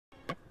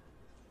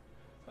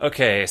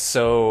Okay,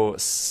 so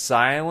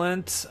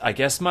Silent, I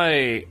guess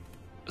my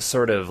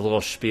sort of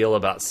little spiel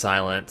about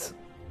Silent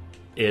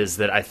is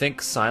that I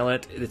think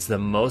Silent, it's the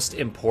most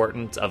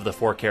important of the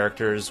four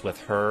characters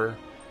with her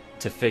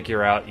to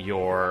figure out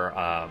your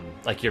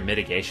like your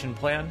mitigation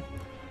plan.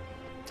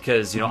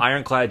 Because,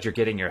 Ironclad, you're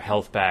getting your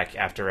health back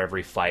after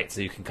every fight,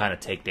 so you can kind of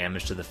take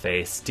damage to the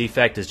face.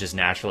 Defect is just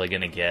naturally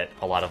going to get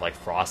a lot of, like,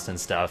 frost and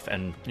stuff,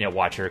 and,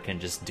 Watcher can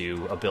just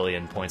do a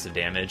billion points of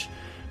damage.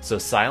 So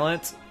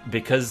Silent,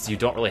 because you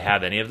don't really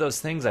have any of those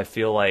things, I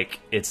feel like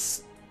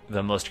it's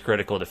the most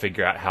critical to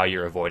figure out how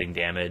you're avoiding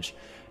damage.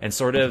 And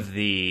sort of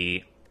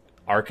the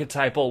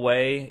archetypal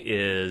way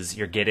is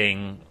you're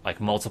getting like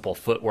multiple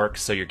footwork,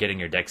 so you're getting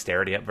your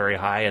dexterity up very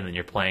high, and then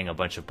you're playing a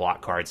bunch of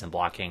block cards and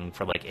blocking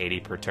for like 80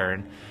 per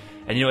turn.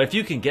 And if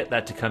you can get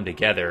that to come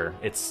together,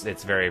 it's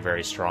very,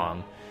 very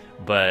strong.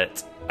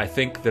 But I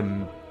think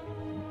the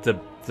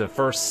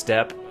first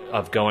step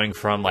of going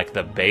from like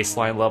the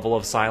baseline level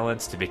of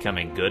Silence to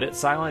becoming good at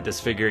Silent is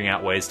figuring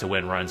out ways to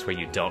win runs where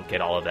you don't get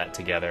all of that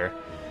together.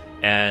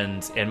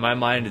 And in my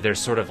mind, there's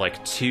sort of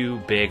like two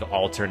big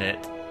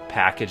alternate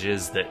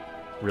packages that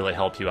really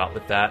help you out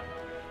with that.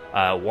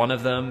 One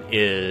of them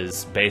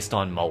is based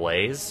on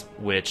Malaise,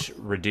 which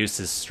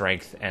reduces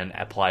strength and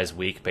applies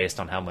weak based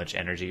on how much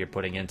energy you're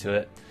putting into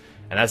it.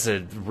 And that's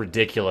a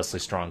ridiculously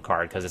strong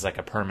card because it's like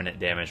a permanent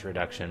damage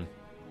reduction.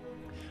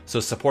 So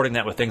supporting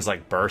that with things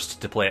like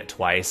Burst to play it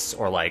twice,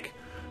 or like,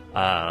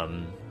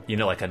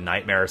 like a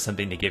Nightmare or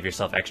something to give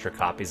yourself extra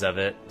copies of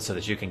it so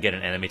that you can get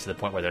an enemy to the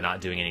point where they're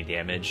not doing any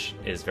damage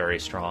is very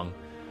strong.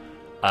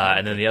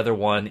 And then the other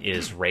one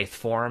is Wraith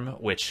Form,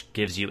 which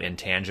gives you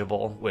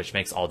Intangible, which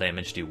makes all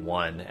damage do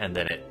 1, and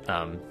then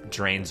it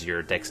drains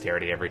your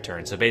dexterity every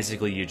turn. So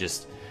basically you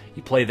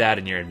play that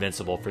and you're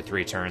invincible for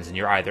 3 turns, and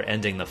you're either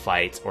ending the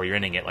fight or you're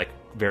ending it like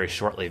very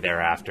shortly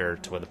thereafter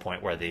to the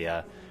point where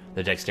the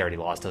dexterity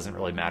loss doesn't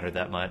really matter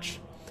that much.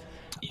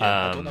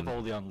 Yeah, I don't have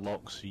all the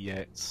unlocks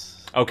yet.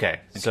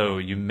 Okay, so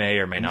you may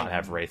or may not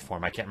have Wraith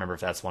Form. I can't remember if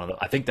that's one of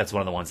the... I think that's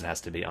one of the ones that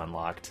has to be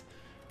unlocked.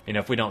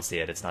 If we don't see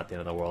it, it's not the end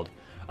of the world.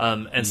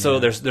 So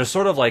there's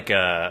sort of like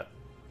there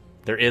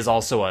is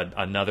also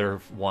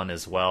another one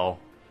as well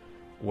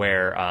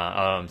where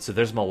so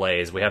there's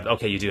Malaise.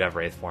 You do have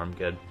Wraith Form,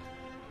 good.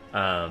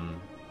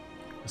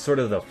 Sort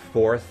of the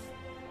fourth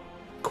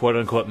quote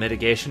unquote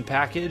mitigation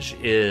package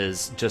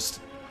is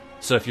just,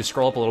 so if you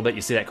scroll up a little bit,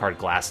 you see that card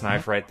Glass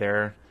Knife right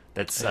there.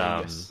 That's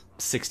Yes.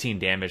 16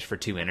 damage for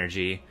 2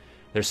 energy.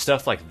 There's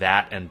stuff like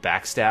that and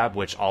Backstab,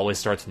 which always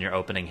starts in your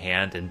opening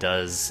hand and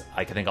does,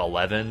 I think,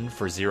 11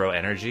 for 0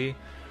 energy.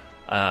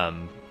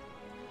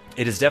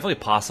 It is definitely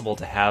possible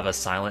to have a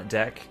Silent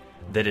deck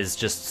that is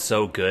just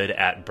so good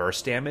at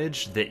burst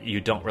damage that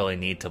you don't really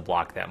need to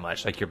block that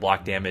much. Like, your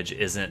block damage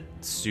isn't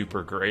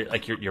super great.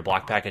 Like, your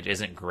block package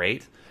isn't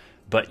great,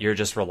 but you're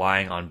just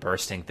relying on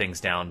bursting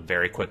things down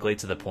very quickly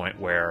to the point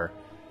where,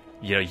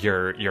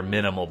 your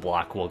minimal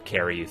block will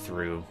carry you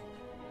through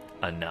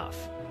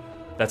enough.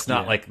 That's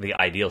not like the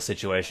ideal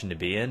situation to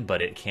be in,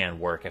 but it can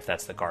work if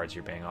that's the cards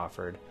you're being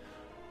offered.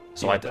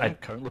 So I'm I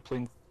currently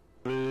playing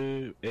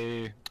through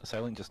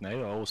Silent just now.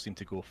 I always seem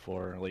to go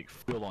for like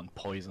full-on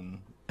poison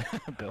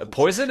builds.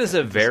 Poison is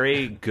a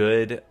very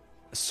good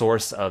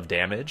source of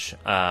damage.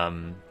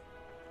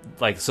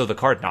 So the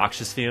card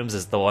Noxious Fumes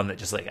is the one that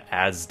just like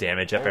adds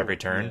damage up every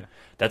turn. Yeah.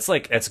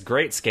 That's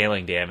great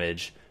scaling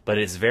damage, but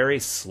it's very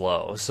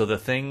slow. So the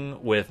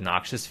thing with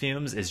Noxious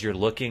Fumes is you're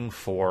looking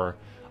for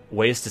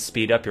ways to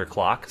speed up your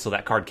clock. So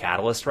that card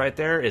Catalyst right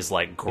there is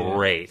like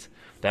great.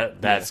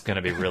 That's going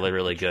to be really,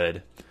 really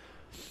good.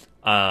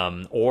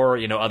 Or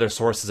other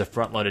sources of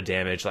front-loaded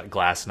damage like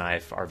Glass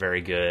Knife are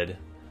very good.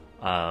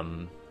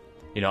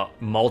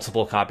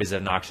 Multiple copies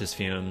of Noxious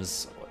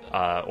Fumes,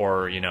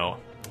 or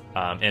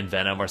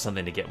Envenom or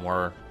something to get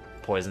more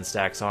poison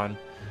stacks on.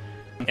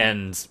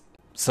 And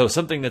so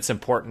something that's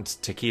important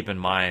to keep in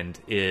mind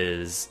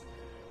is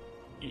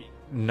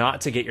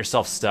not to get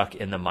yourself stuck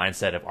in the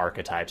mindset of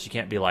archetypes. You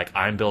can't be like,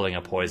 I'm building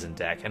a poison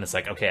deck, and it's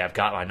like, okay, I've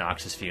got my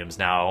Noxious Fumes,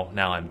 now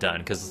I'm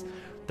done. Because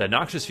the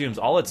Noxious Fumes,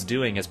 all it's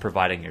doing is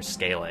providing your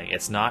scaling.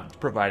 It's not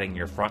providing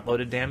your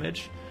front-loaded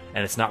damage,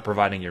 and it's not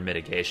providing your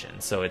mitigation.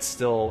 So it's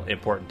still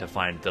important to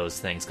find those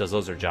things, because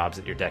those are jobs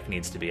that your deck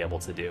needs to be able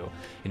to do.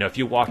 If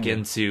you walk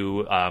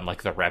into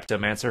like the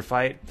Reptomancer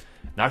fight,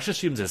 Noxious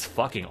Fumes is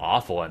fucking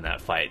awful in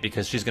that fight,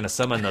 because she's going to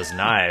summon those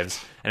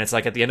knives, and it's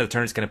like at the end of the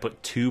turn it's going to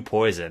put 2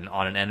 poison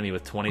on an enemy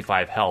with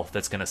 25 health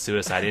that's going to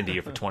suicide into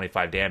you for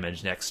 25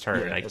 damage next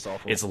turn. Yeah, like, it's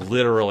awful. It's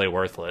literally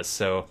worthless.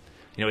 So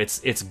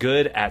it's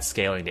good at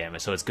scaling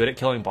damage, so it's good at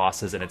killing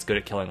bosses, and it's good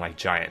at killing like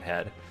Giant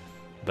Head,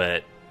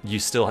 but you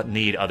still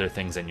need other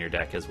things in your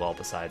deck as well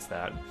besides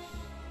that.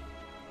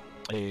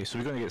 So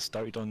we're going to get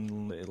started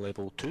on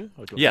level 2?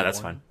 Or do you Yeah, want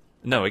that's one? fine.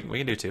 No, we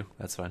can do 2.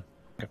 That's fine.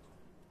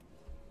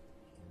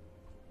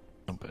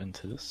 Jump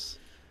into this.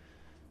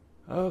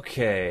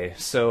 Okay,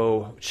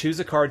 so choose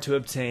a card to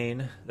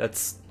obtain.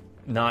 That's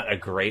not a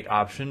great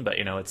option, but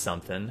it's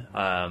something.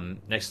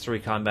 Next 3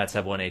 combats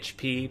have 1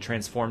 HP.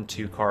 Transform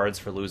 2 cards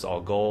for lose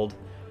all gold.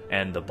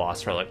 and the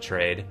boss relic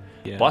trade.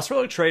 Yeah. Boss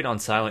relic trade on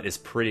Silent is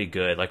pretty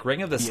good. Like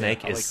Ring of the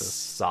Snake I is like this.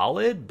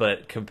 solid,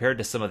 but compared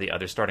to some of the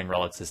other starting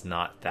relics, is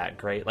not that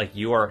great. Like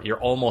you're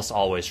almost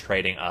always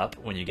trading up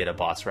when you get a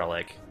boss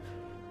relic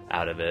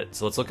out of it.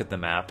 So let's look at the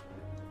map.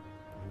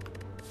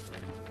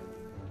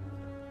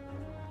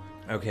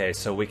 Okay,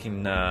 so we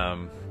can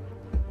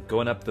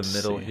going up the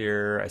middle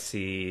here. I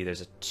see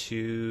there's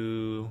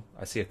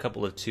I see a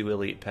couple of 2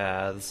 elite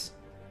paths.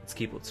 Let's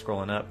keep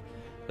scrolling up.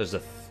 There's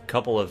a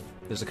couple of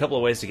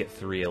ways to get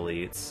 3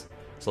 elites.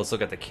 So let's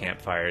look at the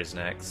campfires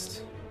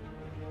next.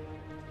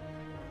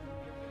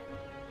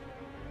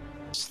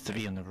 It's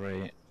 3 on the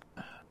right,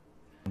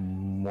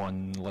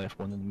 1 left,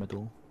 1 in the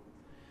middle.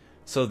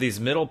 So these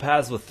middle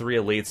paths with 3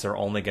 elites are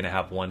only going to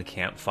have 1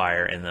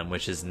 campfire in them,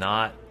 which is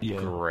not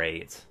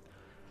great.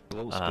 A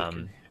little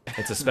spooky.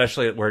 It's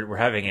especially we're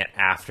having it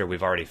after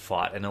we've already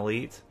fought an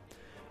elite.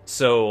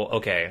 So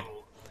okay,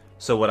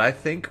 so what I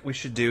think we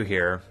should do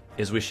here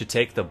is we should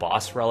take the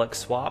boss relic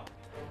swap.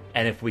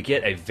 And if we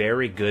get a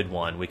very good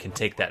one, we can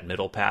take that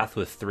middle path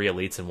with 3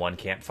 elites and 1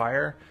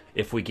 campfire.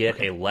 If we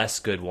get a less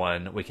good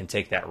one, we can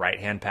take that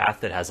right-hand path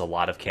that has a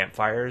lot of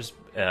campfires.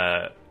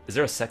 Is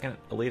there a second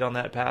elite on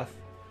that path?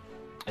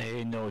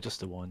 No, just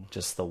the 1.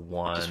 Just the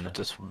 1.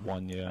 Just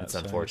 1, yeah. That's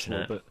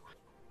unfortunate.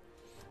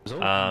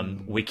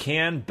 We We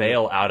can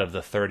bail out of the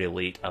 3rd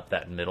elite up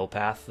that middle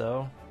path,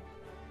 though,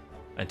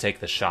 and take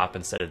the shop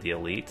instead of the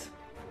elite.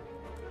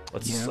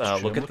 Let's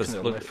look at this.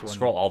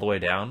 Scroll all the way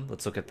down.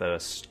 Let's look at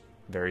the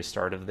very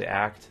start of the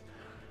act.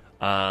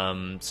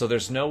 So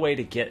there's no way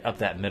to get up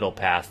that middle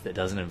path that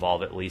doesn't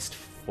involve at least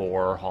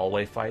 4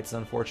 hallway fights,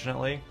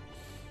 unfortunately.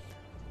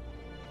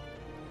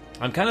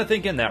 I'm kind of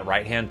thinking that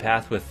right-hand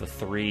path with the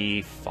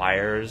 3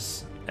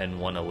 fires and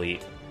 1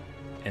 elite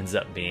ends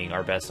up being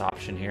our best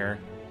option here.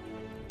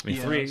 I mean,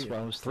 three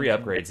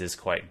upgrades is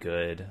quite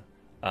good.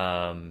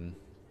 That's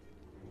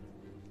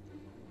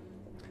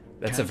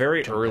a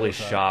very early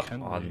shop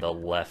on the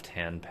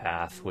left-hand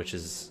path, which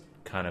is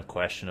kind of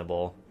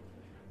questionable.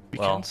 We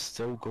can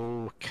still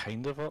go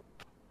kind of up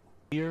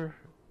here.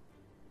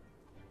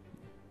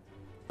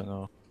 I don't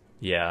know.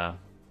 Yeah.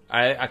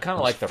 I kind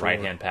of like the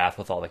right-hand path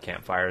with all the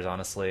campfires,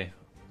 honestly.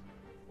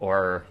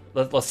 Or,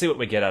 let's see what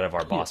we get out of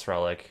our boss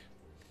relic.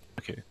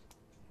 Okay.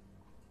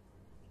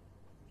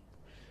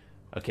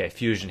 Okay,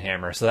 Fusion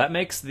Hammer. So that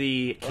makes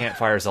the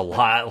campfires a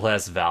lot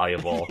less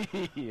valuable.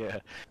 Yeah.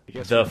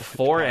 The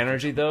 4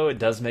 energy, though, it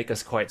does make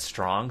us quite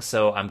strong.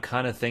 So I'm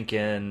kind of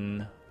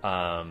thinking,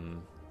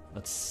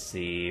 let's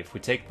see, if we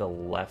take the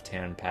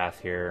left-hand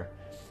path here,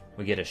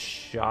 we get a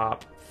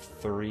shop,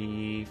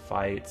 3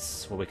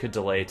 fights. Well, we could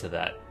delay to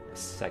that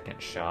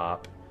second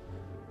shop.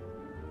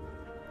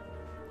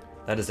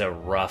 That is a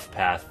rough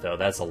path, though.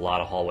 That's a lot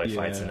of hallway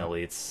fights and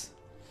elites.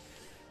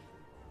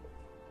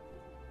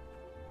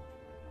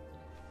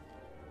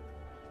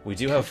 We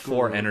do have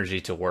 4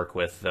 energy to work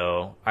with,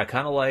 though. I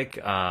kind of like...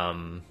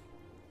 Even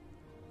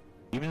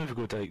if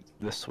we go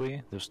this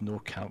way, there's no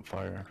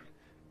campfire.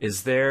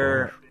 Is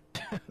there...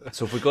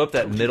 So if we go up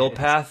that middle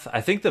path, I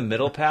think the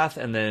middle path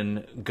and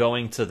then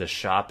going to the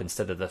shop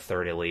instead of the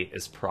 3rd elite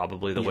is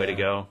probably the way to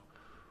go.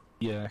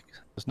 Yeah,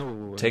 there's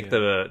no... Take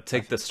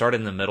the start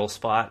in the middle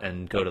spot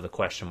and go to the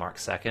question mark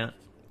second.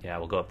 Yeah,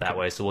 we'll go up that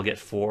way. So we'll get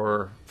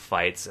 4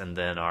 fights and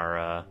then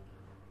our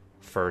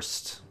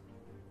first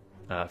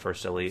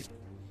elite.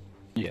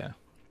 Yeah.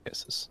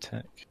 Yes, it's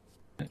tech.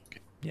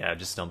 Yeah,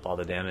 just dump all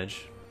the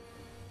damage.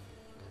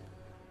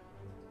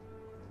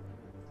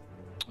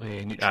 I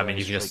mean, you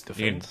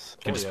can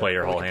just play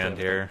your whole hand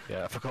here.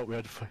 Yeah, I forgot we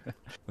had.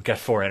 We've got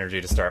 4 energy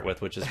to start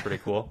with, which is pretty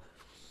cool.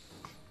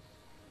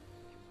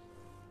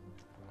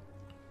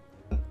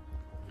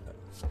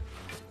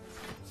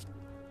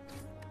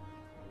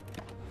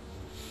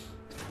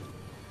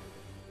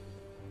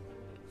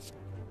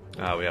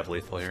 We have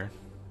lethal here.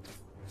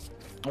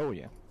 Oh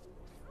yeah.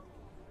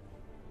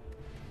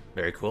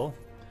 Very cool.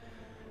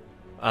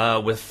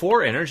 With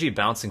 4 energy,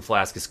 Bouncing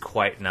Flask is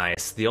quite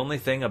nice. The only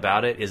thing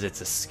about it is it's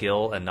a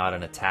skill and not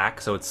an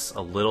attack, so it's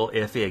a little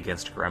iffy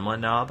against Gremlin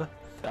Knob.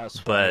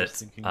 That's what I was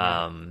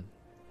thinking,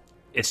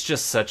 it's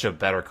just such a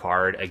better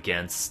card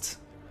against...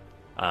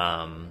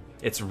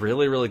 it's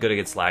really, really good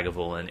against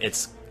Lagavulin.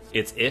 It's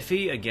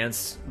iffy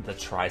against the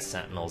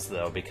Tri-Sentinels,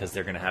 though, because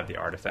they're going to have the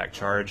artifact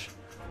charge.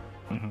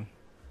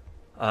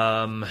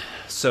 Mm-hmm.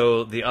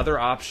 So the other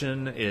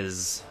option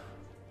is...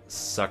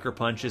 Sucker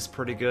Punch is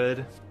pretty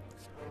good.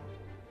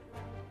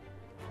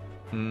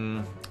 I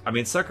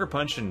mean, Sucker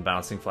Punch and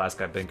Bouncing Flask,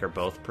 I think, are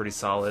both pretty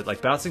solid.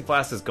 Like, Bouncing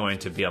Flask is going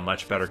to be a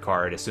much better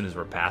card as soon as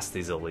we're past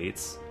these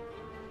elites.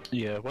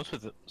 Yeah,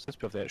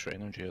 since we have the extra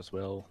energy as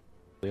well,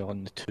 they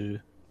on the 2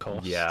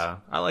 cost. Yeah,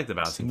 I like the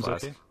Bouncing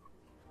Flask. Okay.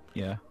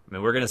 Yeah. I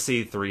mean, we're going to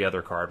see 3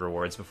 other card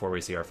rewards before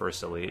we see our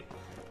first elite.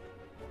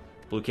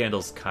 Blue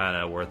Candle's kind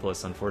of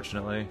worthless,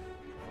 unfortunately.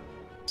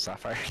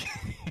 Sapphire.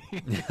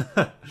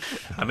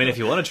 I mean, if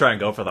you want to try and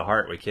go for the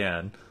heart, we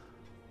can.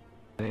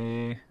 I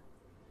mean,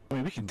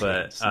 we can take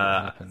it, see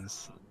what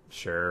happens.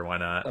 Sure, why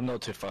not? I'm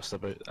not too fussed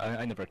about it.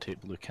 I never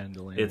take Blue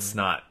Candle anyway. It's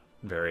not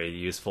very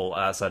useful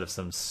outside of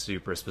some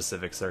super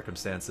specific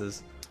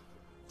circumstances.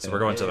 So we're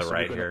going to the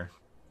right here.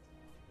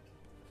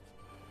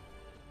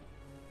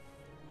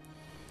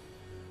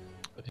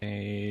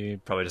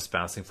 Probably just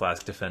bouncing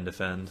flask, defend,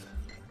 defend.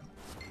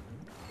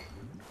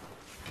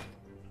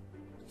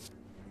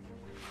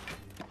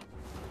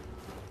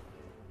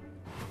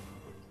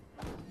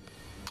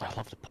 I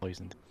love the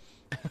poison.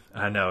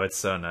 I know, it's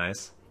so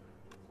nice.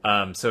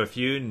 So if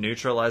you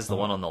neutralize the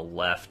one on the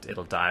left,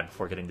 it'll die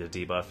before getting to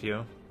debuff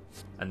you.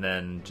 And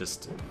then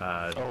just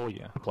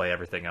play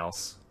everything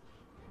else.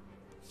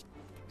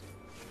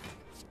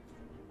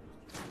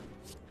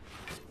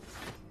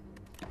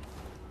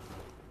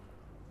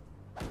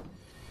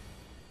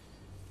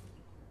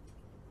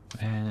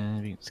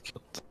 And being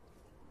killed.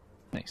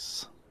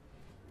 Nice.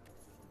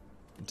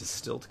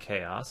 Distilled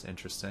Chaos,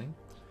 interesting.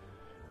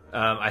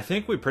 I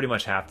think we pretty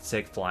much have to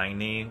take Flying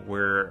Knee.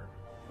 We're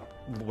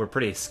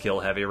pretty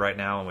skill heavy right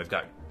now, and we've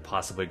got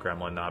possibly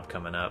Gremlin Knob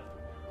coming up.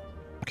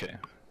 Okay.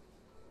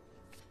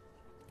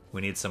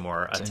 We need some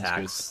more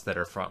attacks that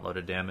are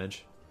front-loaded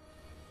damage.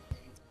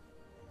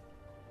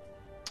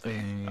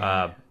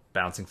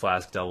 Bouncing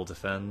Flask, double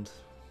defend.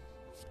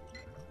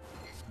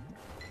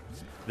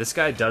 This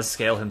guy does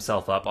scale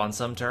himself up on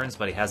some turns,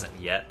 but he hasn't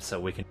yet, so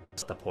we can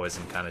let the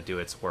poison kind of do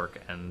its work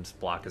and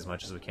block as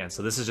much as we can.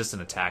 So this is just an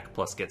attack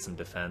plus get some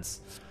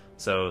defense.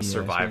 So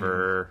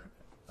Survivor...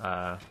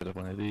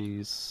 one of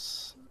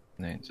these.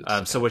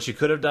 So what you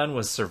could have done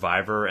was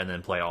Survivor and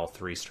then play all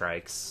 3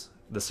 strikes.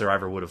 The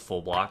Survivor would have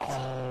full blocked.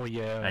 Oh,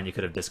 yeah. And you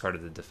could have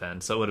discarded the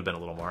defend, so it would have been a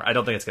little more. I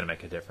don't think it's going to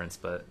make a difference,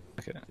 but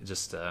it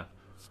just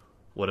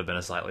would have been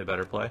a slightly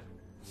better play.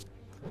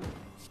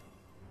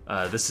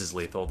 This is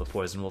lethal. The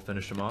poison will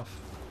finish him off.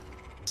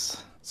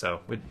 So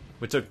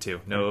we took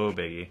 2. No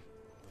biggie.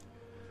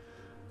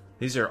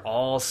 These are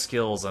all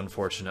skills,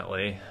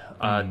 unfortunately.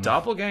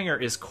 Doppelganger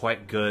is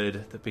quite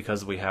good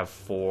because we have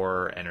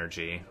 4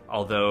 energy.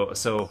 Although,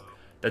 so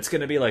that's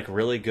going to be like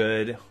really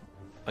good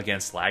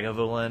against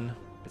Lagavulin.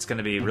 It's going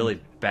to be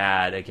really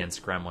bad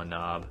against Gremlin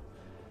Knob.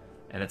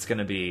 And it's going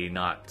to be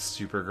not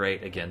super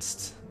great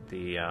against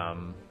the...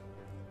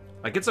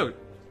 like, it's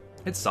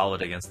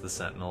solid against the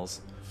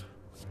Sentinels.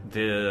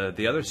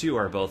 The other 2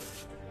 are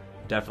both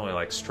definitely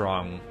like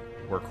strong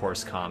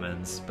workhorse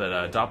commons,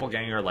 but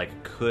Doppelganger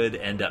like could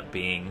end up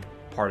being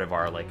part of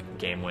our like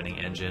game-winning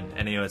engine.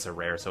 And you know it's a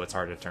rare, so it's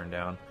hard to turn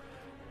down.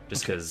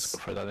 Just because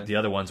the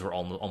other ones we're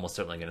almost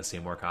certainly going to see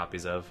more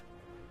copies of.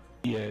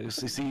 Yeah, you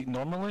see,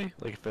 normally,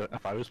 like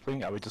if I was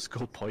playing, I would just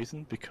go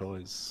poison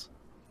because,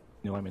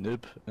 you know, I'm a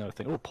noob, and I would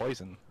think, oh,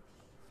 poison.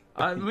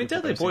 I mean,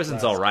 Deadly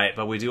Poison's alright,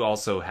 but we do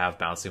also have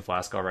Bouncing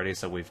Flask already,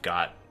 so we've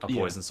got a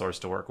poison source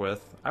to work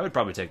with. I would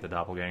probably take the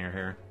Doppelganger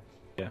here.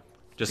 Yeah.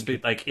 Just be,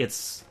 like,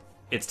 it's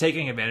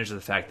taking advantage of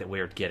the fact that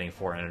we're getting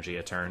 4 energy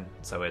a turn,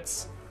 so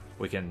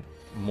we can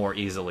more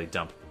easily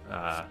dump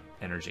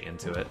energy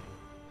into it.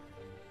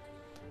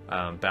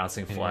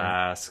 Bouncing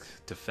Flask,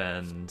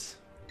 defend,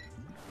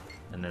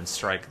 and then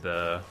strike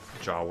the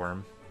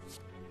Jawworm.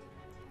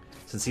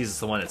 Since he's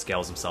the one that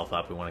scales himself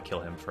up, we want to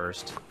kill him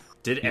first.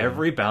 Did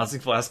every Bouncing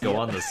Flask go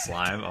on the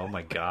slime? Oh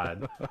my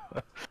god.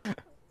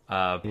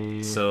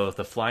 So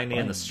the Flying Knee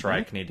and the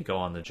Strike need to go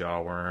on the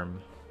Jawworm.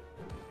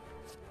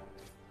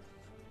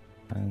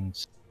 And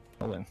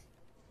then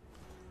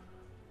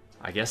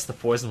I guess the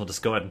poison will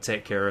just go ahead and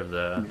take care of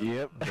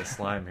the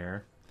slime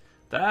here.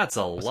 That's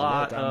a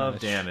lot of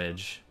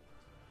damage.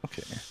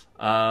 Okay.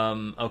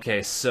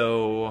 Okay,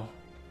 so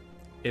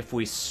if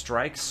we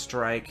strike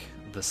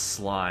the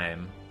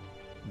slime,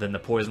 then the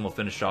poison will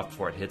finish off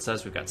before it hits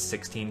us. We've got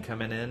 16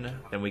 coming in.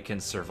 Then we can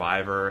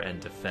Survivor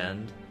and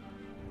defend.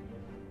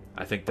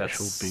 I think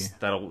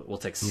we'll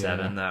take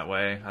 7 that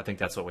way. I think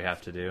that's what we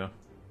have to do.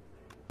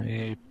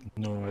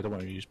 No, I don't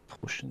want to use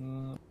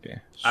potion. Okay.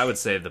 I would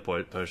save the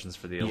potions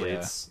for the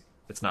elites.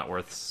 It's not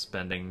worth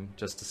spending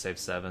just to save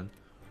 7.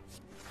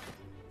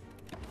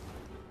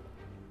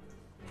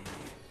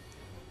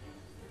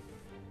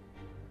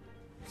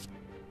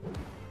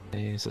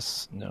 Is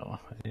this... No.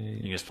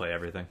 You can just play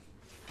everything.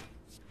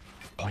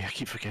 Oh yeah, I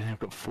keep forgetting I've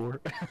got 4.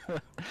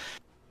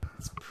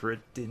 It's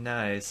pretty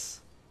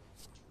nice.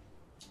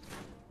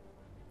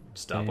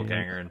 Just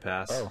Doppelganger and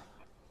pass. Oh.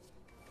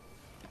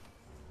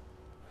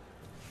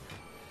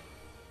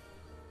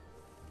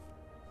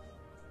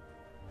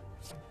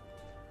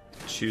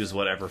 Choose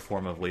whatever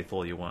form of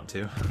lethal you want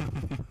to.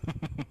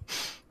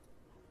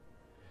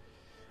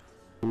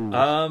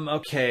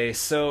 Okay,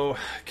 so,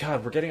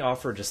 God, we're getting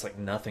offered just, like,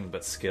 nothing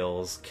but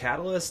skills.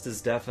 Catalyst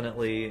is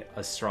definitely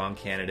a strong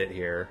candidate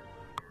here,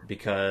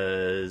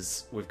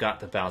 because we've got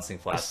the Bouncing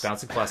Flask.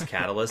 Bouncing Flask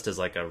Catalyst is,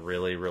 like, a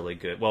really, really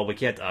good... Well, we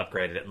can't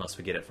upgrade it unless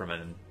we get it from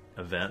an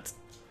event.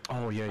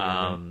 Oh,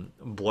 yeah.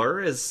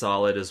 Blur is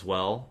solid as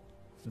well.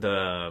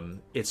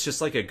 It's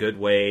just, like, a good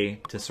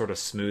way to sort of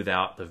smooth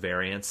out the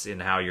variance in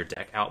how your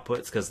deck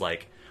outputs, because,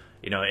 like,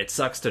 you know, it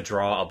sucks to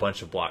draw a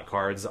bunch of block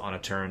cards on a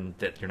turn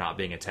that you're not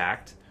being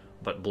attacked.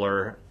 But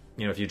Blur,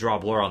 you know, if you draw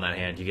Blur on that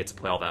hand, you get to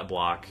play all that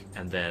block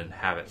and then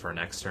have it for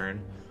next turn.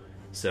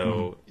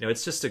 So, you know,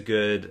 it's just a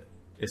good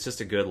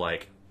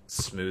like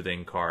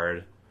smoothing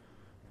card.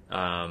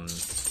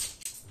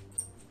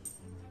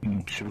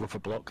 Should we go for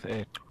block?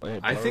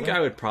 I think I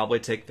would probably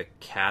take the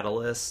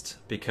Catalyst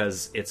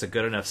because it's a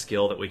good enough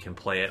skill that we can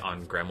play it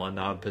on Gremlin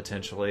Knob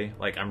potentially.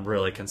 Like, I'm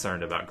really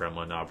concerned about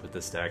Gremlin Knob with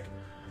this deck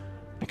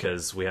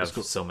because we have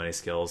so many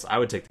skills. I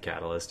would take the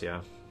Catalyst,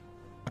 yeah.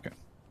 Okay.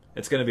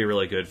 It's going to be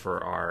really good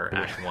for our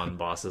Act 1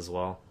 boss as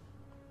well.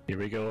 Here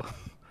we go.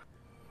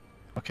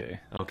 Okay.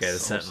 Okay, the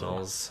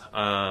Sentinels.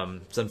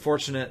 It's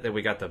unfortunate that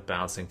we got the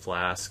Bouncing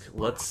Flask.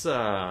 Let's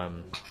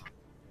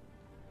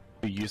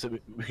we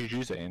could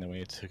use it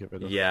anyway to get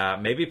rid of. Yeah,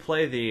 maybe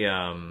play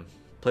the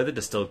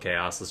Distilled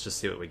Chaos. Let's just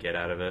see what we get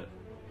out of it.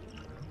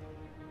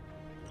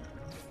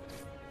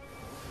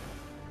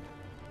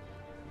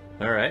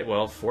 Alright,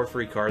 well, 4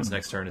 free cards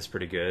next turn is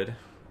pretty good.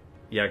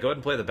 Yeah, go ahead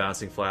and play the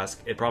Bouncing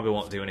Flask. It probably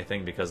won't do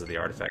anything because of the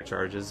artifact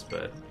charges,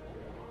 but...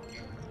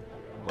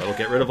 well, it'll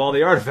get rid of all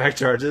the artifact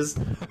charges.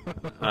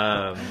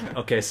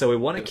 Okay, so we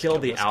want to kill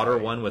the outer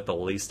one with the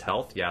least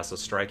health. Yeah, so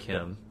strike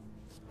him.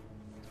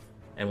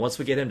 And once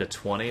we get him to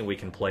 20, we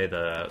can play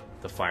the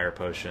Fire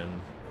Potion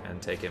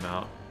and take him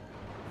out.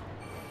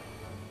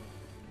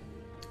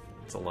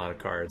 It's a lot of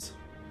cards.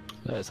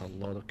 That is a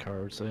lot of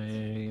cards.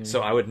 So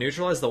I would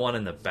neutralize the one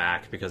in the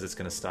back because it's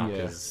going to stop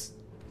Yeah. his...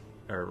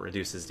 or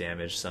reduce his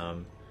damage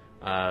some.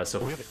 So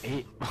we have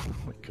 8. Oh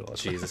my god.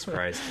 Jesus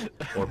Christ.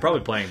 Well, we're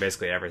probably playing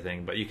basically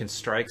everything, but you can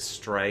strike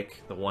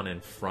the one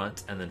in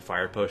front and then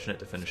Fire Potion it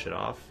to finish it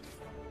off.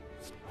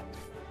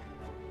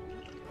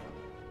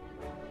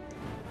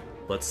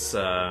 Let's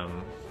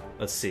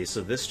see.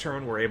 So this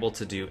turn we're able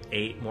to do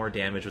 8 more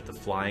damage with the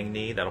Flying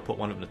Knee. That'll put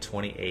one of them to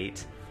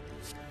 28.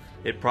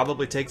 It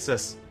probably takes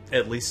us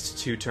at least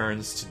 2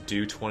 turns to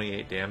do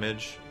 28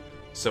 damage.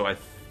 So I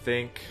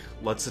think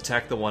let's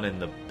attack the one in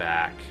the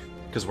back.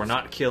 Because we're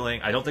not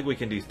killing... I don't think we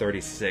can do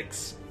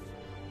 36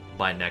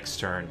 by next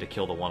turn to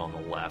kill the one on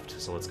the left.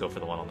 So let's go for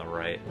the one on the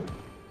right.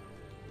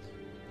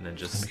 And then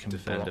just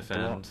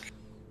defend.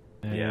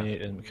 Yeah.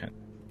 And we can't...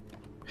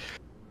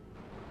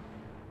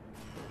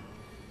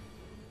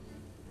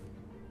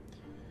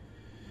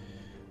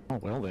 oh,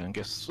 well then,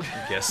 Guess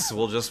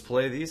we'll just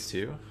play these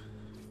two.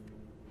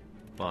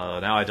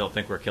 Well, now I don't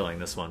think we're killing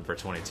this one for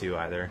 22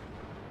 either.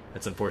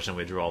 It's unfortunate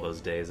we drew all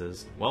those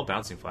dazes. Well,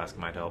 Bouncing Flask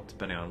might help,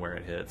 depending on where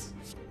it hits.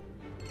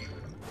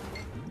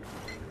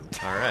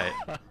 Alright.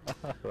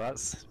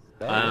 That's...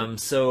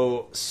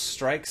 so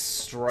strike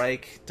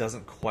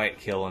doesn't quite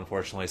kill,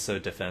 unfortunately, so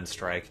defend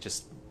strike.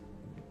 Just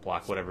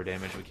block whatever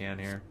damage we can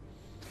here.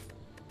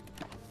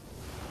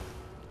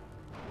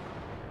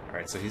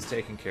 Alright, so he's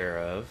taken care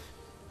of.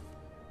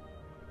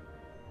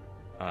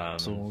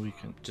 so we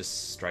can...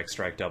 just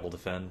strike, double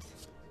defend.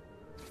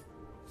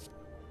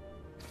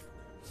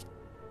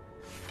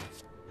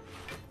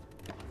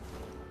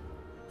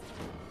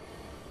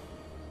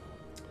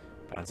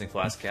 Bouncing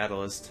Flask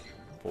Catalyst.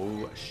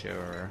 Oh,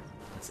 sure.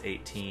 It's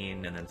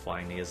 18, and then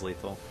Flying Knee is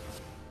lethal.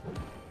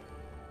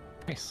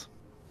 Nice.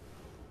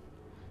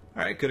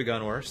 Alright, could have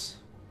gone worse.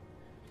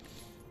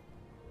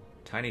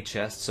 Tiny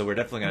chest, so we're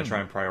definitely going to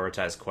try and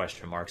prioritize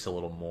question marks a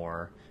little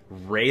more.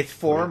 Wraith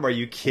form? Are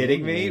you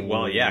kidding me?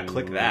 Well, yeah,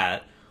 click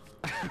that.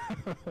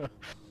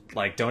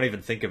 Like, don't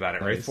even think about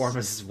it. Wraith form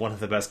is one of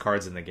the best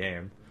cards in the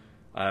game.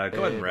 Go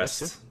ahead and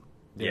rest.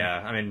 Yeah,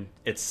 I mean,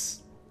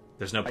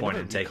 there's no point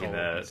in taking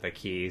the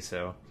key,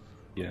 so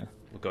yeah,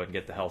 we'll go ahead and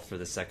get the health for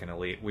the second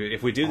elite.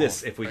 If we do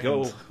this, if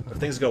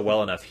things go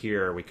well enough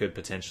here, we could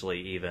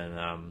potentially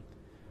even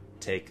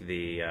take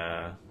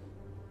the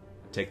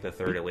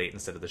third elite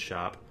instead of the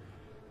shop.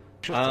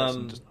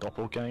 Just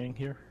doppelganging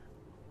here.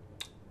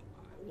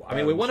 I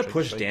mean, we want to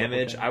push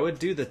damage. I would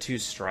do the 2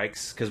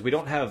 strikes because we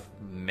don't have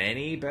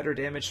many better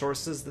damage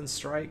sources than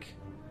strike.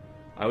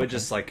 I would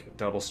just like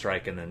double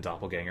strike and then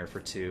doppelganger for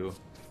 2.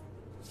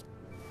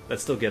 That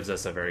still gives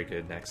us a very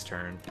good next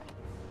turn.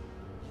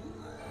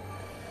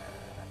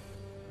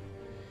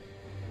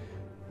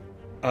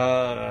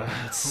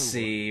 Let's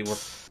see. We're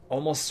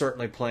almost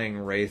certainly playing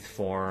Wraith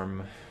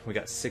form. We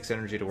got 6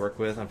 energy to work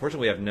with.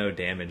 Unfortunately, we have no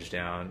damage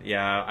down.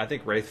 Yeah, I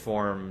think Wraith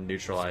form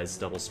neutralized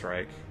double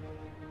strike.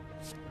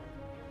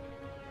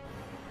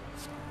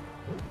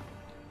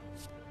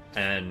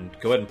 And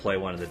go ahead and play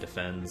one of the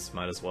defends.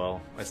 Might as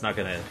well. It's not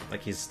gonna...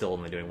 like, he's still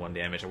only doing 1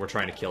 damage, and we're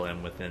trying to kill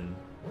him within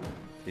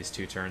these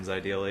 2 turns,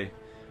 ideally.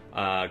 Go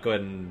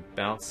ahead and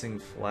Bouncing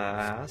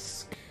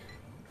Flask.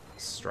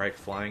 Strike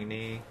Flying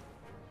Knee.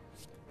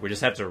 We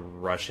just have to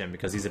rush him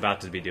because he's about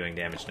to be doing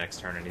damage next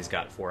turn, and he's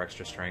got 4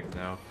 extra strength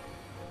now.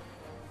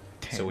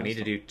 Damn, so we need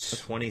to do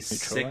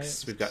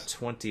 26. We've got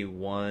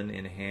 21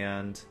 in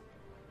hand.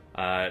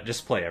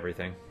 Just play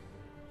everything.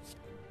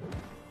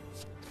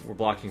 We're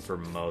blocking for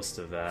most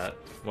of that.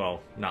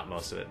 Well, not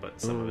most of it,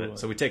 but some of it.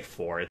 So we take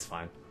 4, it's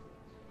fine.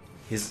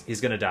 He's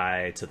gonna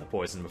die to the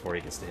poison before he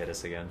gets to hit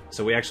us again.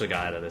 So we actually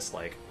got out of this,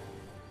 like,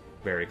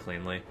 very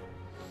cleanly.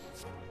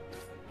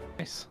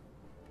 Nice.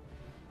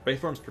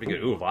 Wraith form's pretty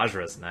good. Ooh,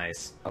 Vajra's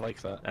nice. I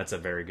like that. That's a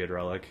very good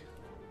relic.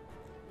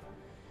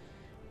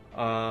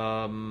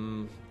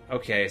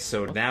 Okay,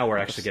 so now we're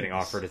actually getting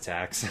offered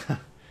attacks.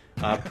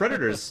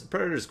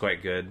 Predator's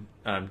quite good.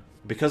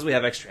 Because we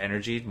have extra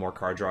energy, more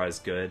card draw is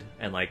good,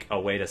 and like a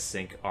way to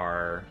sink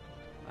our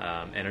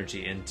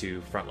energy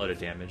into front-loaded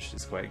damage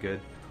is quite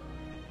good.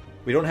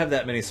 We don't have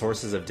that many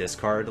sources of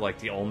discard. Like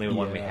the only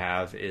one we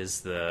have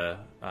is the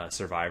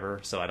Survivor,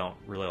 so I don't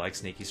really like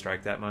Sneaky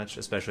Strike that much,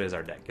 especially as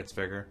our deck gets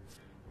bigger.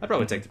 I'd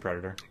probably take the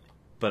Predator,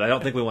 but I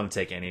don't think we want to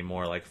take any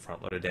more like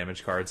front-loaded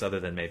damage cards other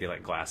than maybe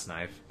like Glass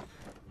Knife.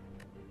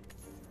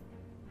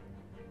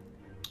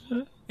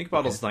 Ink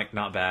Bottle's like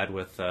not bad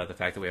with the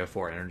fact that we have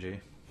 4 energy.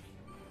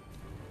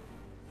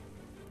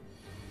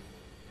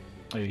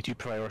 Do you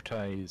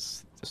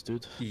prioritize this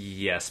dude?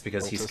 Yes,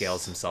 because he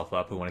scales himself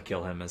up. We want to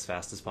kill him as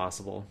fast as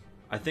possible.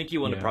 I think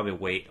you want to probably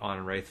wait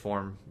on Wraith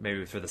form,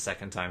 maybe for the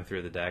second time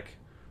through the deck.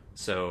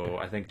 So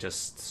I think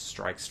just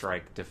strike,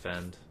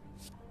 defend.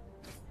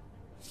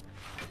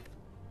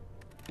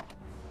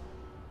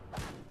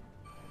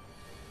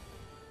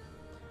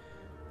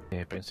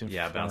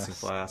 Yeah, bouncing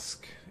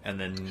flask. And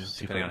then,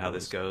 depending on how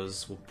this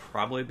goes, we'll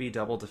probably be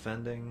double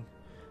defending.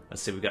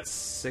 Let's see, we've got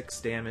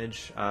 6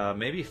 damage.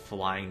 Maybe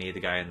flying knee the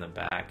guy in the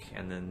back,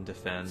 and then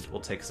defend.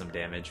 We'll take some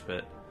damage,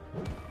 but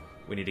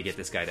we need to get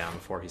this guy down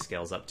before he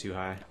scales up too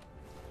high.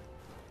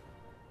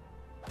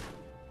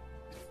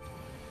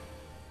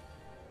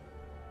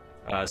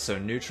 So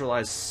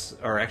neutralize,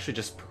 or actually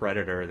just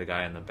Predator the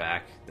guy in the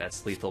back.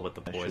 That's lethal with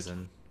the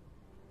poison.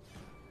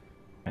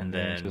 And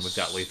then we've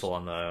got lethal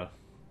on the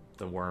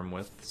worm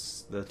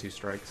with the 2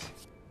 strikes.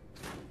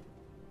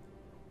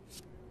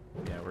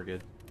 Yeah, we're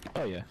good.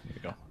 Oh yeah, here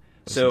you go.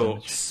 So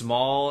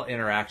small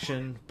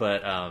interaction,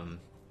 but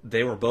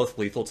they were both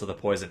lethal to the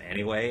poison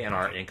anyway, and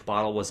our ink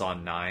bottle was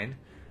on 9.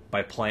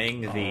 By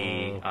playing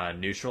the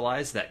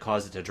neutralize, that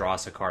caused it to draw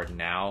us a card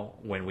now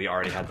when we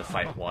already had the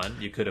fight won.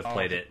 You could have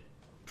played it.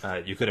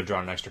 You could have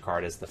drawn an extra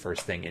card as the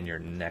first thing in your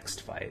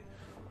next fight.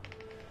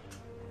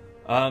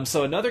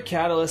 So another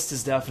catalyst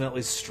is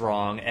definitely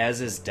strong, as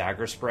is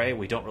Dagger Spray.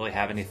 We don't really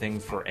have anything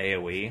for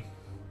AoE.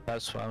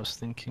 That's what I was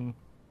thinking.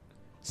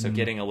 So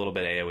getting a little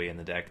bit AoE in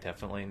the deck,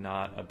 definitely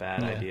not a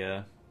bad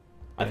idea.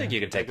 I think you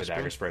could take the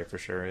Dagger Spray for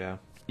sure, yeah.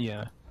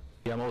 Yeah,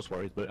 I'm always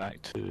worried about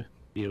Act 2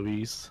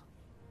 AoEs.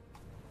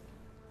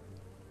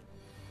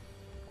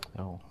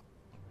 Oh.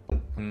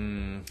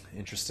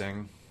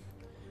 Interesting.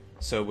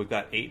 So we've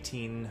got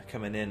 18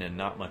 coming in and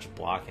not much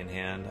block in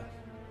hand.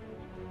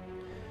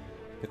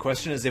 The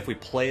question is, if we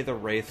play the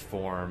Wraith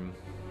form,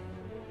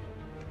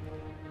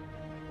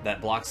 that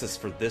blocks us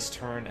for this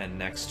turn and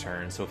next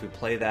turn. So if we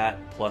play that,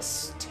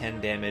 plus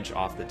 10 damage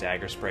off the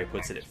Dagger Spray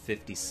puts it at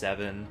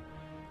 57.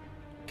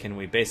 Can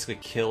we basically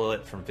kill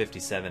it from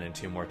 57 in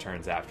 2 more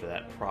turns after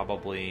that?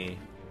 Probably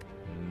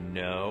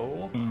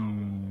no.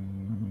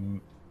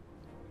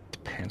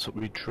 Depends what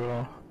we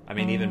draw. I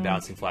mean, even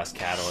Bouncing Flask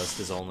Catalyst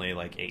is only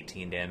like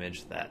 18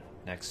 damage that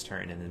next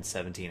turn and then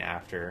 17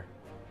 after.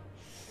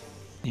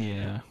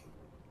 Yeah.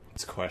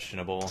 It's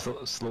questionable.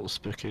 It's a little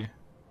spooky.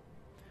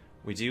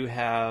 We do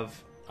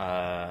have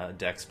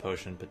Dex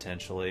Potion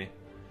potentially.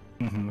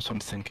 That's what I'm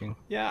thinking.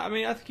 Yeah, I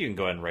mean, I think you can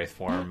go ahead and Wraith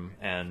Form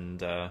and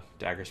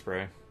Dagger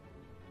Spray.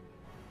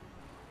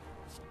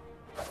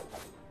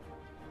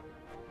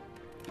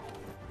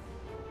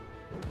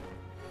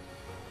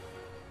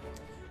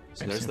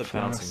 So there's the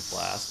Bouncing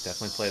Flask.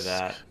 Definitely play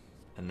that.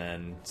 And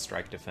then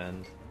Strike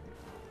Defend.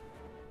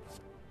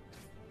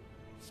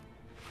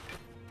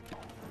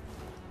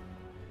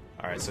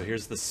 Alright, so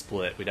here's the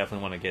split. We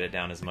definitely want to get it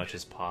down as much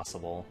as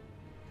possible.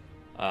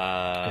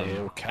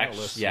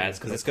 Actually, yeah, it's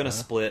because it's going to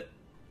split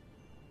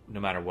no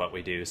matter what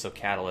we do. So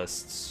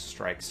Catalyst,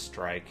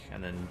 Strike,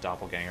 and then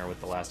Doppelganger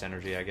with the last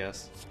energy, I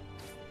guess.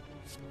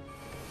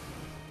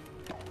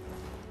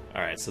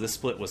 Alright, so this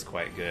split was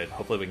quite good.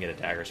 Hopefully we can get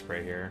a Dagger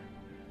Spray here.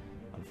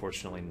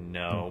 Unfortunately,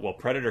 no. Well,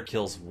 Predator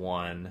kills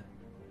one,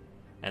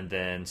 and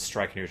then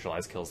Strike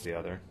Neutralize kills the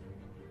other.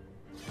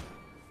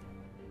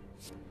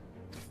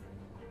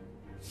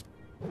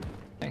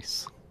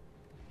 Nice.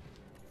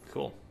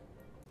 Cool.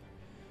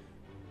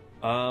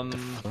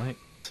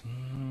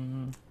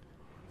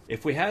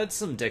 If we had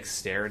some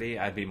dexterity,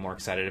 I'd be more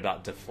excited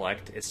about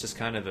Deflect. It's just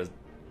kind of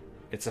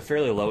it's a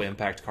fairly low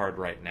impact card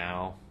right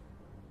now,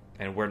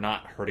 and we're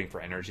not hurting for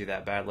energy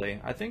that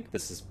badly. I think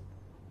this is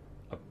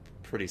a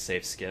pretty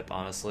safe skip,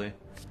 honestly.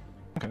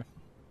 Okay.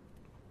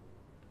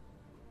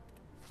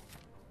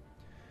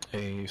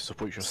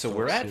 So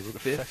we're at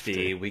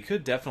 50. We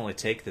could definitely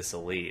take this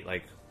elite.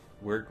 Like,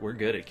 we're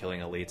good at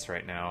killing elites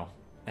right now,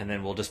 and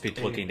then we'll just be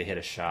looking to hit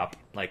a shop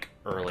like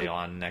early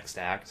on next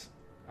act.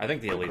 I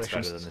think the elite's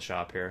better than the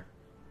shop here.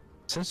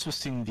 Since we've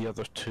seen the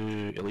other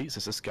 2 elites,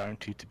 is this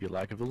guaranteed to be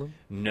Lagavulin?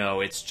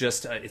 No, it's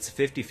just it's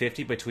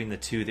 50-50 between the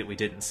 2 that we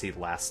didn't see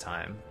last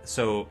time.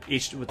 So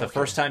the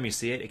first time you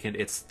see it,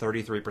 it's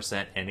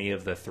 33% any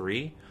of the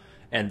 3,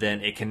 and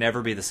then it can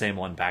never be the same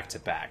one back to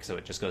back. So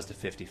it just goes to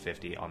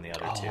 50-50 on the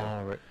other 2.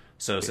 Right.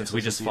 So since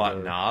we just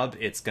fought Knob,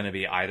 it's going to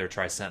be either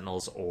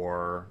Tri-Sentinels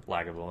or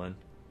Lagavulin.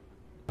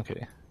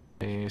 Okay.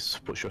 So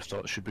what's your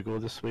thoughts? Should we go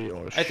this way,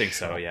 or I think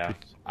so, yeah.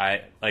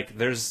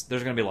 There's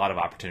going to be a lot of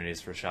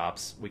opportunities for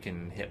shops. We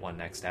can hit one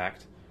next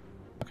act.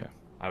 Okay.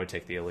 I would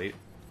take the elite.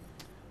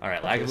 All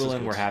right, Okay, this is Lagavulin,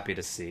 good. we're happy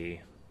to see.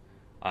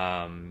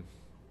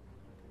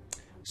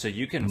 So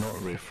you can.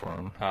 Not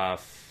reform.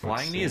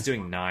 Flying Knee is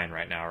doing 9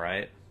 right now,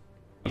 right?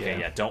 Okay,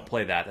 yeah. Don't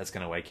play that. That's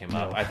going to wake him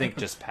up. No. I think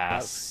just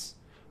pass.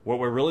 What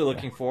we're really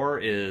looking for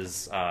is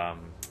Some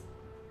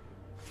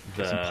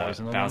the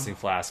poison on Bouncing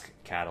Flask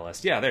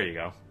Catalyst. Yeah, there you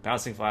go.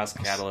 Bouncing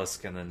Flask,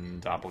 Catalyst, and then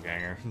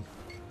Doppelganger.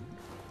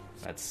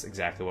 That's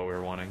exactly what we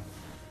were wanting.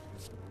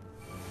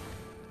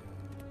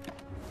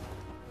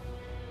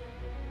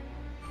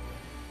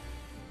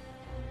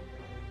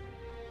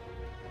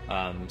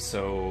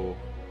 So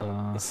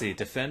let's see.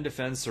 Defend,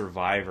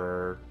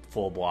 Survivor,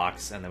 full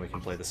blocks, and then we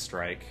can play the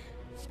Strike.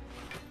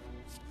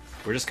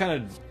 We're just kind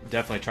of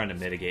definitely trying to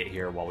mitigate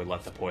here while we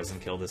let the poison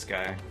kill this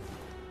guy.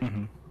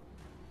 Mm-hmm.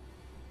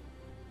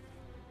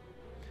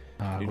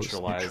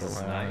 Neutralize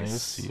is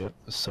nice. Yep.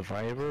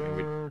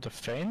 Survivor,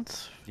 defend.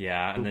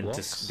 Yeah, and then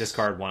blocks.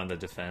 discard one of the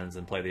defends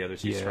and play the other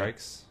 2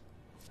 strikes.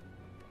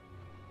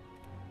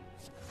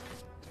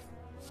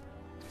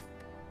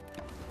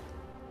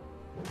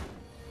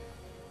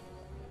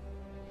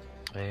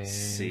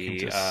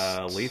 See,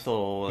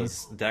 lethal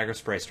is Dagger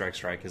Spray,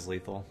 Strike is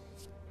lethal.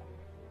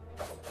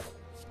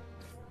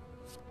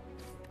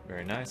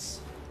 Very nice.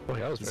 Oh, yeah,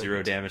 that was very 0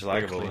 good. damage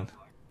Very Lagavulin. clean.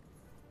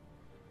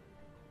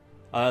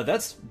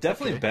 That's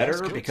definitely Okay, better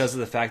that's good. because of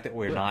the fact that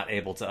we're Yeah. not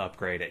able to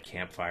upgrade at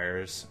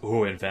campfires.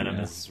 Ooh, and Venom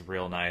Yeah. is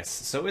real nice.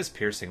 So is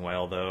Piercing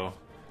Whale, though.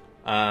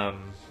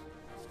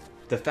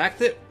 The fact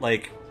that,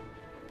 like,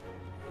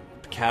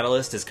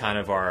 Catalyst is kind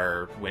of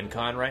our win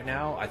con right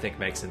now, I think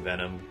makes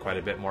Envenom quite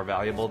a bit more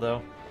valuable,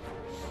 though.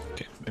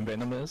 Okay, and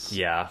Venom is?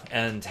 Yeah,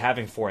 and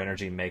having 4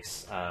 energy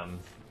makes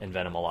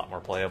Envenom a lot more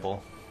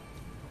playable.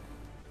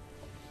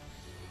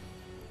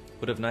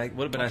 Would have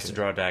been nice to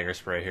draw a Dagger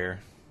Spray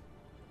here.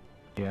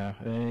 Yeah,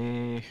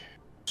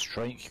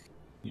 strike,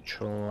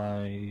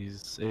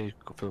 neutralize,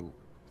 go for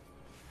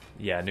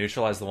Yeah,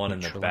 neutralize the one in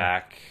the Neutralize.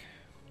 back.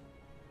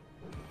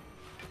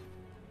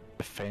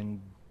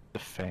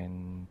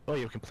 defend. Oh,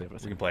 yeah, we can play We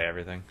everything. can play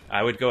everything.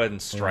 I would go ahead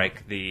and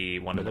strike the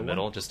one in the Middle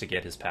middle just to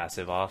get his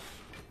passive off.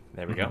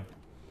 There we Mm-hmm. go.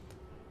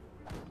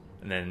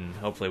 And then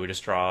hopefully we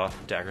just draw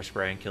Dagger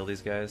Spray and kill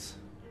these guys.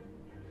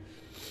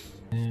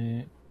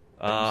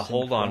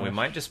 Hold on, we Flash.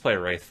 might just play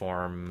Wraith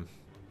Form,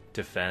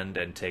 defend,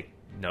 and take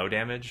no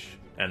damage,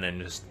 and then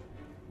just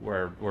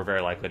we're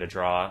very likely to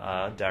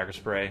draw Dagger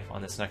Spray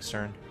on this next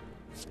turn.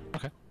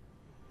 Okay.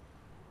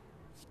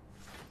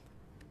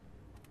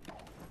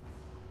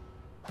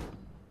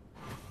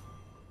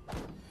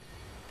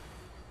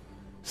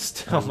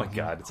 Oh my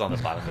god, it's on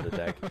the bottom of the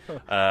deck.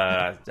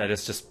 That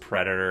is just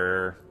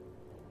Predator,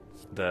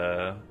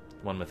 the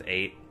one with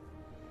 8.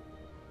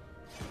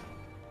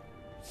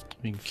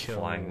 We can kill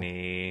Flying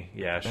Knee,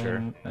 yeah,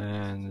 sure.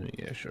 And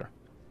yeah, sure.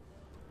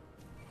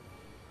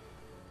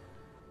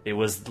 It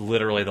was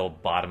literally the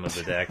bottom of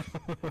the deck.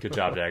 Good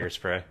job, Dagger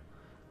Spray.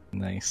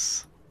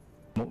 Nice.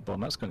 Smoke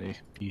bomb, that's going to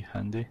be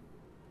handy.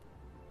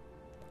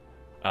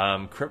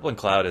 Crippling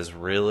Cloud is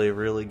really,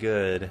 really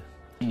good.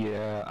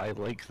 Yeah, I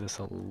like this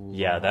a lot.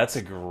 Yeah, that's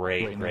a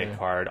great now.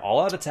 card.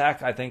 All Out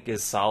Attack, I think,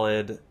 is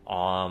solid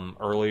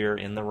earlier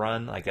in the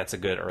run. Like, that's a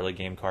good early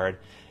game card.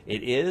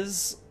 It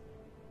is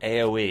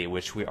AoE,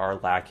 which we are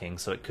lacking,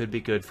 so it could be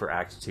good for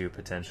Act 2,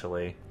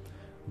 potentially.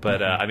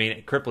 But, I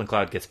mean, Crippling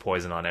Cloud gets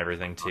poison on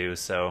everything, too,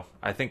 so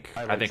I think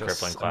I like this.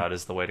 Crippling Cloud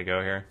is the way to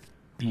go here.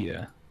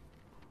 Yeah.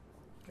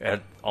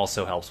 It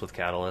also helps with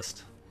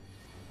Catalyst.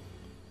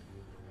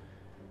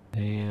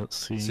 Let's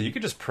see. So you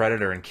could just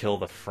Predator and kill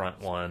the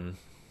front one,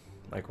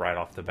 like, right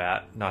off the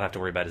bat. Not have to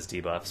worry about his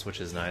debuffs, which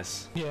is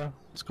nice. Yeah,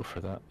 let's go for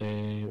that.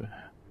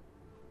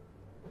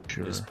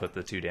 Sure. Just put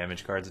the 2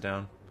 damage cards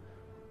down.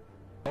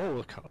 Oh,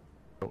 look how...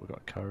 Oh, we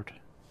got a card.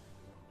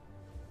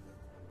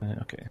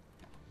 Okay.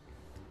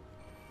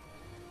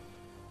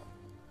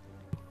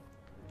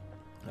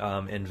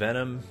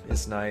 Envenom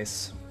is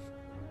nice.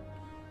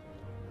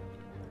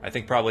 I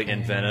think probably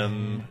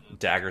Envenom,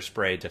 Dagger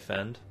Spray,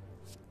 Defend.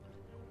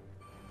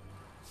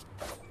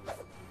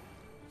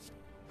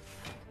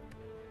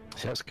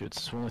 See, that's good.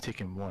 So we're only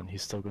taking 1.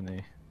 He's still going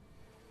to...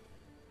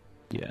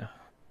 Yeah.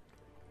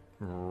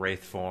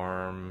 Wraith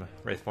Form,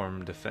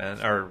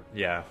 Defend. Or,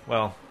 yeah,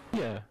 well...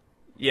 Yeah.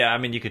 Yeah, I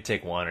mean, you could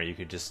take 1 or you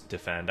could just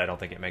Defend. I don't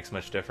think it makes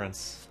much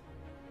difference.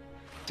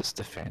 Just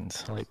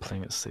defend. I like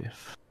playing it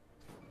safe.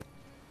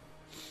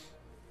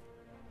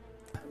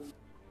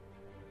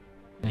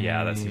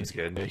 Yeah, that seems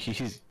good.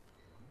 He's...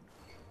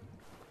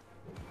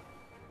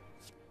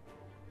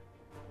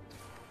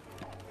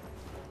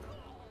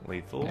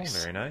 Lethal,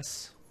 Nice. very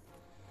nice.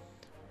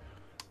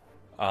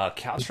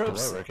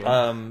 Caltrops, He's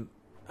below again.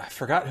 I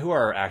forgot who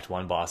our Act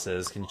 1 boss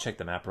is. Can you check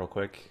the map real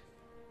quick?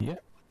 Yeah.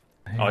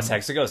 Oh, it's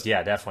Hexaghost?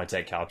 Yeah, definitely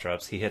take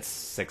Caltrops. He hits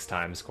 6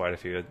 times, quite a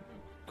few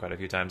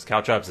times.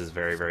 Caltrops is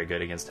very, very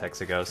good against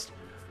Hexaghost,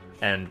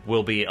 and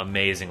will be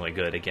amazingly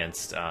good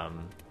against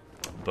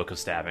Book of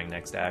Stabbing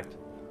next act.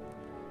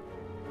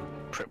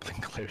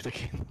 Crippling Cloud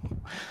again.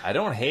 I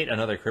don't hate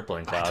another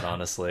Crippling Cloud,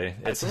 honestly.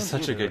 It's don't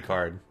such a either. good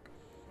card.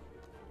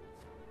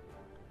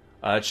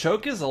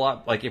 Choke is a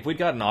lot like if we'd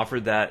gotten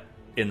offered that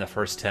in the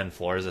first 10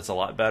 floors, it's a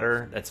lot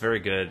better. That's very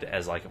good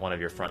as like one of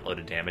your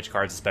front-loaded damage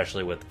cards,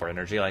 especially with 4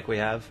 energy like we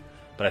have.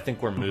 But I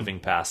think we're moving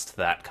past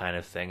that kind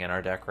of thing in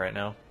our deck right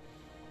now.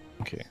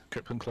 Okay,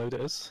 Crippling Cloud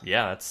it is.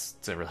 Yeah, it's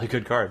a really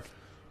good card.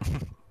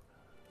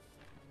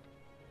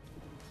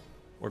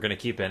 We're gonna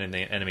keep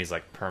enemies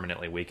like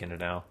permanently weakened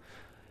now.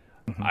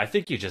 I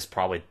think you just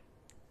probably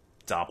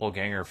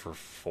Doppelganger for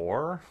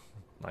 4.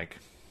 Like,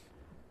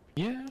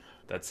 Yeah.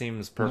 that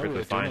seems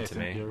perfectly fine to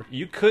me. Here.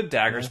 You could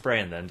Dagger Spray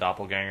and then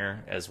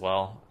Doppelganger as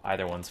well.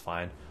 Either one's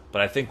fine.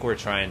 But I think we're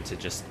trying to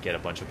just get a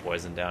bunch of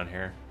poison down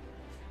here.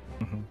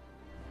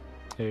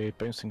 A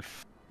bouncing.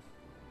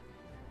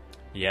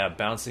 Yeah,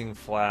 Bouncing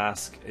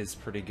Flask is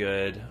pretty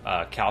good.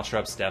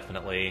 Caltrops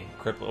definitely.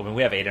 I mean,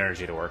 we have 8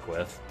 energy to work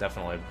with.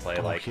 Definitely play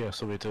like. Yeah,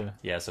 so we do.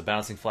 Yeah, so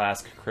Bouncing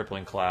Flask,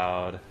 Crippling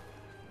Cloud,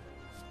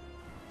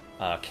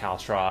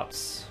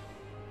 Caltrops.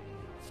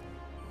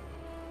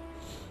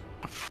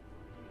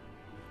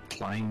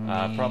 Flying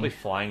Knee. Probably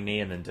Flying Knee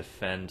and then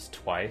defend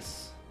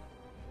twice.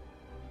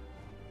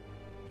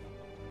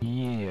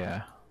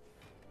 Yeah.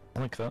 I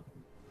like that.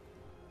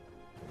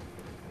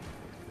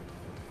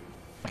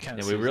 I can't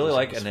Yeah, see we really this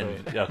like, on and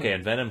then the okay,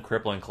 and Venom,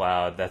 Crippling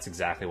Cloud. That's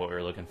exactly what we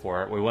were looking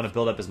for. We want to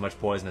build up as much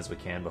poison as we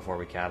can before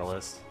we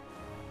Catalyst.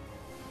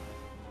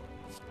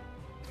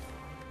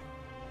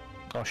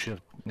 Oh shit!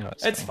 No,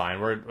 It's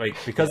fine. We're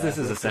like because this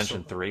is we're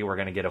Ascension 3, we're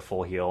gonna get a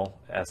full heal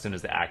as soon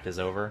as the act is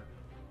over.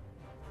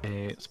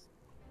 It's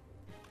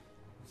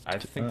I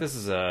think this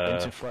is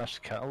into a Flash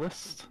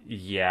Catalyst.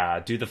 yeah.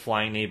 Do the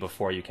Flying Knee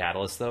before you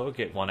Catalyst though.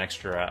 Get one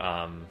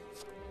extra.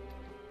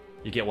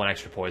 You get one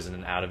extra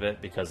poison out of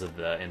it because of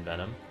the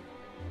Envenom,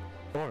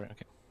 Oh, right,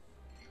 okay.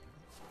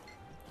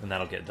 and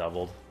that'll get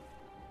doubled.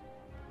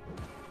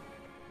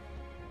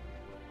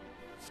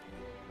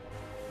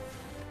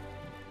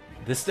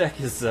 This deck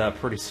is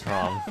pretty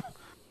strong.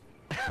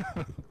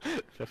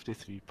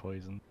 53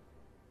 poison.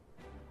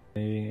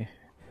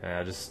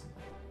 Yeah, just.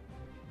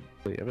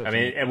 I I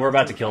mean, and we're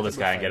about to kill this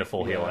guy and get a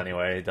full heal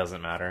anyway. It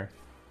doesn't matter.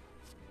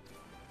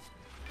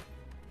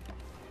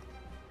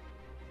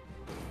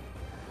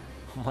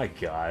 Oh my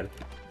god.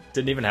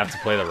 Didn't even have to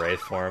play the Wraith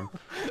for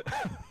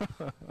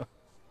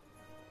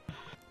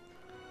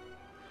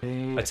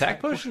him. Attack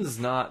Potion is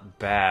not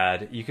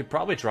bad. You could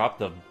probably drop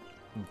the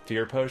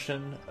Fear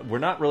Potion. We're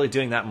not really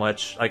doing that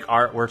much. Like,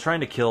 we're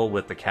trying to kill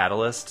with the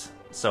Catalyst,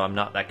 so I'm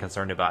not that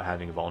concerned about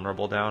having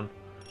Vulnerable down.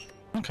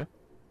 Okay,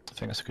 I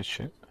think that's a good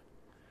shoot.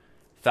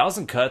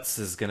 1,000 Cuts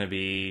is going to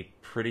be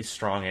pretty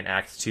strong in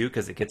Act 2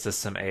 because it gets us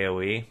some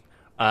AoE.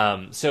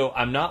 So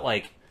I'm not,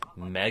 like,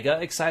 mega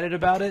excited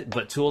about it,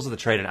 but Tools of the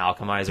Trade and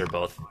Alchemize are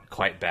both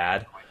quite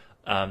bad.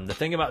 The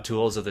thing about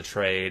Tools of the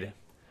Trade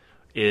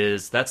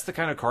is that's the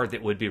kind of card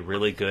that would be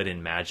really good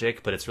in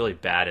Magic, but it's really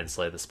bad in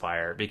Slay the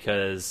Spire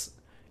because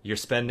you're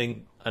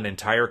spending an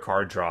entire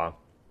card draw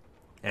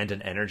and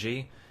an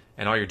energy,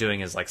 and all you're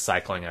doing is like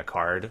cycling a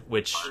card,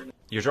 which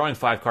you're drawing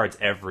 5 cards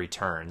every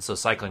turn, so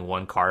cycling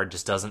one card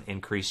just doesn't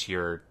increase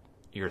your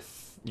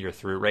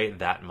through rate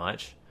that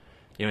much.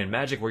 You know, in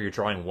Magic, where you're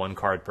drawing 1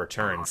 card per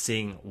turn,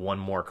 seeing one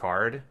more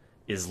card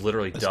is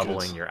literally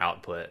doubling your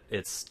output.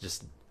 It's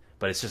just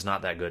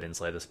not that good in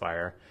Slay the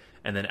Spire.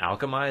 And then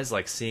Alchemize,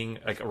 like seeing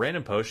like a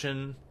random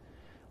potion,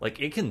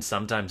 like it can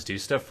sometimes do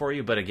stuff for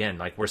you, but again,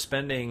 like we're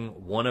spending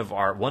one of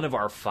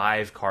our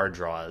 5 card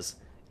draws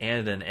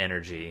and an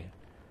energy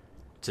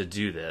to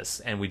do this,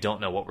 and we don't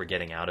know what we're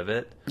getting out of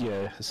it.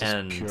 Yeah, this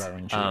is pure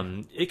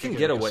RNG. It can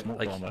get away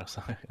like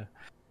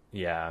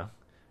yeah.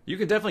 You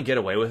can definitely get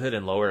away with it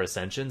in lower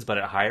ascensions, but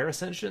at higher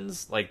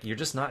ascensions, like you're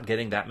just not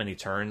getting that many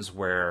turns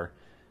where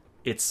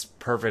it's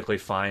perfectly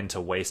fine to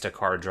waste a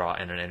card draw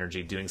and an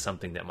energy doing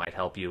something that might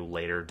help you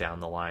later down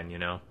the line, you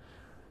know?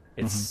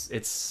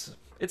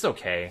 It's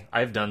okay.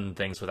 I've done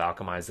things with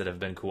Alchemize that have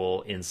been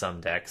cool in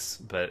some decks,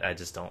 but I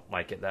just don't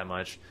like it that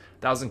much.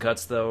 1,000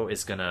 Cuts, though,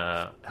 is going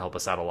to help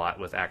us out a lot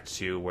with Act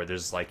 2, where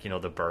there's, like, you know,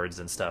 the birds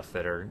and stuff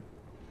that are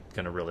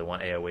going to really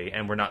want AoE,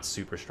 and we're not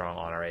super strong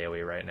on our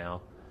AoE right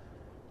now.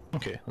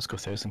 Okay, let's go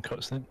 1,000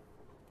 Cuts then.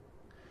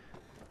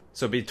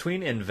 So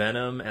between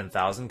Envenom and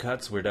 1,000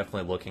 Cuts, we're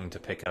definitely looking to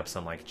pick up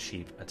some, like,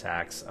 cheap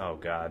attacks. Oh,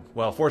 God.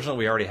 Well, fortunately,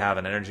 we already have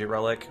an Energy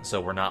Relic,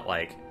 so we're not,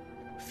 like,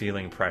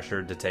 feeling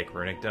pressured to take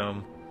Runic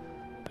Dome.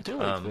 I do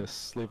like this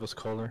Slaver's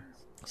Collar.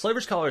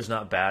 Slaver's Collar is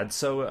not bad.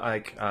 So,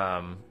 like,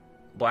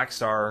 Black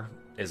Star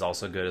is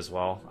also good as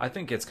well. I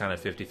think it's kind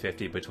of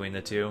 50-50 between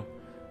the two.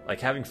 Like,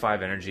 having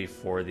 5 energy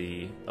for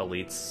the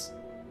elites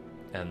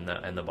and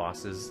the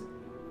bosses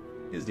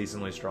is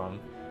decently strong.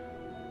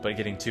 But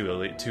getting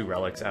 2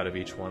 relics out of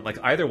each one, like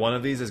either one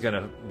of these is going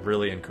to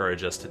really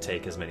encourage us to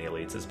take as many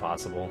elites as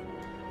possible.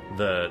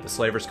 The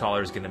Slaver's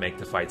Collar is going to make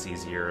the fights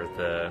easier.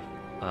 The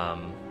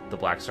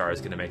Black Star is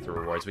going to make the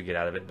rewards we get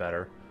out of it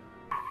better.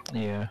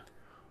 Yeah.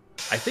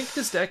 I think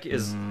this deck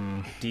is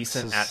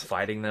decent at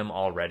fighting them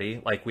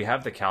already. Like, we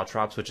have the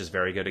Caltrops, which is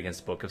very good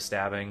against Book of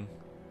Stabbing.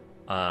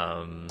 We've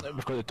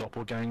got the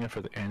Doppelganger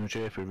for the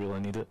energy if we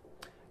really need it.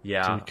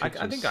 Yeah, so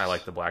I think I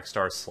like the Black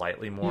Star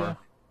slightly more.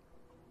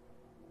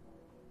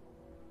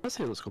 Let's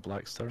say let's go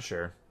Blackstar.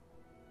 Sure.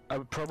 I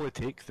would probably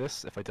take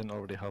this if I didn't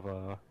already have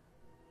a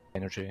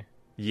energy.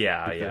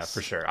 Yeah, yeah, Because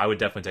for sure. I would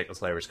definitely take the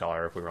Slayer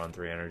Scholar if we were on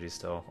 3 energy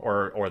still,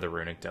 or the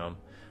Runic Dome.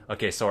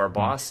 Okay, so our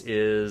boss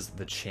is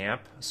the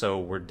champ, so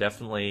we're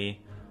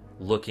definitely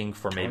looking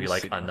for maybe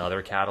like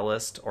another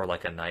catalyst or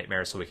like a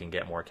nightmare so we can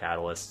get more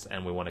catalysts,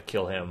 and we want to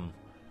kill him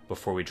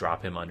before we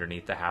drop him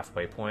underneath the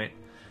halfway point.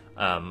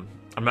 I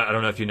don't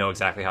know if you know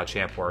exactly how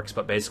champ works,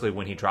 but basically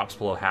when he drops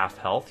below half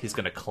health, he's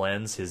going to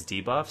cleanse his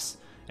debuffs,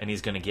 and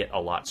he's going to get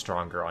a lot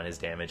stronger on his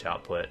damage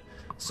output.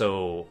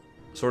 So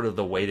sort of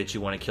the way that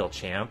you want to kill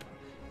champ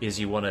is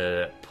you want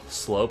to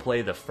slow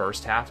play the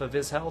first half of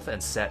his health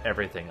and set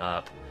everything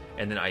up,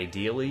 and then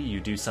ideally you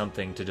do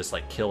something to just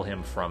like kill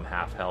him from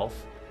half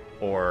health,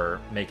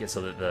 or make it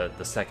so that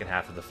the second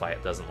half of the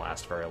fight doesn't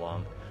last very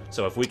long.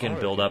 So if we can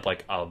build up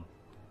like a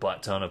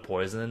butt ton of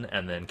poison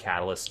and then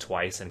catalyst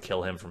twice and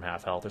kill him from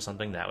half health or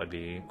something, that would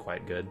be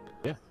quite good.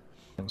 Yeah,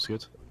 sounds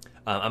good.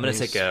 I'm going to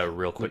take a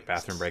real quick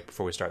bathroom break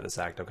before we start this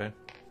act, okay?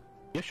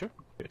 Yeah, sure.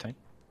 Take your time.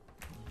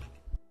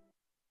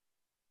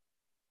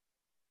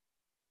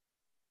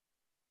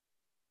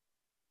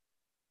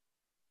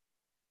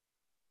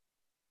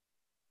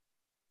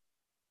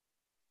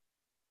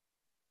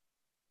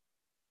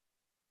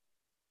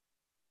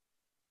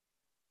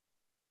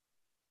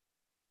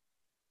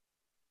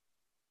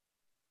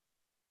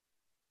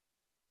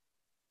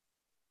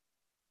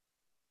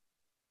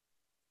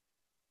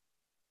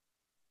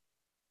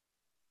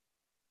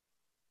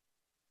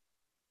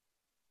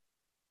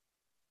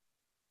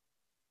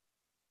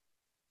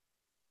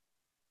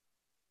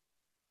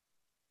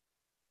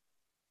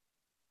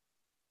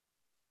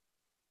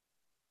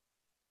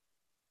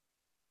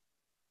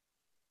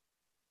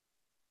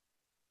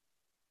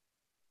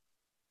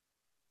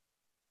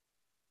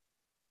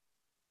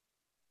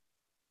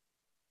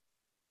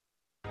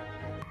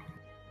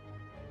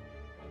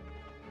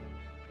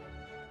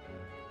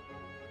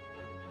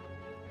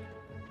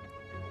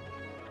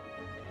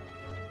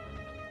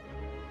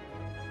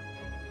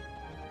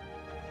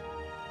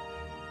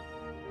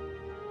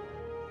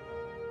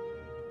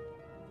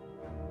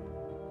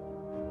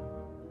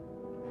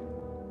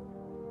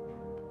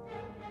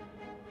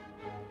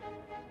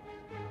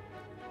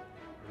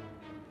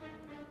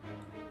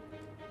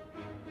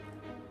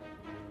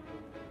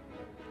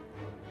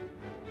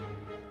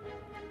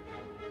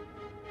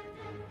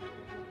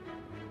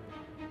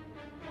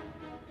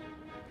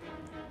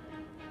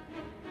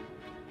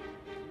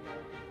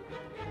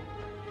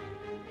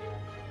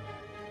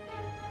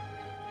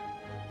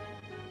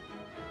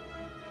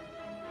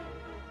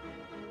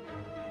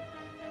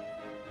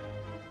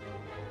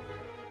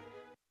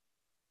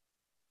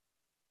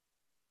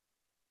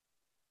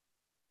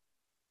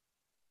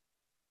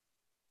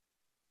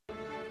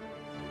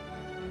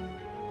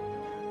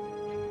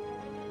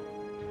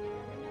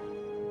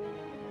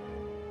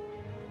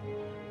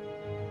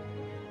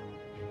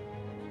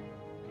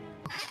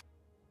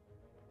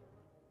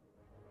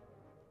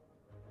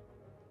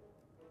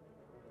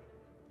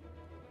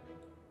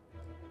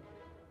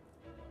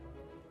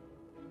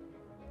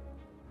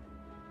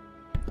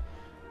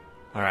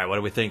 All right, what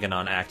are we thinking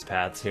on act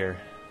paths here?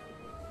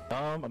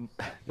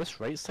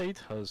 This right side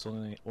has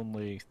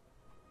only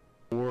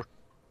 4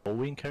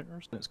 hallway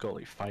encounters, and it's got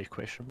like 5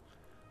 question marks.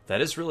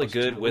 That is really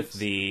good with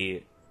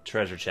the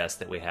treasure chest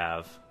that we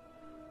have.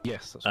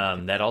 Yes.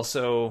 That's that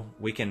also,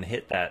 we can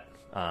hit that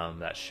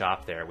that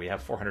shop there. We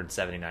have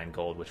 479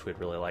 gold, which we'd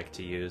really like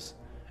to use.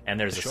 And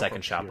there's a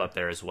second shop up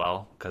there as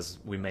well, because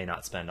we may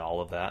not spend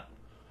all of that.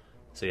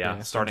 So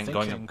yeah, starting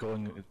I'm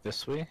going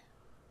this way.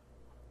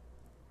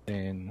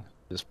 Then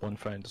this one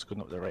friend is going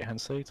up the right hand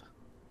side.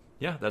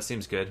 Yeah, that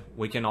seems good.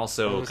 We can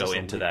also go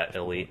into that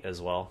elite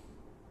as well.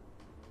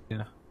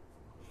 Yeah.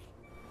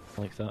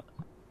 I like that.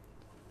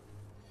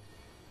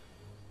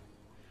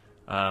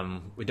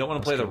 We don't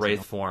want to play the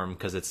Wraith form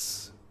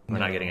because we're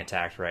not getting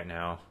attacked right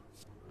now.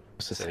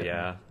 So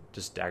yeah,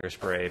 just Dagger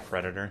Spray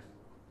Predator.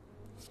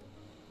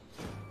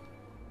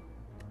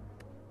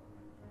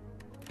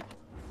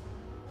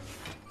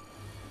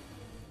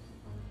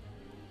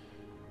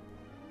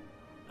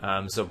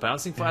 So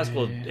Bouncing Flask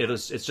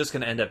it's just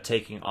going to end up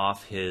taking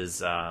off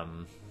his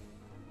artifact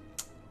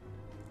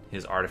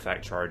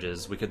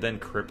charges. We could then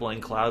Crippling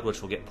Cloud,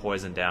 which will get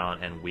poisoned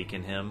down and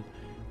weaken him.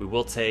 We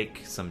will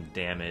take some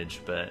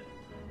damage, but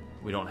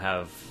we don't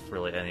have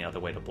really any other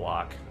way to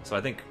block. So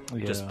I think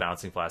just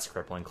Bouncing Flask,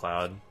 Crippling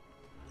Cloud.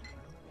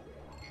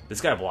 This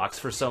guy blocks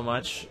for so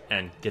much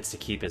and gets to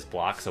keep his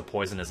block, so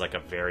poison is like a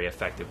very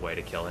effective way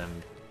to kill him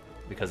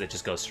because it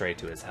just goes straight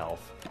to his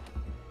health.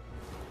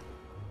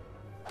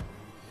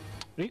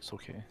 It's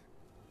okay.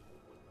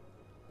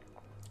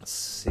 Let's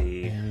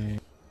see.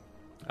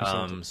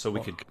 So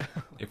we could,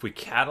 if we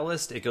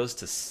Catalyst, it goes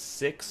to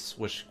 6,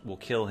 which will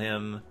kill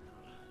him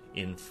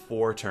in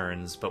 4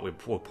 turns, but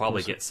we'll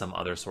probably get some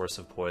other source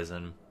of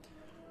poison.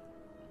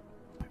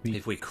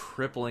 If we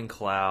Crippling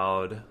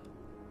Cloud,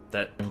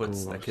 that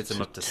gets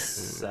him up to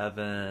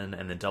 7,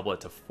 and then double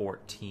it to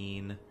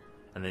 14,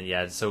 and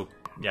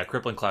then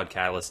Crippling Cloud,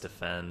 Catalyst,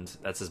 Defend.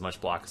 That's as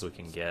much block as we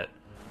can get.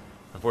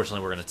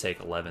 Unfortunately, we're going to take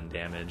 11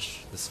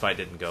 damage. This fight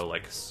didn't go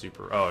like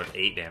super... Oh,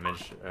 8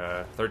 damage.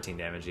 13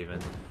 damage even.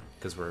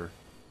 Because we're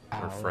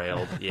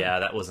frailed. Yeah,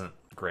 that wasn't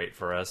great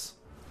for us.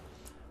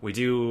 We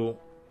do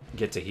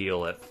get to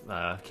heal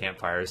at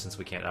campfires since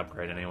we can't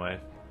upgrade anyway.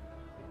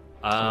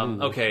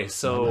 Okay,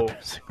 so...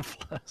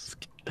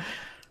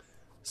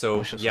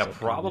 So, yeah,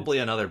 probably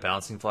another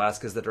Bouncing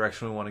Flask is the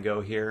direction we want to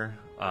go here.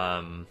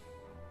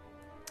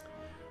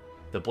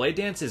 The Blade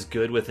Dance is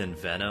good with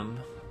Envenom,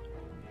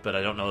 but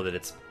I don't know that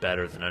it's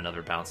better than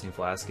another Bouncing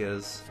Flask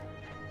is.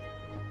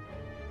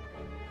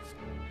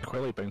 I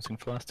quite like Bouncing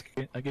Flask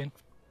again.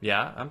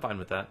 Yeah, I'm fine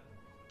with that.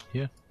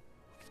 Yeah.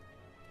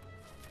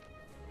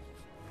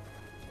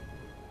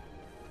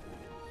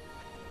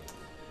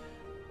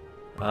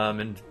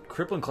 And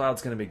Crippling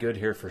Cloud's going to be good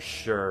here for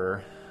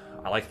sure.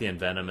 I like the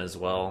Envenom as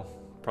well.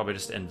 Probably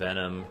just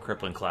Envenom,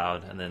 Crippling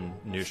Cloud, and then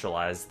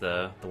neutralize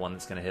the one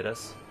that's going to hit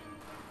us.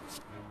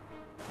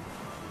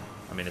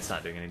 I mean, it's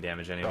not doing any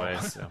damage anyway,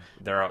 so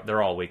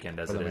they're all weakened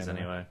as it is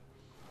anyway.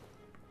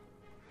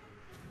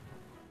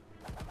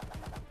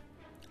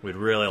 We'd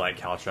really like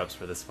Caltrops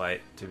for this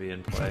fight to be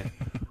in play.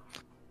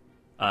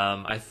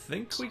 I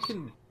think we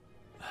can...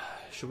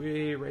 Should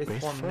we Wraith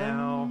Form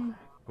now?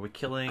 Are we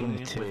killing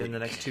within the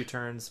next 2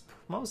 turns?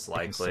 Most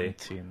likely.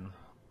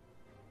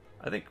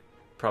 I think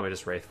probably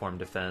just Wraith Form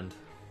defend.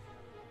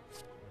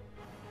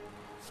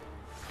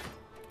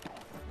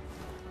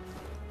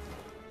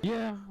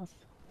 Yeah.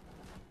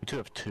 We do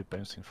have 2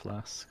 Bouncing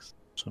Flasks,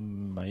 so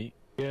might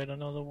get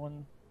another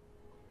one.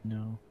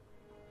 No.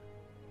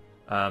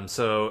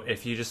 So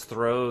if you just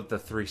throw the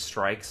 3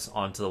 strikes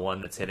onto the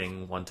one that's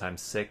hitting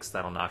 1x6,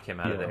 that'll knock him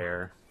out of the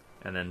air.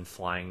 And then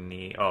Flying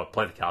Knee. Oh,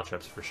 play the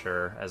Caltrops for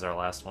sure as our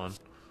last one.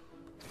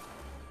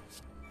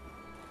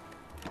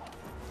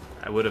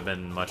 It would have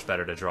been much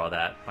better to draw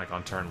that like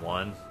on turn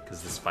 1,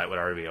 because this fight would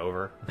already be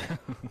over.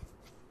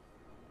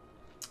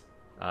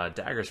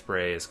 Dagger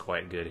Spray is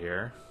quite good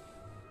here.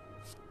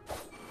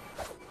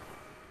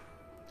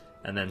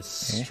 And then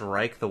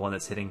strike the one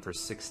that's hitting for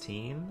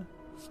 16.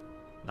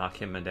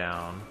 Knock him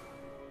down.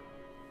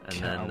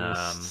 And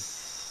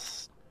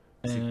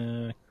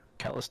then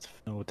Catalyst,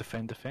 no,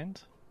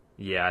 defend.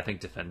 Yeah, I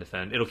think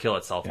defend. It'll kill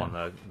itself on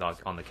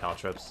the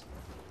Caltrops.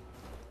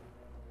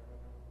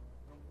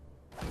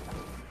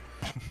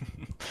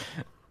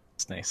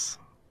 It's nice.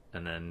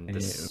 And then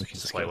this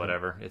display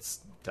whatever. It's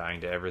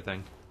dying to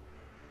everything.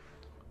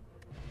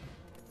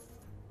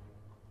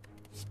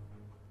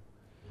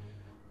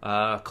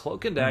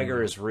 Cloak and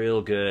Dagger is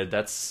real good.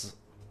 It's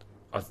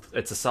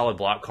a solid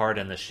block card,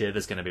 and the Shiv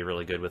is going to be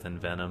really good with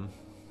Envenom.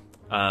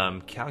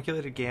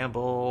 Calculated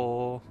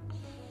Gamble.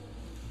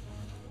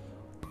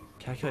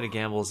 Calculated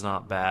Gamble is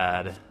not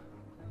bad.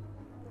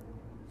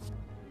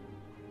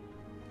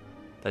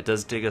 That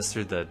does dig us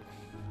through the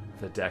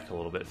deck a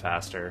little bit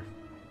faster.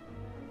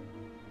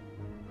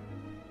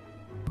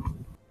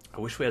 I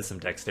wish we had some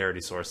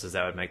dexterity sources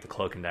that would make the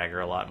Cloak and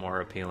Dagger a lot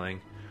more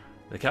appealing.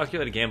 The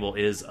Calculated Gamble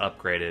is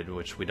upgraded,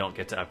 which we don't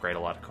get to upgrade a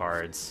lot of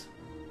cards.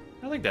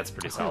 I think that's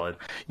pretty solid.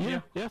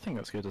 Yeah, I think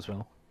that's good as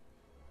well.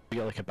 We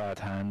get like a bad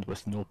hand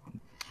with no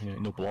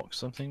blocks or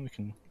something, we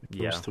can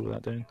just throw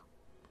that down.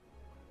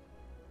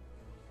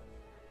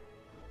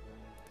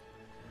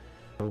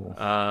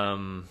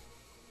 Oh.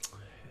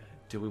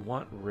 Do we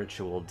want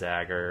Ritual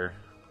Dagger?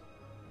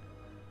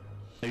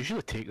 I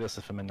usually take this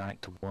if I'm in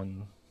Act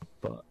 1,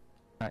 but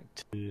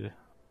Act 2...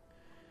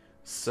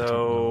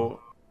 So...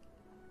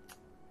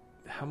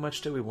 How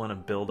much do we want to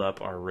build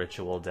up our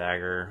Ritual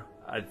Dagger?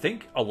 I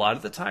think a lot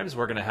of the times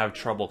we're going to have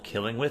trouble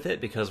killing with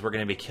it because we're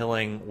going to be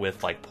killing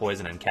with like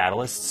poison and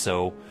catalyst,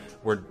 so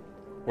we're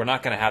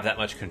not going to have that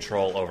much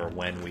control over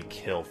when we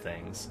kill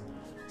things.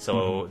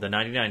 So the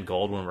 99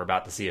 gold when we're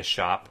about to see a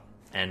shop,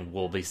 and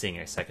we'll be seeing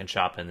a second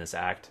shop in this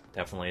act,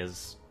 definitely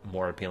is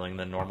more appealing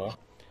than normal.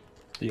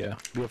 Yeah,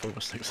 we have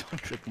over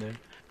 600 now.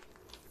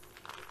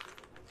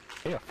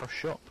 Yeah, first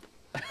shop.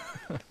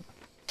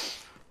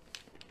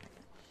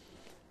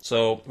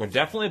 So we're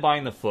definitely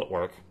buying the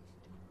footwork.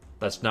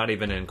 That's not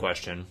even in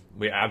question.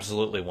 We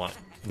absolutely want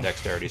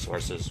dexterity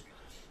sources.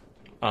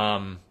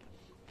 Chemical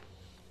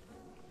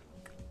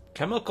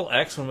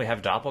X when we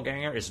have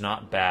Doppelganger is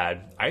not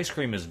bad. Ice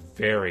Cream is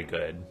very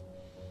good.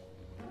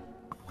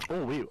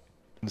 Oh wait,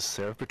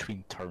 serve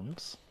between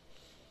turns?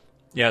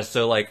 Yeah,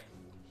 so like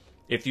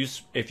if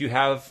you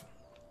have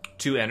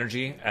 2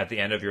 energy at the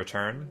end of your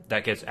turn,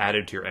 that gets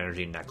added to your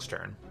energy next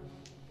turn.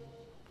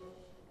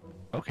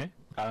 Okay.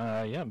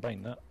 Yeah, I'm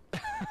buying that.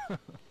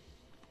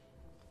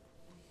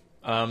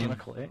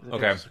 Chemical X.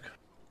 Okay.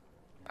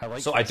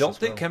 So I don't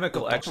think well.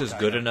 Chemical X is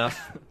good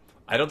enough.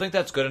 I don't think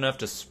that's good enough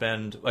to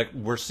spend. Like,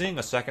 we're seeing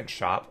a second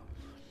shop.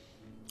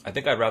 I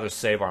think I'd rather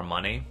save our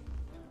money.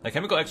 Like,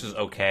 Chemical X is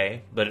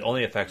okay, but it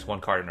only affects 1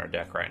 card in our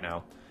deck right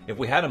now. If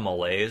we had a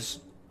Malaise,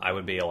 I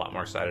would be a lot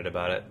more excited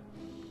about it.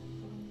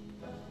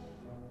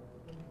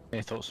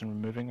 Any thoughts on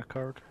removing a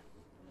card?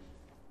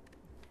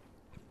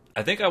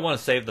 I think I want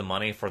to save the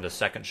money for the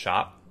second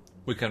shop.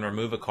 We can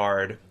remove a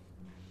card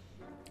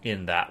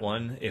in that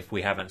one if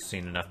we haven't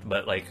seen enough.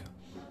 But, like,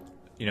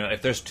 you know,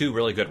 if there's 2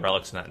 really good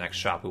relics in that next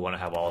shop, we want to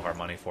have all of our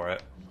money for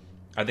it.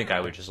 I think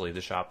I would just leave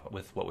the shop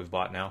with what we've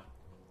bought now.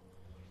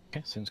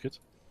 Okay, sounds good.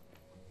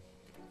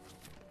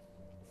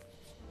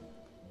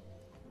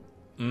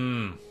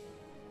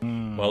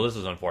 Well, this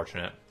is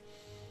unfortunate.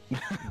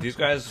 These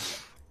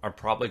guys are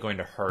probably going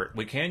to hurt.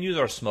 We can use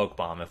our smoke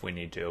bomb if we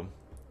need to.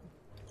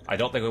 I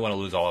don't think we want to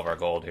lose all of our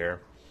gold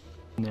here.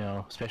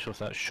 No, especially with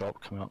that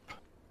shop coming up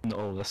and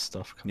all this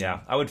stuff coming Yeah,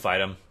 up. I would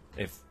fight him.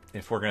 If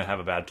we're going to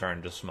have a bad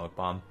turn, just smoke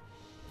bomb.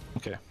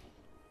 Okay.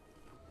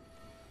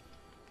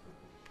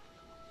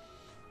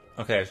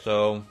 Okay,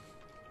 so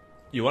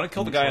you want to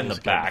kill the guy in the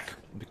back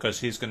because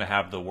he's going to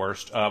have the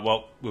worst.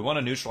 Well, we want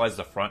to neutralize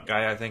the front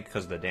guy, I think,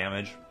 because of the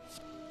damage.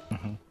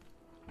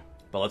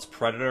 But let's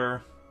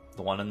Predator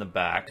the one in the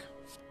back.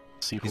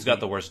 He's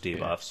got the worst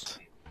debuffs.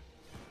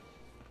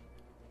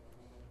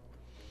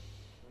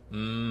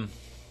 We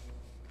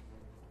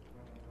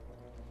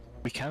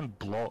can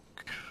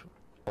block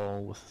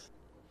all with.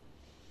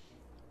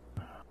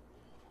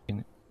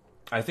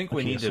 I think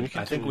we need to.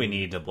 I think we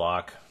need to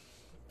block.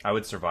 I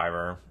would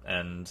Survivor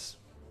and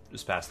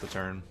just pass the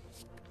turn.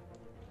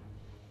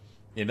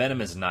 The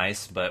Venom is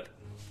nice, but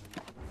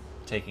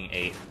taking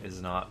 8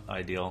 is not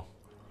ideal.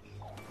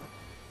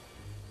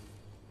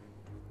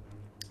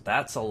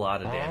 That's a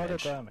lot of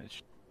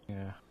damage.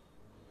 Yeah.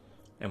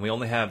 And we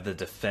only have the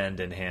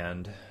Defend in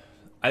hand.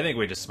 I think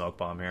we just smoke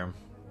bomb here.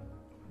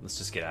 Let's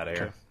just get out of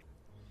here.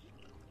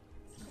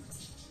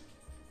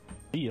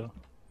 Yeah.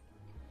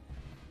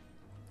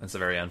 That's a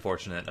very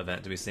unfortunate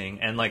event to be seeing.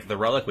 And, like, the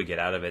relic we get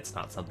out of it's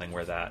not something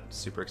we're that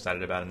super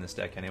excited about in this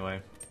deck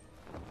anyway.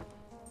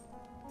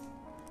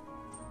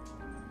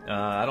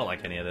 I don't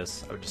like any of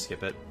this. I would just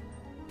skip it.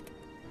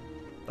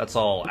 That's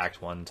all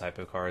Act 1 type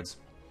of cards.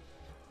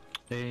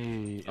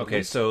 Hey,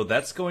 okay, so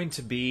that's going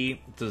to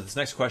be... This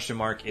next question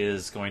mark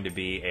is going to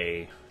be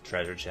a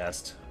treasure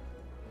chest.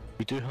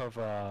 We do have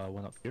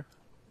one up here.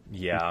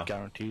 Yeah.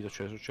 Guaranteed a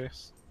treasure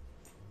chest.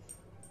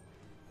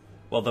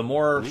 Well, the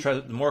more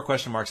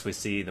question marks we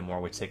see, the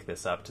more we tick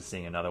this up to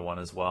seeing another one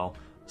as well.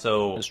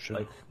 So,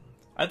 like,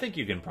 I think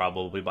you can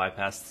probably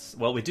bypass this.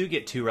 Well, we do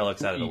get 2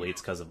 relics out of elites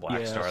because of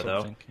Black Star,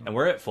 though, and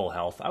we're at full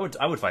health. I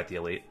would fight the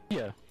elite.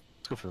 Yeah,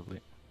 let's go for the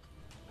elite.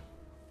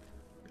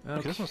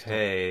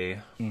 Okay,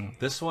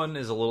 this one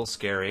is a little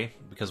scary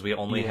because we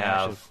only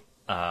have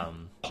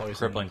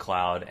Crippling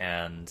Cloud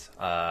and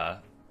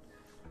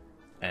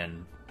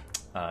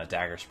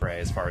Dagger Spray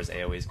as far as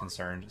AoE is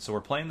concerned. So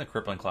we're playing the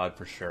Crippling Cloud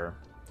for sure.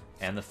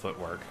 And the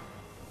footwork.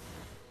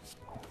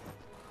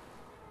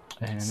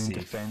 And let's see,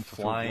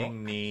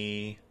 Flying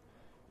Knee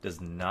does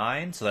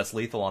 9, so that's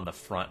lethal on the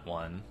front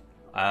one.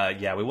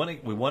 Yeah, we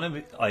want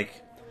to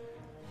like.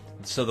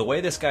 So the way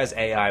this guy's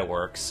AI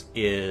works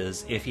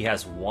is if he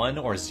has 1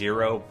 or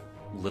 0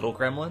 little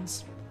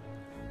gremlins,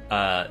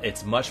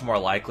 it's much more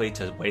likely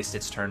to waste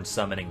its turn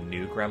summoning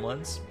new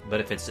gremlins. But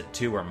if it's at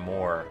 2 or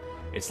more,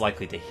 it's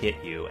likely to hit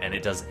you, and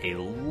it does a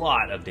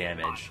lot of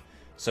damage.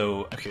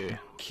 So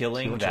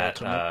killing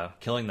that,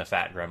 killing the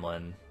fat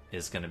gremlin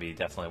is going to be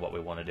definitely what we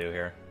want to do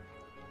here.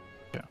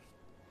 Yeah.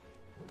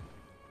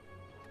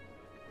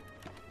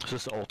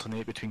 Just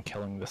alternate between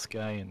killing this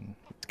guy and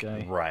this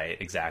guy. Right,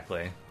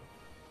 exactly.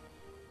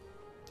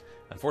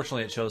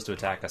 Unfortunately, it chose to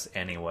attack us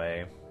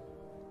anyway.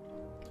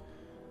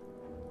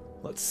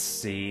 Let's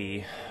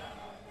see.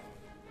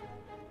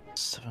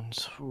 7.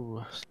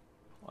 Ooh.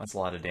 That's a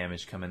lot of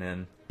damage coming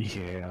in.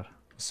 Yeah.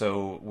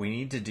 So we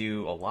need to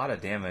do a lot of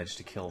damage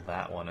to kill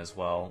that one as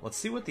well. Let's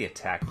see what the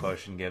attack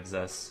potion gives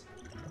us.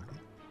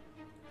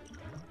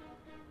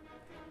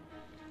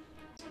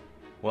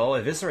 Well,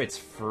 Eviscerate's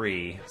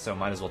free, so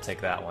might as well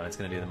take that one. It's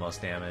going to do the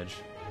most damage.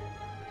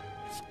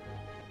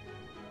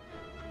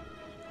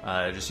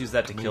 Just use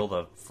that to kill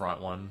the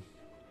front one.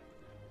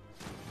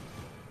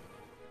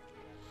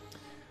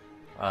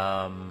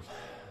 I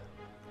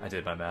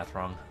did my math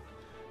wrong.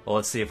 Well,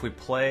 let's see. If we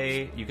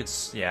play, you could,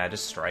 yeah,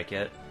 just strike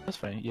it. That's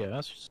fine. Yeah,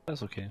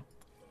 that's okay.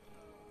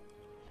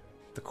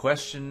 The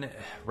question,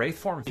 Wraith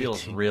form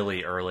feels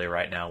really early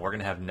right now. We're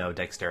gonna have no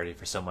dexterity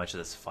for so much of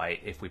this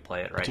fight if we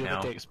play it right now. Do you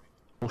have a dex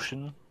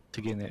potion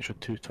to gain the extra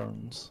 2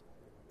 turns?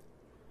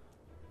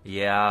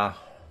 Yeah,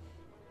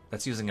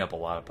 that's using up a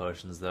lot of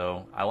potions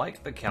though. I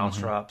like the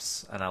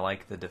caltrops and I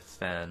like the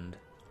defend.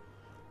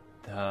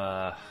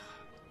 So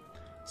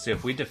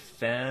if we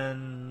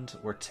defend,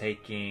 we're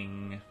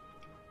taking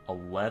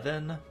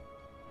 11.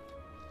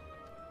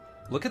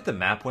 Look at the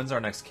map. When's our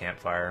next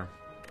campfire?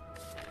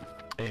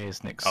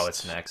 It's next. Oh,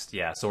 it's next.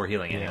 Yeah, so we're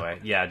healing anyway.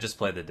 Yeah, just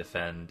play the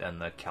defend and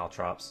the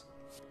caltrops.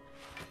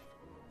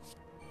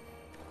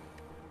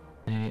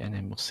 And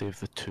then we'll save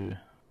the 2.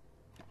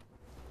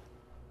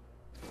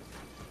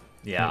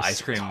 Yeah,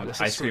 nice.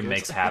 Ice cream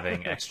makes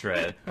having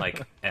extra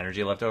like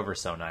energy left over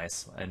so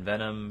nice.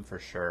 Envenom for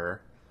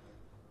sure.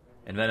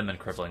 Envenom and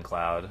Crippling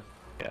Cloud.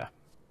 Yeah.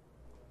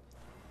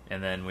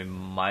 And then we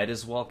might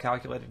as well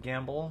Calculated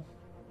Gamble.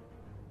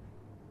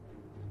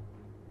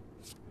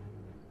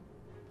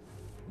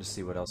 Just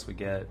see what else we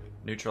get.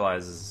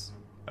 Neutralize is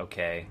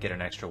okay. Get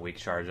an extra weak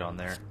charge on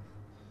there.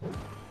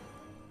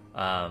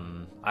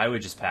 I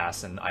would just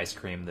pass and ice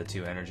cream the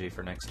 2 energy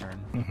for next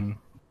turn. Mm-hmm.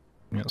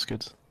 Yeah, that's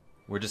good.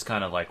 We're just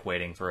kind of like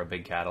waiting for a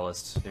big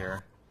catalyst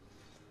here.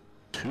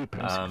 2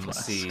 bouncing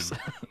Let's see. flasks.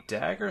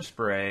 Dagger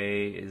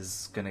Spray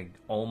is gonna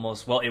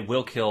almost... Well, it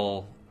will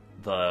kill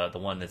the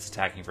one that's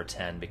attacking for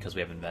 10 because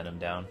we have Envenom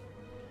down.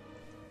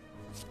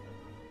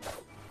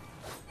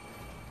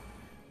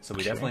 So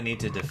we definitely need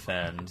to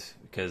defend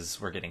because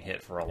we're getting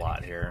hit for a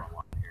lot here.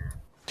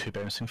 2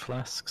 bouncing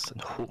flasks,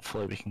 and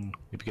hopefully we can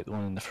maybe get the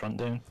one in the front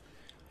down.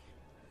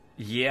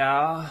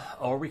 Yeah,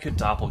 or we could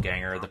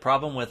Doppelganger. The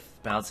problem with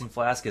Bouncing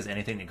Flask is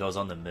anything that goes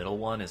on the middle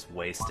one is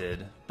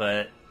wasted.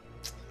 But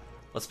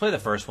let's play the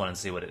first one and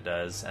see what it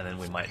does, and then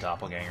we might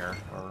Doppelganger.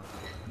 Or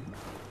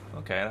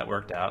okay, that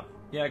worked out.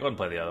 Yeah, go ahead and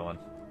play the other one.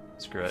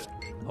 Screw it.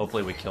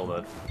 Hopefully we kill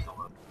the...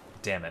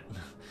 Damn it.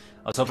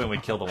 I was hoping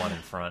we'd kill the one in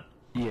front.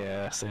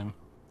 Yeah, same.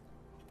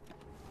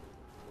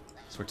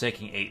 So we're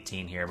taking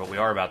 18 here, but we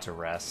are about to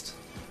rest.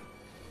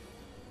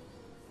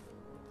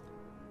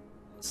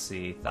 Let's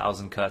see,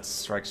 1,000 cuts,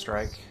 strike.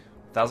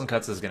 1,000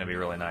 cuts is going to be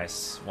really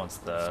nice once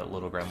the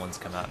little gremlins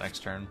come out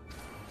next turn.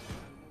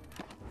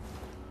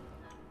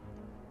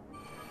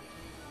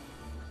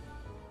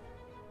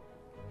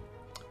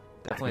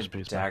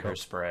 Definitely Dagger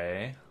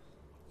Spray.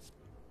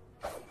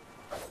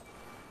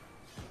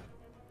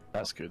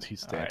 That's good,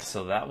 he's dead. Alright,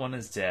 so that one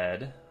is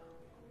dead.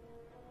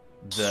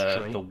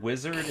 The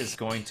wizard is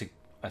going to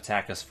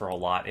attack us for a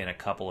lot in a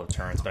couple of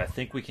turns, but I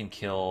think we can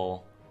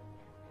kill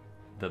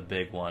the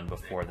big one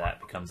before that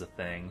becomes a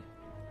thing.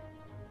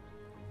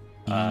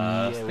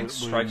 I think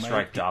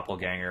strike,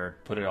 Doppelganger,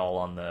 put it all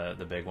on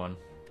the big one.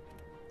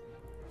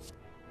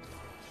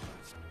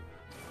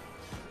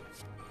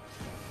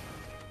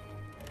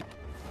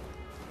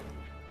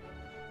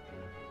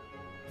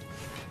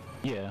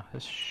 Yeah,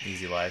 it's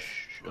easy life.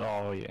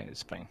 Oh yeah,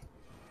 it's fine.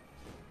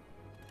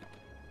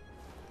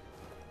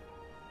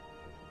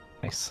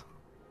 Nice.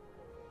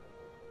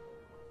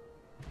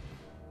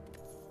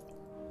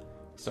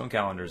 Stone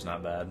Calendar's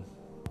not bad.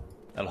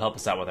 That'll help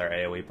us out with our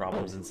AoE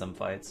problems in some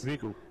fights.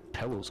 Regal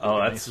Pillows. Oh,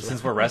 that's nice,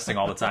 since we're resting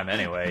all the time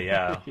anyway.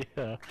 Yeah.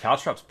 Yeah.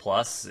 Caltrops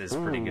Plus is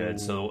pretty good.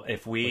 So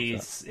if we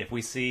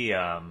see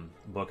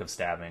Book of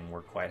Stabbing,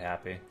 we're quite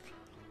happy.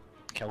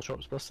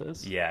 Caltrops Plus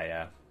is.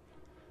 Yeah.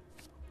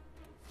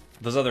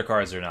 Those other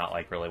cards are not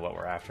like really what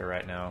we're after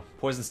right now.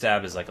 Poison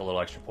Stab is like a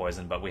little extra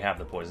poison, but we have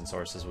the poison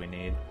sources we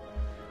need.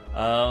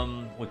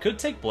 We could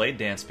take Blade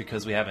Dance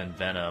because we have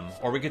Envenom,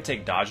 or we could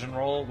take Dodge and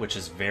Roll, which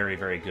is very,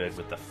 very good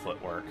with the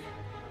footwork.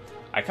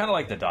 I kind of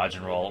like the Dodge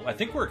and Roll. I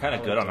think we're kind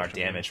of good on our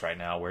damage right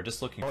now. We're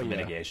just looking for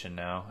mitigation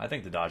now. I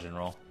think the Dodge and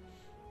Roll.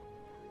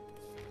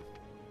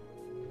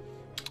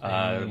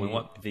 We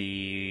want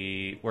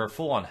the... We're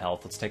full on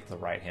health. Let's take the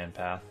right-hand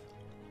path.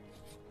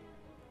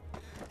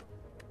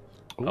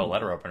 Ooh. Oh,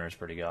 Letter Opener is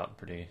pretty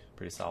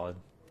solid.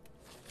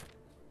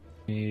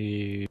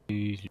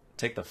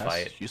 Take the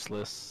fight. That's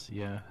useless.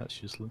 Yeah,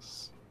 that's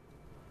useless.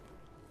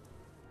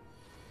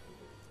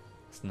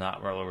 It's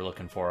not what we're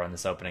looking for on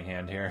this opening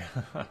hand here.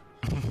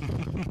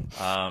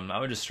 I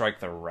would just strike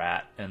the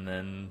rat and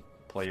then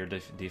play your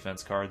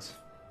defense cards.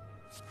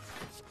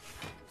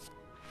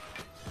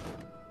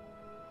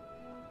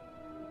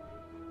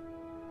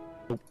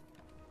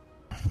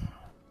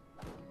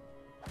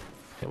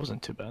 It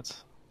wasn't too bad.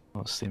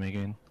 Let's see him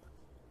again.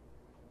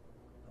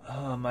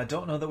 I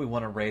don't know that we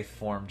want a Wraith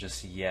form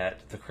just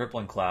yet. The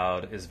Crippling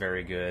Cloud is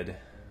very good.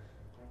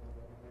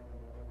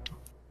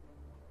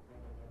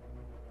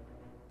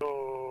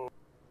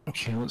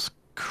 Okay, let's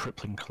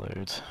Crippling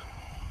Cloud.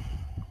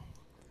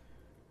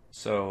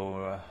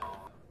 So,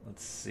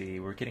 let's see.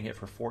 We're getting hit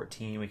for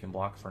 14. We can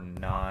block for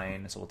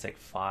 9, so we'll take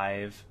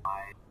 5.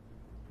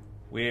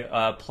 We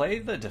play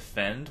the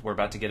Defend. We're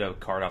about to get a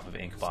card off of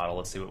Ink Bottle.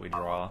 Let's see what we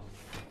draw.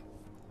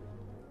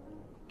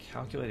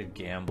 Calculated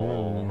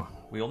Gamble.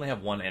 We only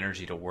have 1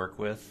 energy to work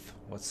with.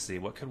 Let's see.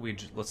 What could we...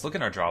 Let's look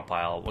in our draw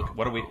pile.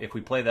 What are we... If we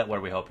play that, what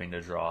are we hoping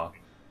to draw?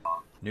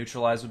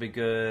 Neutralize would be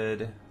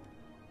good.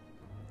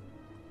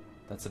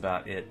 That's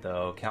about it,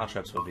 though.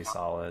 Caltrops would be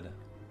solid.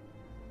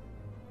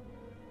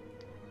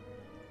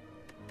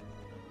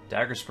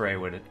 Dagger Spray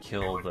would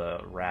kill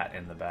the rat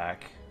in the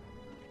back.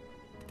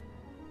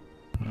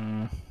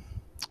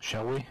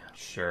 Shall we?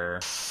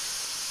 Sure.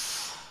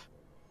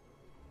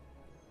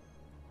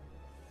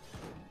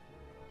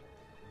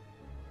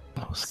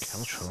 That was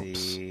Caltrops.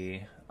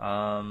 See.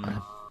 I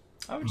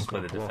would just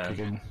play the Defend.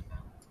 Again.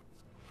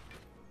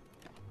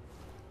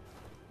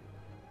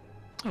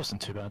 That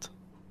wasn't too bad.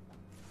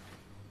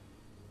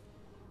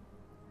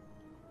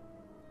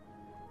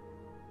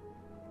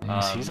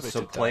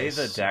 So play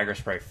the Dagger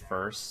Spray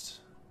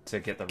first to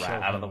get the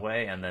rat out of the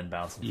way, and then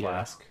Bounce and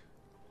Flask.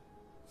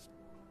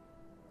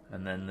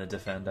 And then the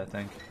Defend, I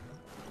think.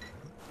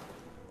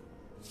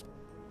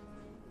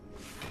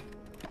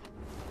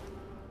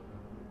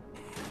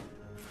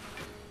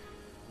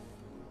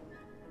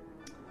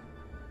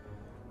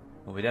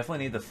 Well, we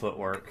definitely need the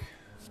footwork.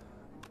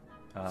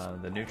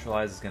 The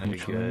Neutralize is going to be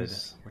good.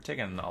 We're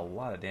taking a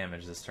lot of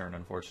damage this turn,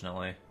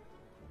 unfortunately.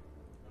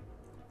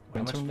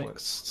 Winter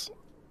next.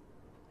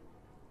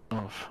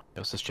 Oh, I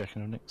was just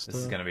checking our next. This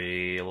is gonna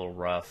be a little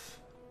rough.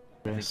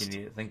 Rest.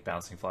 I think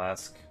Bouncing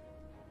Flask,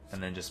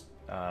 and then just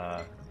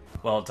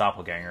well,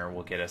 Doppelganger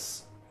will get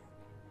us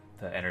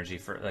the energy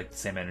for like the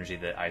same energy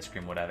that Ice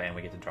Cream would have, and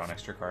we get to draw an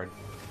extra card.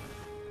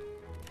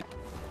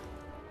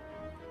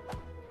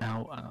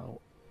 Ow,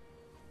 ow.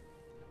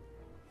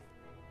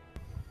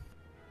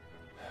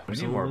 We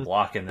need more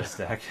block in this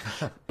deck.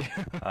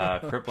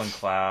 Crippling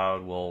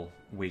Cloud will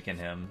weaken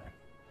him.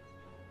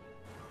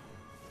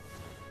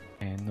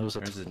 And those are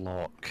There's to a-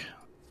 block.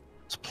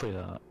 Let's play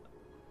that.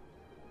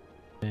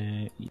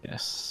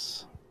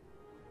 Yes.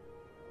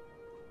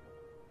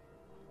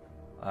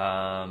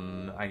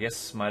 I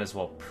guess might as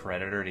well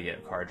Predator to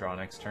get card draw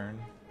next turn.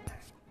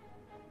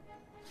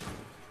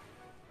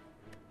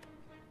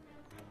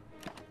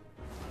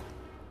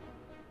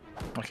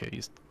 Okay,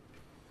 he's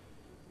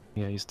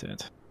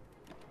dead.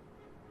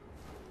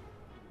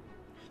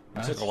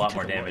 I took a lot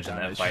more damage in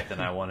that fight than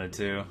I wanted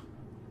to.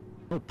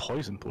 No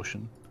poison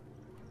potion.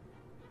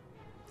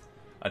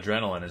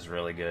 Adrenaline is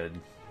really good.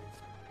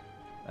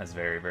 That's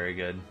very, very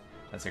good.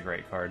 That's a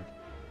great card.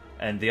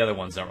 And the other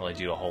ones don't really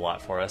do a whole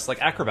lot for us.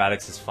 Like,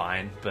 Acrobatics is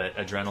fine, but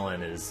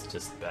Adrenaline is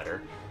just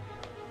better.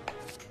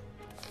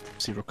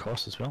 Zero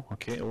cost as well.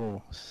 Okay,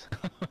 oh.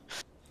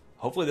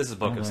 Hopefully this is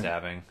Book of Alright.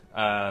 Stabbing.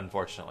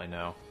 Unfortunately,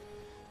 no.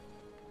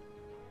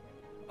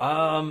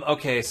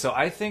 Okay, so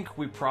I think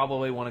we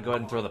probably want to go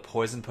ahead and throw the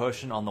Poison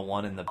Potion on the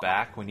one in the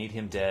back. We need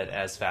him dead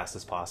as fast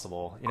as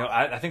possible. You know,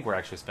 I think we're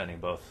actually spending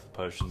both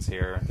potions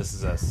here. This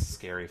is a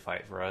scary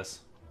fight for us.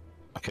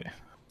 Okay.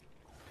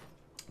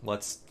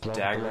 Let's Block,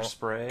 Dagger block.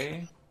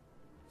 Spray.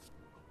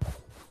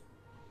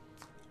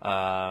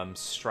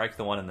 Strike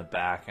the one in the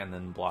back and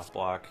then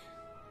block.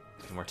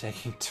 And we're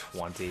taking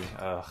 20.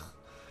 Ugh.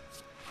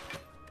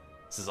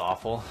 This is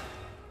awful.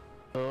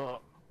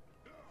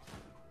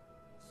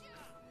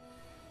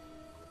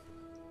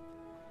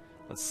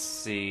 Let's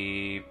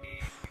see.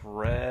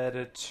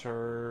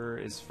 Predator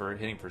is for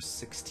hitting for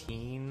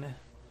 16.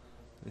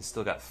 We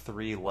still got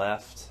 3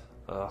 left.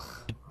 Ugh.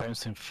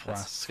 Bouncing That's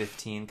flask.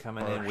 15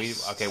 coming in.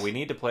 First. We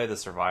need to play the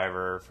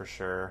Survivor for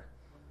sure.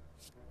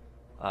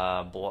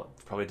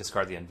 Probably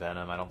discard the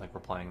Envenom. I don't think we're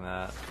playing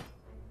that.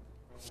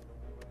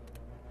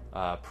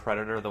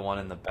 Predator, the one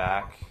in the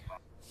back.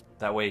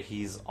 That way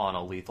he's on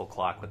a lethal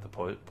clock with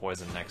the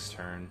poison next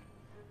turn.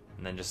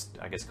 And then just,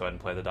 I guess, go ahead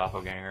and play the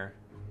Doppelganger.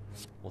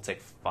 We'll take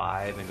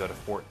 5 and go to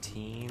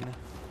 14.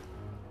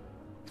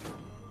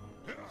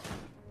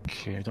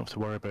 Okay, I don't have to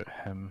worry about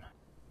him.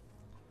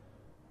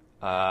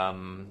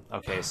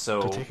 Okay, so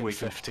They're taking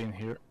 15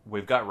 here.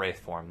 we've got Wraith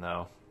Form,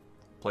 though.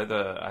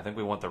 I think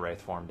we want the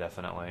Wraith Form,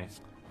 definitely.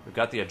 We've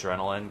got the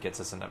Adrenaline,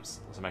 gets us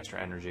some extra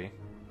energy.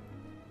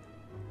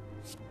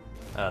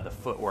 The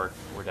Footwork,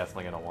 we're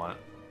definitely going to want.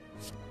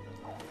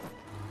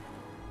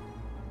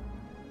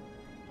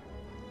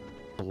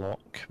 Block.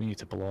 We need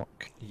to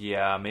block.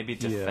 Yeah, maybe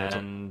Yeah, I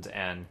Defend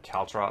and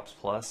Caltrops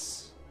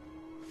plus.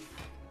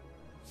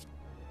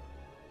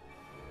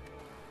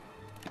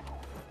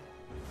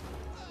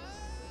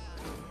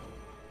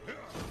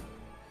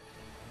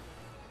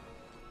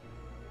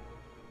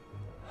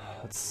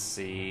 Let's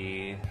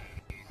see.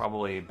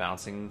 Probably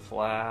Bouncing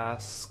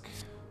Flask.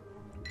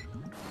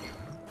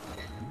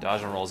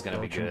 Dodge and Roll is going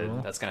to be Dodge and good.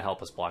 roll. That's going to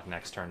help us block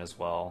next turn as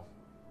well.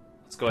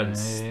 Let's go ahead and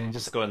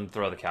Just just go ahead and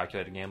throw the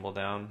Calculated Gamble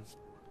down.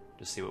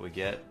 Just see what we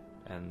get.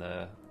 And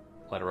the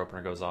letter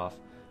opener goes off.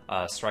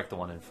 Strike the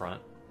one in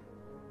front.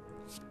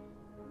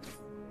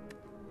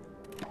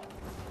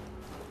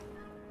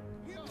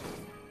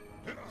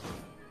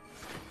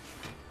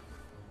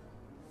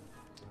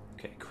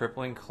 Okay,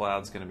 Crippling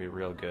Cloud's going to be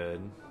real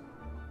good.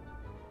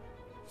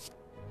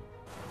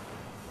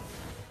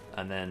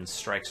 And then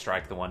strike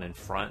the one in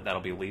front.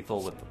 That'll be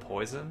lethal with the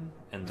poison.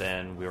 And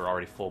then we were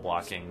already full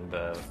blocking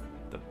the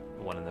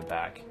one in the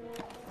back.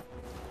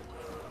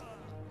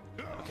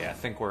 Okay, I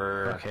think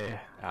we're Okay.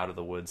 out of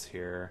the woods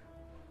here.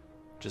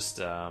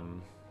 Just Oh,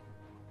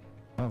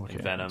 okay.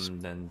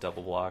 Venom, then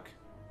double block.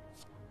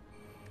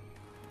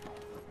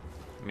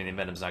 I mean, the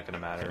Venom's not going to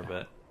matter, Okay.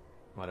 but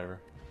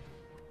whatever.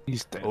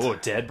 He's dead. Oh,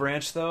 Dead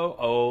Branch though.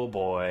 Oh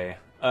boy.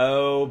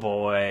 Oh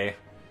boy.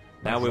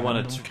 Now we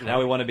want to. Okay. Now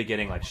we want to be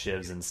getting like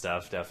shivs and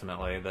stuff.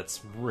 Definitely,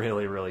 that's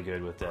really, really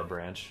good with Dead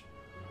Branch.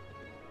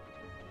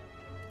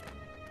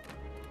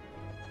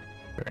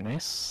 Very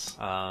nice.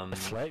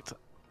 Reflect.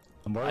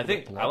 I'm worried I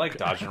think about I like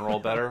block. Dodge and Roll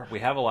better. We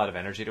have a lot of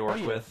energy to work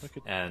yeah, with, we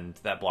could- and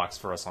that blocks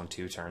for us on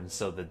 2 turns.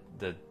 So the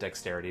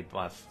Dexterity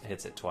buff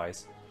hits it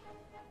twice.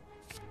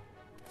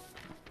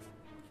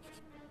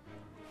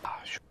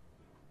 Ah, sure.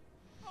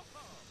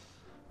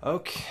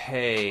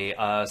 Okay,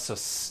 so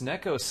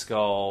Snecko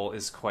Skull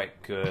is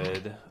quite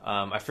good.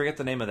 I forget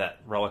the name of that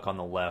relic on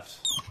the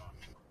left.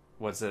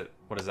 What is it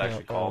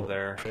actually called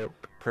there?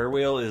 Prayer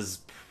Wheel is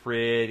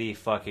pretty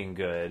fucking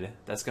good.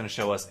 That's going to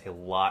show us a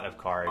lot of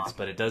cards,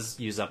 but it does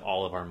use up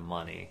all of our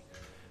money.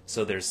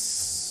 So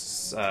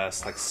there's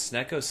like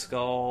Snecko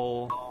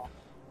Skull.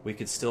 We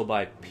could still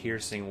buy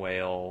Piercing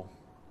Whale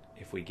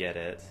if we get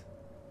it.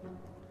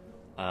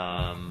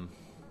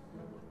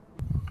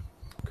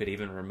 Could could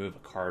even remove a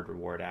card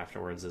reward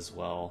afterwards as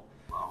well.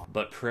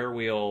 But Prayer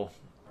Wheel,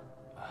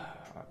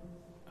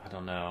 I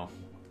don't know.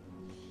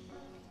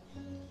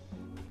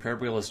 Prayer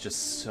Wheel is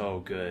just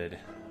so good.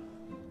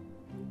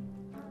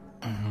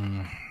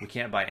 We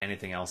can't buy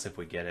anything else if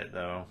we get it,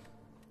 though.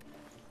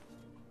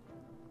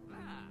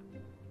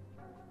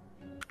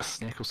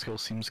 Snecko Skill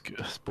seems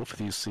good. Both of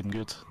these seem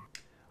good.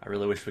 I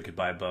really wish we could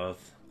buy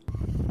both.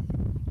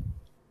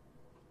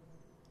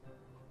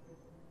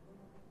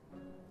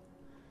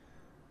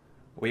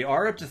 We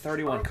are up to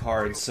 31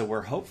 cards, so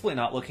we're hopefully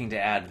not looking to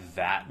add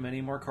that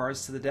many more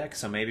cards to the deck,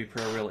 so maybe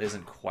Prayer Wheel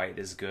isn't quite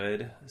as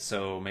good.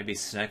 So maybe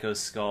Snecko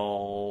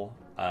Skull,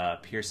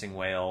 Piercing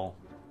Whale,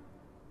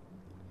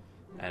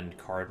 and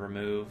card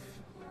remove.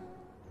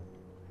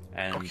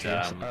 And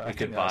Okay,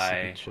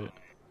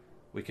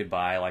 we could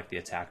buy like the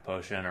attack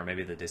potion or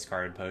maybe the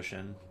discard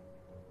potion.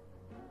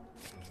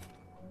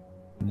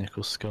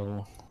 Nickel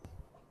Skull.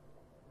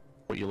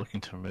 What you're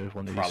looking to remove?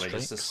 One of these Probably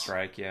strikes? just a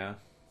strike, yeah.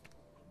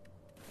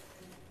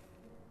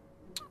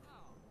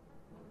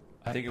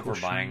 I think if we're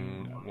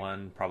buying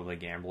one, probably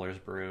Gambler's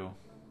Brew.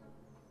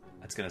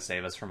 That's going to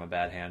save us from a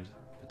bad hand,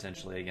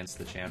 potentially, against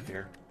the champ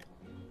here.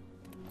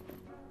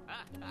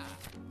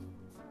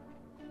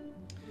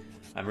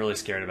 I'm really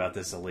scared about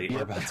this elite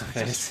we're about to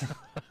face.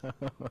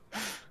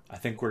 I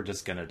think we're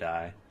just going to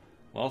die.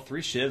 Well,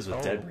 3 shivs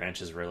with Dead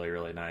Branch is really,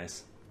 really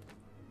nice.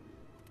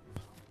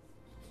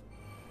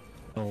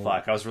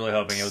 Fuck, I was really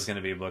hoping it was going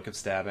to be Book of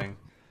Stabbing.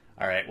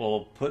 Alright,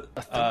 we'll put...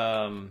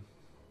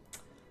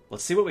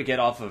 let's see what we get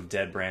off of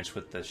Dead Branch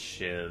with the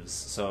shivs.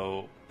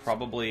 So,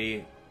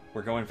 probably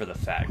we're going for the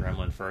Fat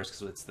Gremlin first,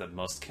 because it's the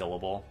most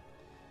killable.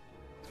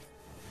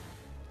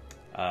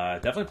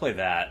 Definitely play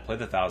that. Play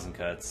the 1,000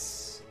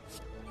 Cuts.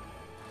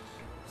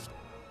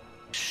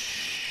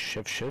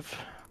 Shiv.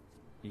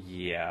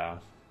 Yeah.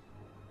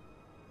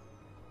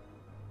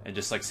 And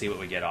just, like, see what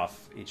we get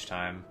off each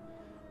time.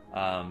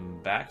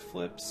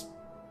 Backflip's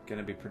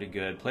gonna be pretty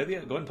good. Go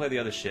ahead and play the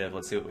other shiv.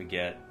 Let's see what we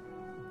get.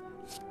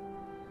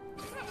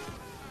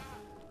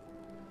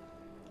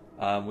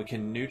 We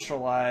can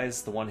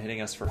neutralize the one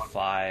hitting us for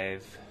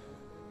 5.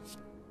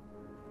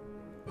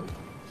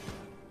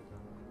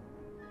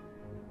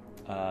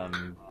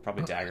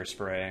 Probably Dagger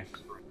Spray.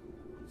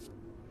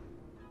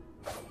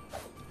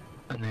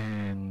 And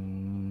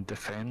then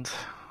defend.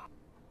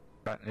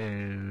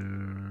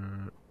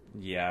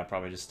 Yeah,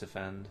 probably just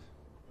defend.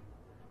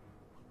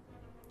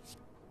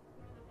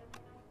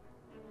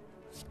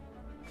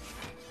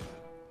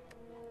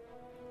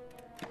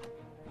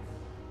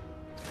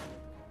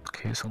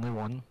 Okay, it's only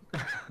one.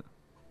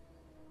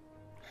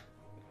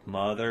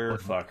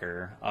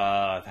 Motherfucker.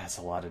 That's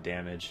a lot of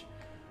damage.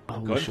 Oh,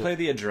 Go ahead and play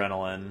the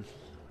Adrenaline.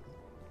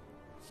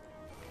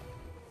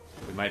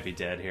 We might be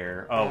dead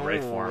here. Oh,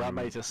 Wraith Form that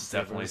might just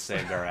definitely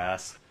saved our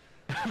ass.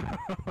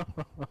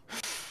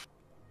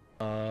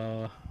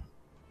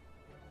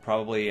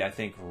 Probably, I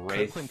think,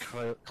 Wraith...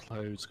 Crippling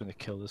Cloud's gonna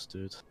kill this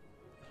dude.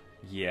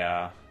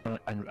 Yeah.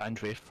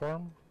 And Wraith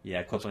Form?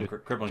 Yeah, Crippling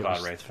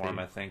Cloud Wraith Form,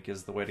 I think,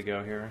 is the way to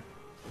go here.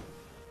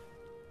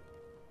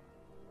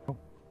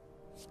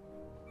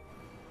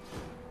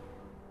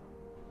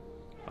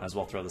 Might as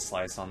well throw the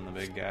slice on the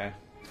big guy.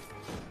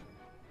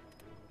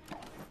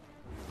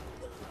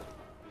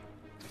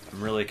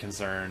 I'm really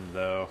concerned,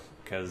 though,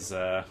 because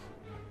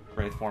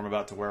Wraith Form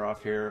about to wear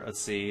off here. Let's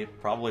see,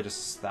 probably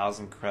just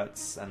 1,000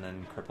 crits and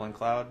then Crippling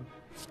Cloud.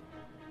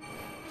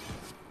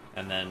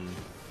 And then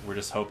we're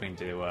just hoping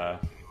to,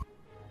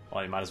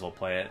 well, you might as well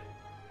play it.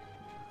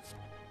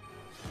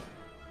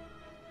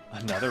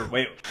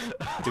 Wait,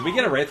 did we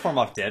get a Wraith Form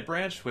off Dead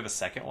Branch? We have a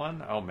second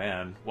one? Oh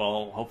man,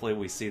 well, hopefully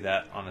we see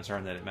that on a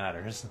turn that it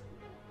matters.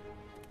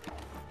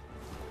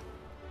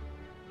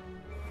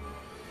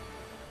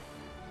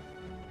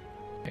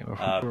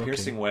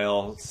 Piercing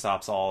Whale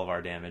stops all of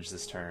our damage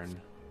this turn.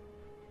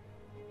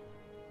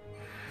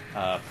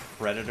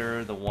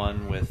 Predator, the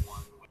one with...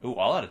 Ooh,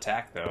 all out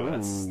attack though.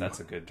 That's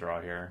a good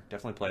draw here.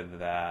 Definitely play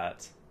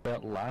that.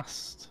 That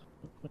last?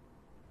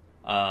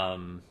 Let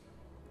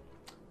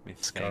me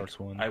think. Scars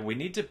one. We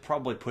need to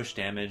probably push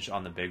damage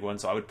on the big one,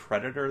 so I would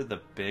Predator the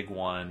big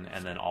one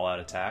and then all out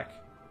attack.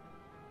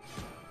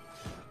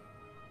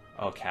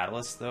 Oh,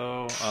 Catalyst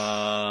though?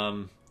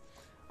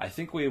 I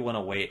think we want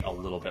to wait a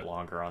little bit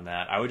longer on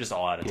that. I would just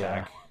all out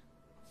attack.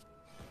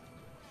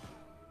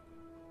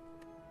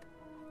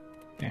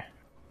 Yeah.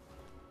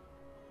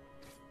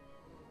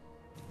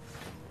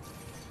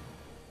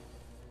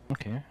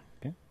 Okay.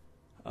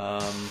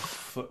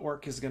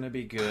 Footwork is going to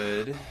be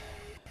good.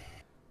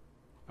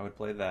 I would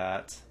play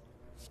that.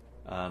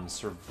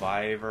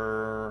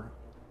 Survivor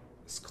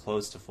is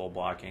close to full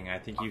blocking. I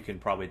think you can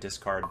probably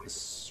discard the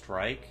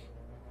strike.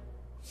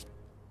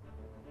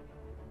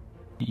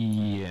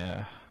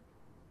 Yeah.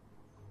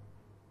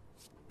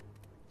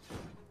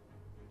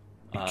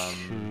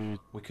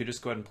 We could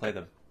just go ahead and play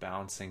the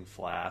Bouncing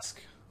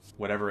Flask.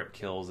 Whatever it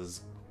kills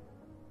is...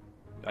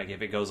 Like,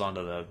 if it goes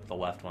onto the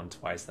left one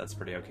twice, that's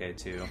pretty okay,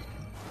 too.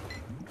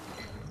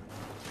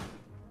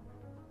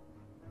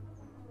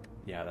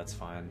 Yeah, that's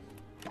fine.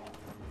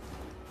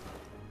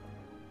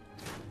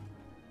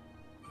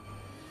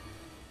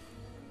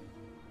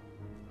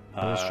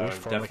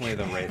 Definitely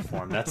the Wraith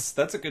form. That's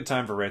a good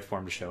time for Wraith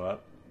form to show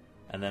up.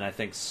 And then I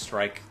think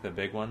strike the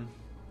big one.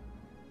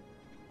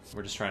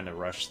 We're just trying to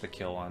rush the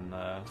kill on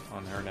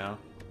her now.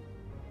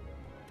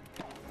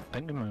 I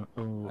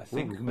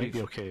think we might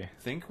be okay.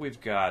 I think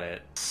we've got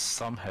it.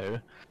 Somehow.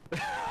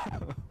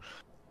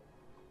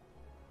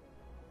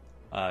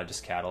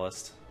 Just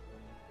catalyst.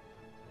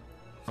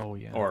 Oh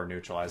yeah. Or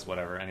neutralize,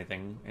 whatever.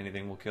 Anything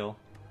will kill.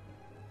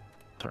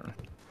 Turn.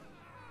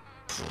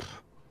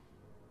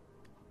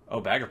 Oh,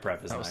 Bag of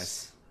Prep is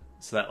nice.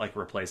 So that like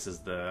replaces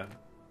the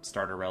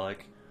starter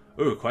relic.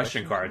 Ooh,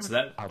 question cards.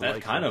 That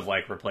kind of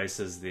like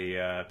replaces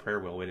the prayer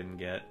wheel we didn't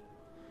get.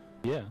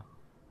 Yeah.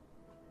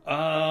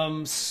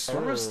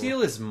 Storm of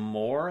Steel is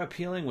more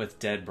appealing with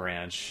Dead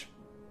Branch.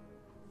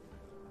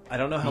 I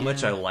don't know how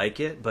much I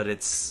like it, but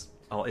it's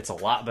a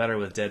lot better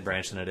with Dead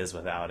Branch than it is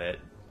without it.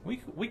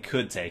 We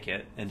could take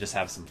it and just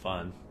have some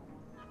fun.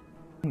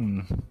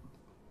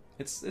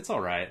 It's all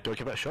right. Do I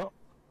give it a shot?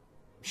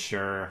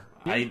 Sure.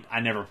 Yeah. I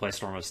never play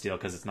Storm of Steel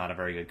because it's not a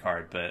very good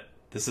card, but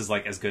this is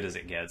like as good as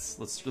it gets.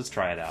 Let's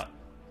try it out.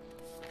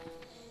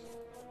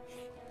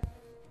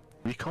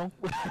 Recall?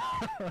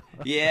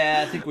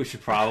 Yeah, I think we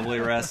should probably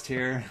rest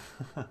here.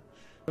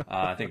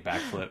 I think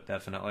backflip,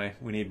 definitely.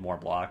 We need more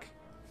block.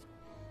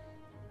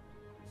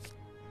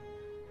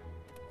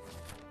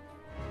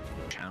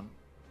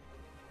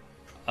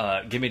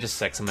 Give me just a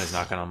sec. Somebody's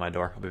knocking on my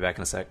door. I'll be back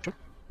in a sec. Sure.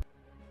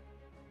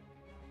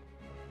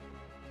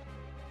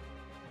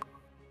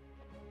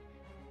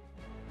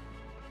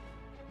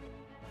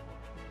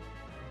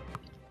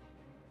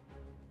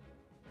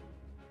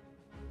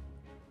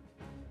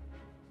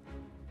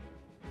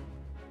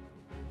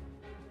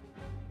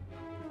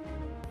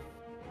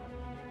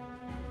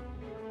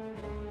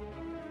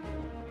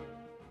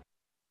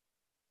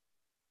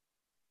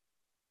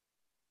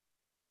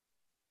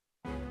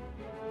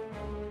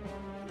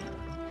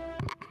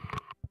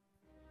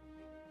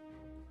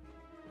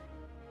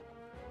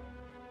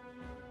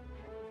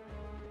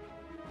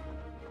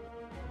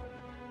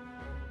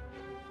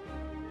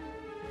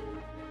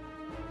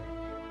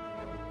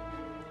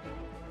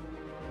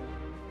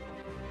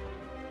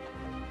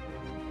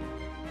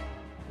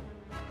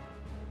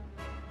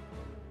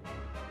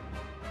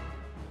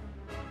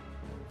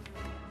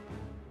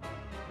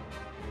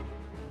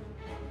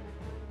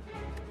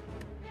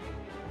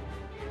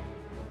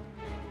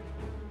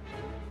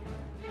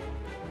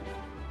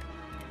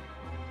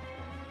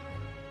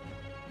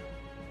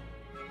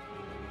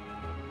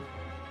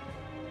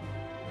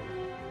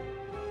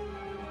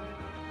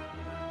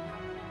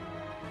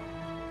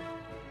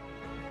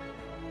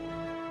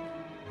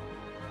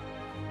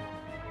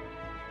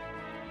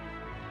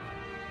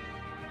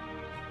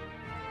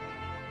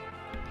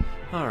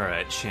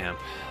 Alright, champ.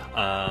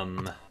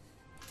 Well,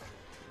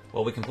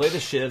 we can play the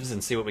Shivs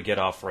and see what we get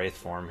off Wraith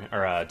form,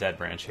 or Dead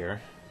Branch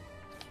here.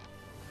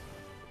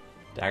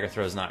 Dagger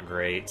Throw's not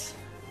great.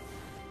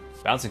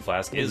 Bouncing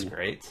Flask is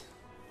great.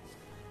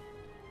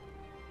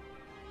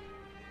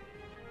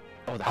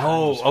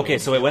 Oh, okay,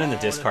 so it went in the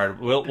discard.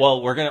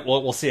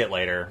 We'll see it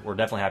later. We're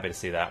definitely happy to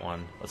see that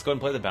one. Let's go ahead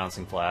and play the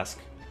Bouncing Flask.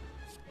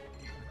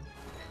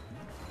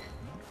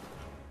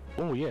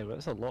 Oh yeah,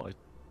 that's a lot of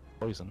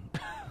poison.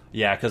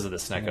 Yeah, because of the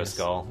Snecko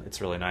Skull.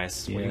 It's really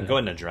nice. Yeah. We can go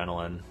into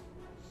Adrenaline.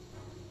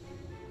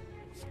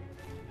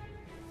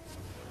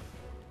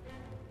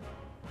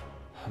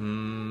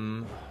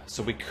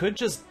 So we could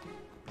just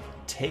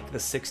take the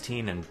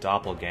 16 and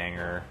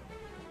Doppelganger.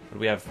 What do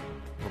we have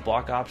for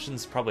block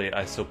options? Probably,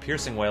 so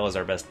Piercing Whale is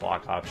our best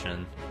block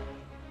option.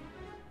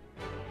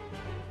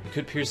 We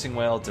could Piercing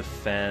Whale,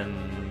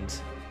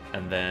 defend,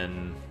 and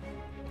then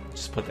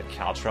just put the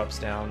Caltrops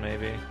down,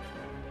 maybe?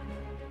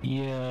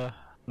 Yeah.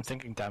 I'm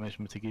thinking damage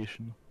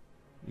mitigation.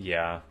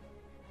 Yeah.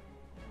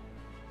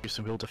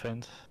 Piercing Whale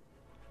defend.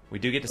 We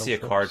do get to see a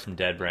card from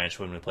Dead Branch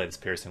when we play this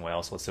Piercing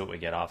Whale, so let's see what we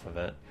get off of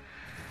it.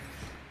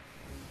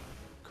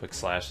 Quick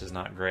Slash is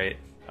not great.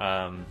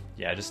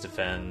 Yeah, just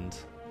defend.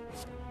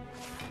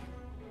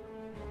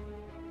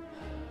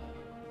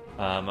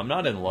 I'm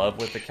not in love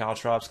with the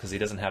Caltrops because he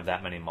doesn't have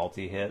that many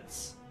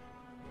multi-hits.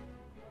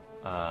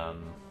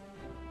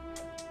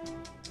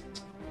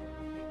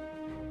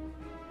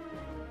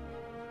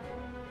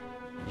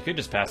 You could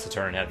just pass the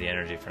turn and have the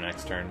energy for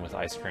next turn with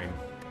Ice Cream.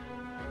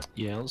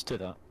 Yeah, let's do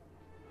that.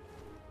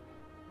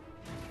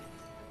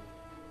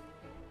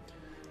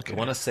 Okay. We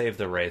want to save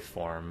the Wraith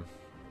form.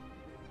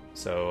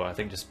 So I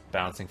think just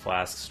Bouncing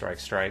Flask, Strike,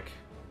 Strike.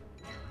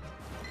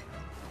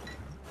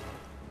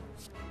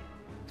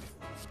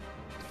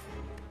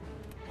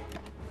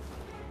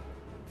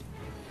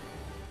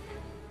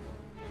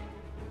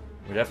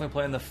 We're definitely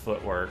playing the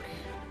Footwork.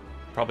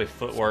 Probably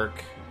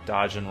Footwork,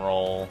 Dodge and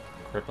Roll,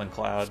 Crippling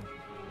Cloud.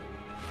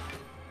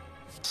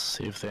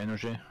 Save the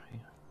energy.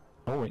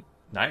 Oh wait.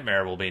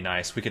 Nightmare will be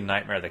nice. We can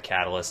Nightmare the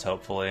Catalyst,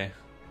 hopefully.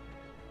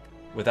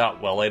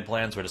 Without well-laid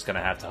plans, we're just going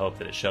to have to hope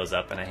that it shows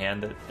up in a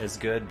hand that is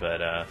good,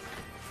 but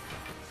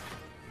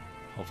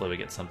hopefully we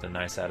get something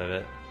nice out of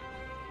it.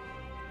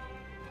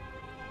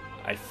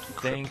 I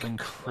think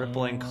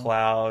Crippling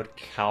Cloud,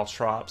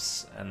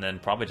 Caltrops, and then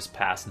probably just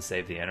pass and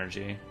save the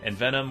energy. And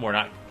Venom, we're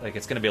not... Like,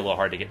 it's going to be a little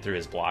hard to get through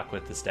his block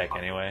with this deck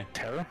anyway.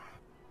 Terror?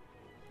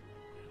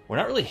 We're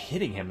not really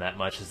hitting him that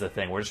much is the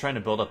thing. We're just trying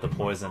to build up the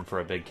poison for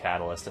a big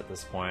catalyst at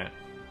this point.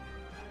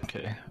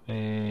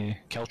 Okay.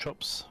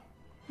 Caltrops?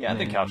 Yeah, I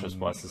think Caltrops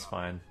Bless is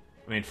fine.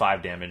 I mean,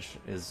 5 damage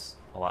is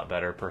a lot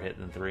better per hit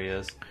than 3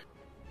 is.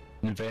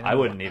 I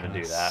wouldn't even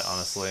do that,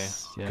 honestly.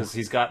 Because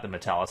he's got the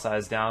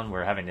Metallicize down.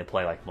 We're having to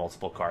play like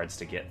multiple cards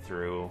to get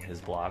through his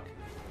block.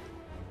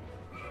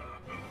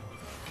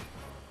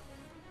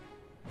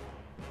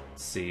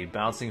 Let's see.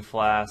 Bouncing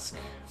Flask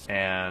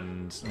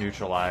and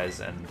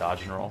Neutralize and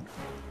Dodge and Roll.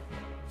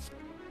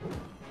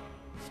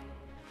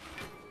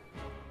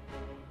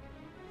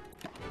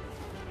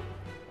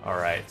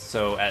 Alright,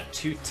 so at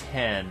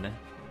 210...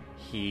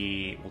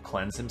 he will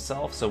cleanse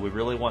himself, so we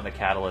really want the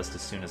Catalyst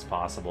as soon as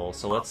possible.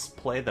 So let's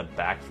play the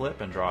Backflip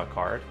and draw a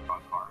card.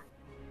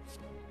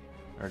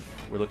 Or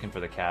we're looking for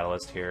the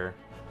Catalyst here.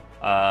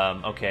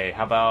 Okay,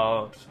 how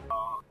about...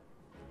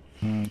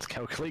 Let's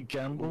calculate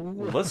gamble.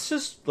 Let's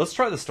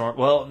try the Storm...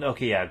 Well,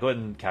 okay, yeah, go ahead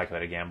and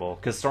calculate a gamble.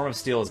 Because Storm of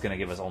Steel is going to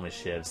give us only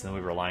shivs, and then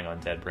we're relying on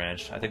Dead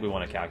Branch. I think we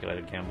want a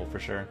calculated gamble for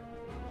sure.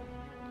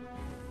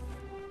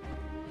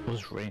 What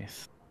was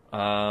Wraith?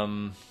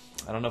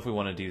 I don't know if we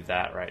want to do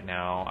that right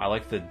now. I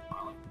like the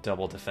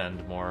double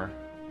defend more.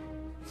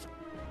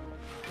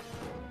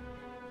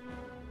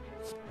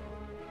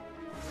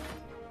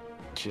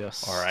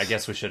 Just... Or I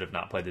guess we should have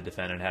not played the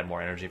defend and had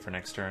more energy for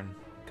next turn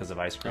because of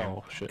Ice Cream.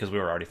 Oh, shit. Because we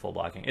were already full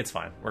blocking. It's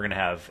fine. We're going to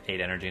have 8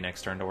 energy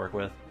next turn to work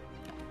with.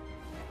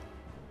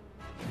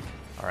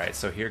 Alright,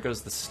 so here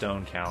goes the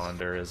Stone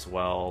Calendar as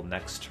well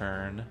next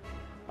turn.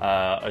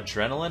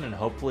 Adrenaline, and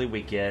hopefully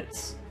we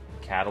get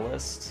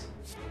Catalyst.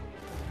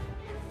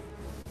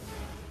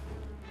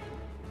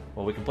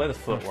 Well, we can play the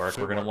Footwork.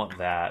 We're going to want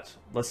that.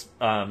 Let's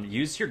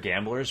use your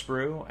Gambler's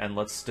Brew, and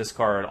let's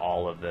discard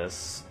all of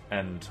this,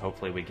 and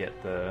hopefully we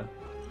get the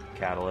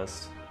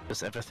Catalyst.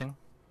 Just everything?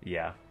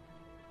 Yeah.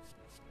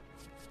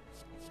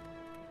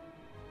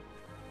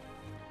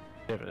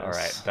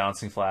 Alright,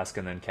 Bouncing Flask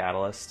and then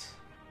Catalyst.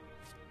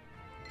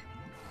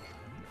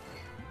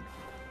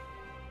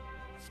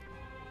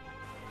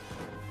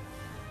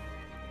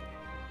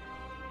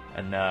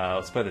 And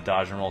let's play the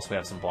Dodge and Roll so we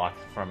have some block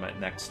from it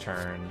next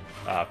turn.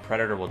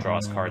 Predator will draw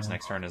us cards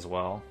next turn as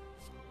well.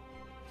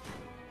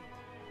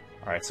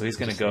 Alright, so he's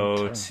going to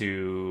go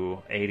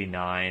to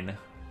 89,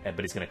 but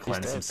he's going to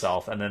cleanse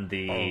himself. And then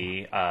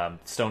the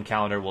Stone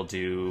Calendar will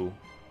do...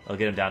 It'll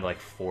get him down to like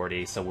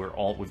 40, so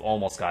we've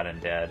almost got him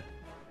dead.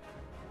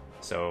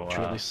 So...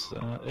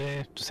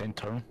 just end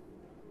turn.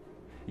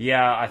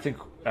 Yeah, I think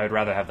I'd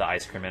rather have the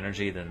Ice Cream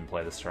energy than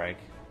play the Strike.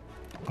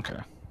 Okay.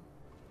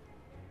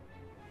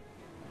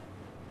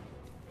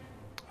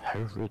 How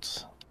rude.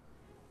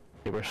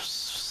 They were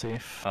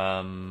safe.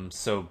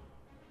 So...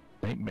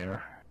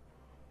 Nightmare.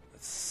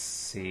 Let's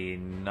see.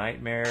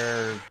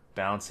 Nightmare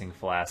Bouncing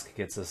Flask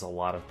gets us a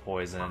lot of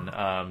poison.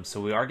 So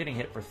we are getting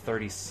hit for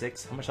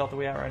 36. How much health are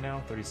we at right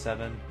now?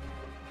 37.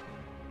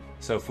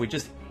 So if we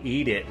just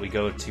eat it, we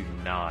go to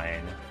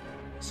 9.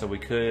 So we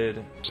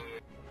could...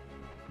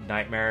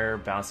 Nightmare,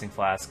 Bouncing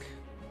Flask,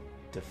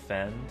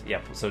 defend.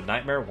 Yep, so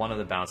Nightmare, one of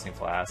the Bouncing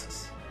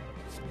Flasks.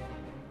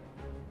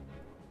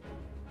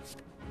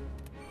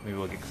 Maybe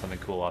we'll get something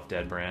cool off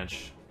Dead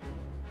Branch.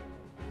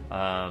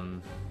 I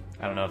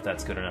don't know if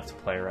that's good enough to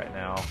play right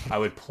now. I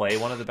would play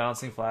one of the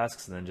Bouncing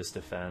Flasks and then just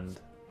defend.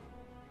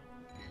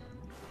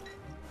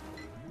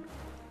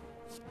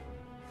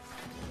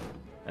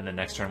 And then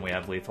next turn we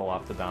have lethal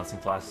off the Bouncing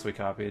Flasks we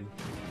copied.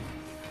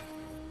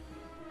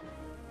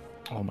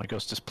 Oh my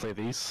gosh, just play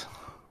these.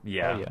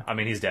 Yeah, yeah. I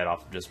mean he's dead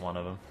off of just one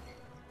of them.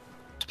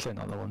 Just play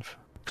another one.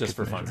 Just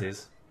for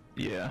funsies.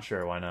 Yeah.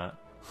 Sure, why not?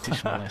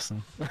 Teach him a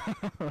lesson.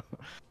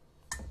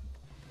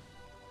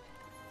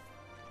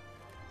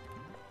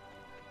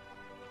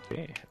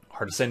 Okay.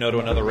 Hard to say no to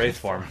another Wraith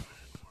form.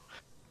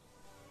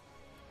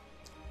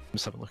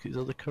 Let's have a look at these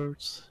other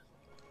cards.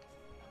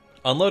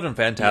 Unload and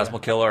Phantasmal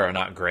Killer are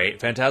not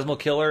great. Phantasmal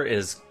Killer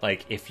is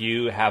like if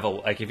you have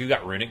if you've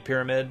got Runic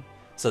Pyramid,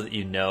 so that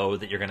you know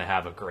that you're going to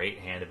have a great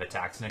hand of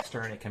attacks next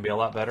turn, it can be a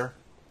lot better.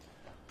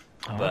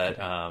 Oh, but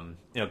okay.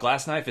 You know,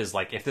 Glass Knife is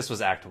like if this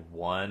was Act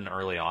 1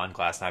 early on,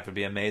 Glass Knife would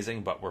be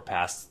amazing. But we're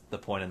past the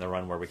point in the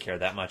run where we care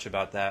that much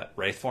about that.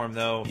 Wraith form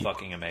though,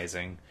 fucking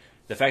amazing.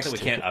 The fact that we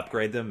can't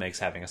upgrade them makes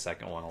having a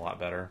second one a lot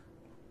better.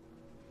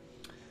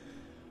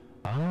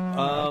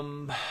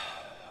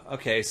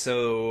 Okay,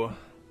 so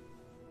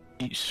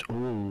each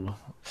oh,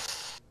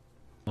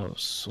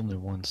 it's only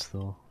once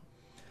though.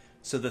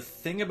 So the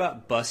thing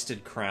about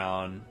Busted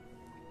Crown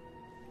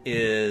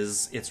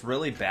is it's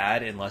really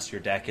bad unless your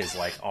deck is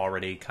like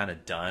already kind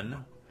of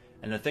done.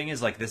 And the thing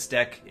is like this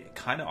deck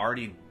kind of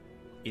already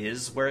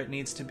is where it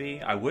needs to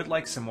be. I would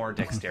like some more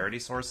dexterity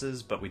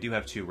sources, but we do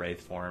have 2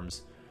 Wraith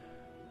forms.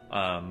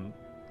 And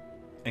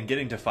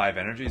getting to 5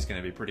 energy is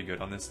going to be pretty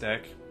good on this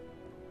deck.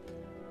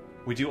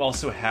 We do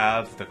also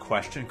have the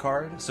question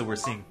card, so we're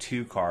seeing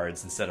 2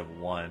 cards instead of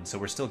 1. So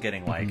we're still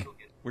getting like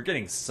we're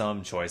getting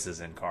some choices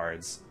in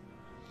cards.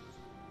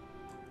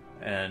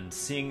 And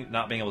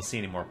not being able to see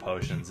any more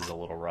potions is a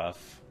little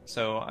rough.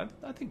 So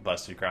I think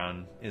Busted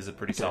Crown is a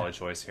pretty solid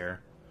choice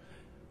here.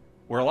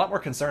 We're a lot more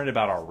concerned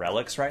about our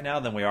relics right now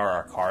than we are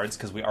our cards,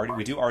 because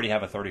we do already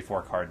have a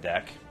 34 card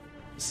deck.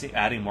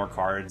 Adding more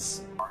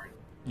cards,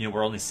 you know,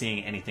 we're only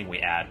seeing anything we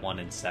add 1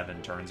 in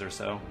 7 turns or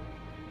so.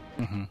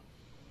 Mm-hmm.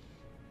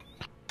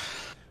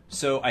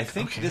 So I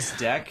think this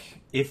deck,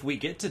 if we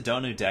get to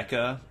Donu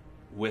Deka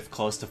with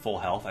close to full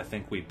health, I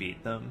think we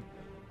beat them.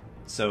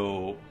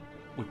 So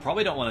we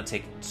probably don't want to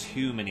take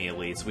too many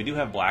elites. We do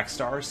have Black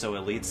Stars, so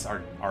elites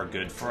are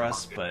good for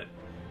us, but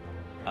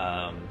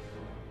well,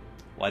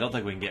 I don't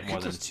think we can get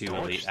more than 2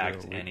 elite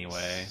act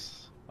anyway.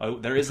 Oh,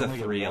 there is a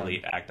 3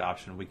 elite act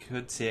option. We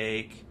could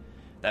take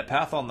that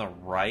path on the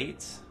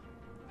right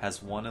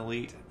has 1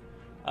 elite.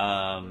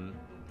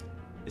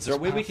 Is there a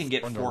way we can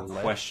get 4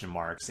 question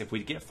marks? If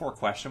we get 4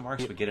 question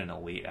marks, we get an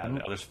elite out of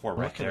it. Oh, there's 4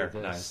 right there.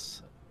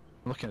 Nice.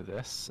 I'm looking at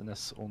this, and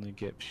this only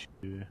gives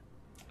you...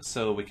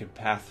 So we can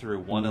path through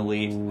 1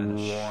 elite and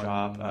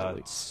shop.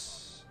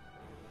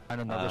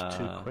 And another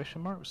 2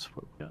 question marks?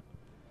 What we got?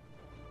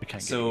 We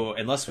can't so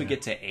unless we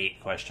get to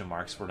 8 question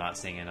marks, we're not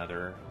seeing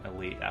another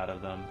elite out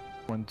of them.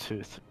 1,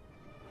 2, 3,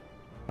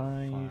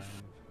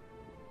 5,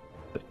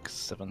 6,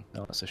 7.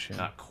 No, that's a shame.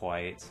 Not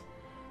quite.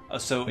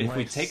 So if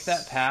we take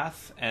that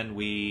path and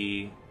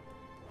we,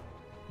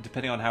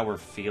 depending on how we're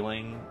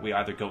feeling, we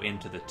either go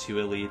into the 2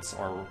 elites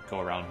or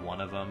go around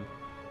 1 of them.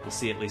 We'll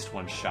see at least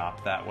 1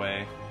 shop that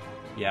way.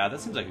 Yeah,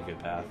 that seems like a good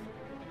path.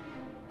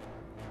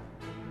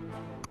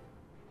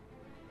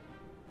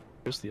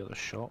 Here's the other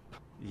shop.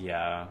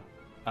 Yeah.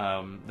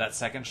 That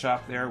second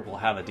shop there will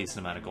have a decent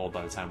amount of gold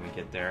by the time we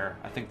get there.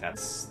 I think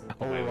that's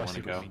the way we want to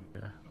go.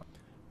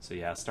 So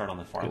yeah, start on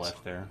the far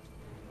left there.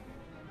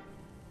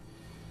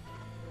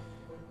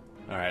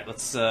 Alright,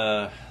 let's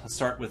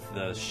start with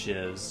the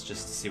shivs,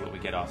 just to see what we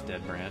get off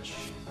Dead Branch.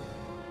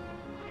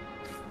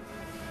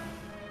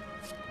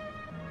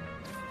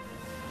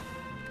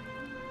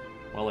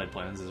 Well-laid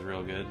plans is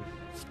real good.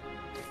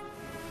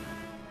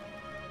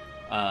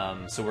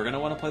 So we're going to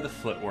want to play the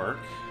footwork.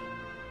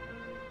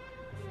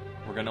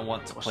 We're going to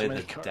want to play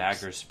the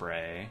dagger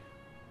spray.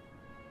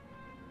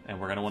 And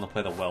we're going to want to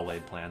play the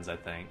well-laid plans, I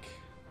think.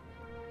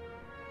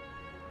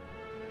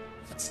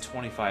 That's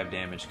 25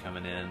 damage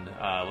coming in.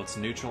 Let's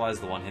neutralize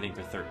the one hitting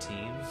for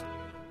 13.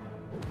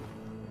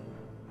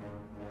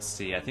 Let's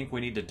see, I think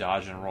we need to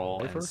dodge and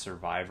roll and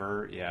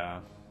survivor. Yeah.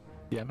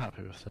 Yeah, I'm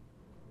happy with it.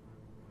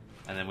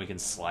 And then we can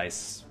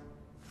slice.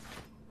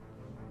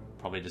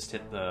 Probably just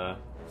hit the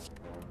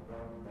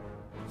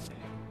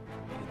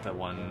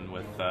one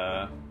with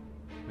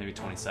maybe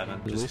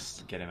 27.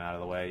 Just get him out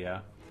of the way,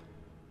 yeah.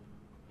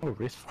 Oh,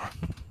 Wraith Form.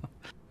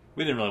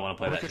 We didn't really want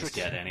to play that just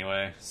yet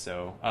anyway,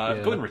 so go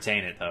ahead and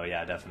retain it though,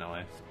 yeah,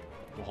 definitely.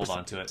 We'll hold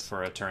on to it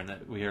for a turn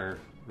that we are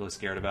really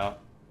scared about.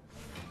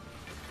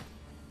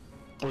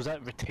 Oh, is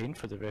that retained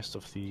for the rest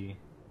of the...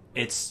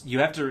 You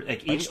have to,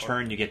 like, each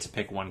turn you get to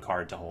pick 1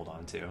 card to hold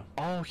on to.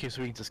 Oh, okay,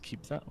 so we can just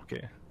keep that?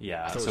 Okay.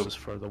 Yeah, I thought it was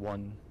for the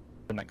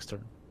next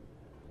turn.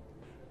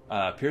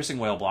 Piercing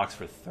Whale blocks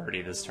for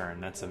 30 this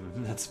turn.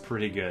 That's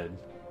pretty good.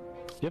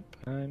 Yep,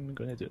 I'm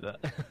gonna do that.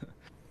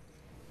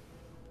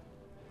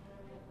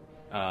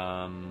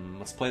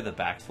 Let's play the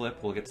backflip.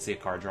 We'll get to see a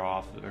card draw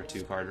off, or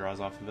 2 card draws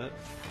off of it.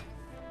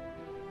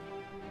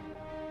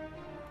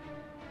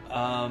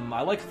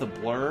 I like the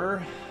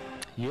blur.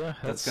 Yeah,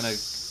 that's gonna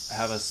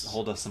have us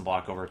hold us some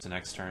block over to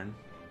next turn.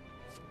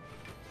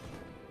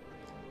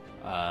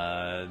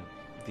 The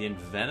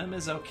Envenom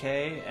is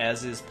okay,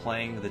 as is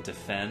playing the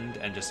defend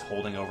and just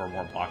holding over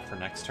more block for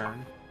next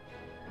turn.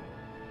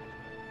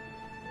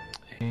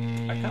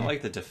 I kind of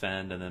like the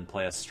defend and then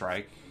play a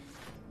strike.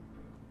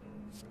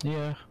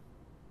 Yeah.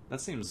 That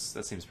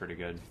seems pretty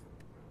good.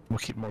 We'll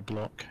keep more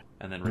block.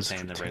 And then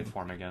retain the Wraith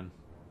form again.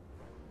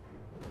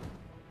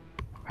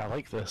 I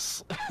like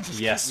this.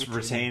 Yes,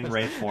 retain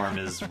Wraith form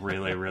is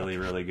really, really,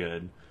 really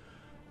good.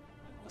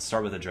 Let's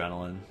start with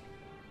Adrenaline.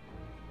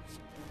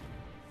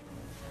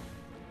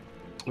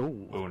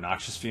 Ooh,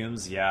 Noxious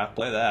Fumes. Yeah,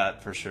 play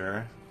that for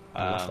sure.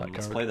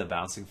 Let's play the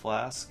Bouncing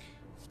Flask.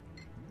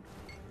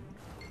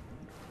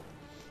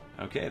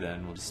 Okay,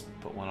 then we'll just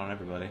put 1 on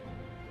everybody.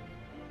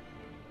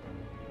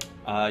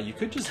 You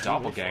could just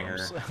Doppelganger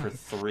for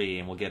 3,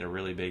 and we'll get a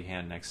really big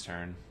hand next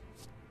turn.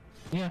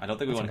 Yeah, I don't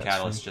think we want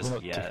Catalyst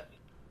just yet.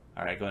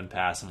 Alright, go ahead and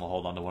pass, and we'll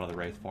hold on to one of the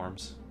Wraith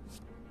forms.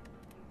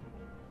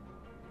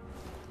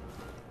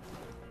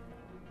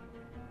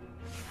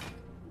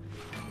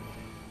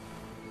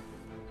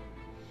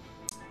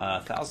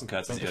 Thousand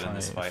Cuts is good in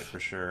this fight for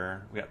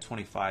sure. We got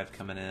 25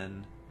 coming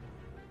in.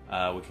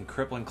 We can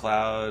Crippling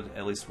Cloud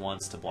at least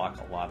once to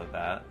block a lot of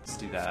that. Let's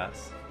do that.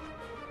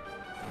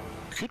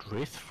 Good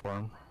Wraith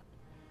form.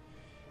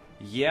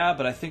 Yeah,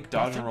 but I think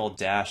Dodge and Roll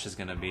Dash is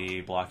going to be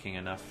blocking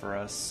enough for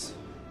us.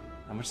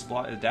 How much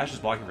is Dash is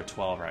blocking for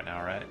 12 right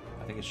now, right?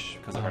 I think it's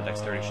because of our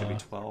dexterity should be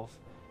 12.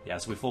 Yeah,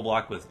 so we full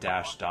block with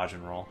Dash, Dodge,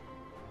 and Roll.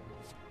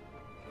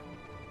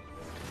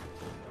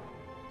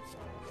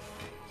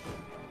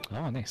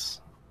 Oh,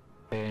 nice.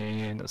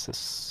 And it's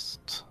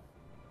just...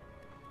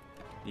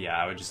 Yeah,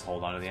 I would just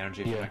hold on to the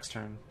energy for Yeah. next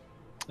turn.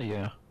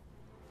 Yeah.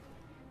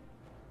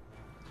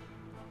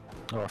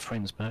 Oh, our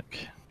friend's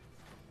back.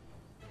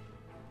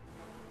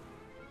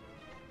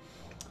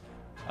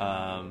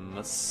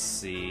 Let's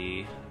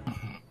see.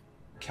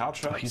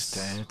 Caltrops. Oh, he's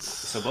dead.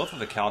 So both of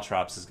the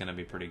Caltrops is going to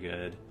be pretty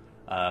good.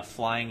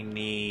 Flying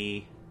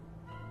Knee,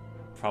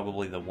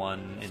 probably the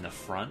one in the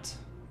front,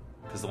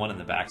 because the one in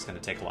the back is going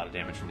to take a lot of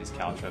damage from these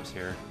Caltrops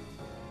here.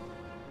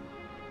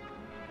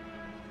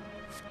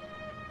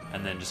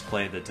 And then just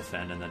play the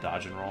defend and the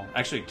dodge and roll.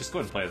 Actually, just go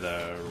ahead and play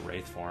the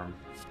Wraith form.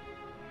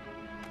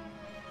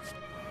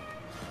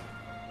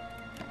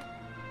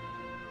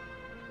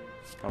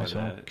 Probably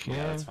Okay.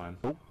 yeah, that's fine.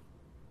 Oh,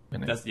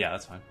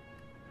 That's fine.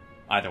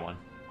 Either one.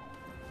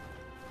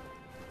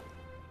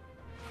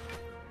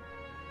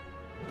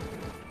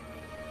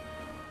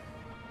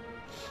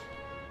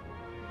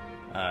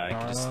 You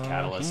can just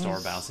Catalyst or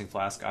Bouncing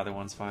Flask. Either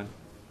one's fine.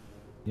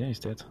 yeah, he's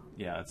dead.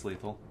 Yeah, it's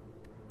lethal.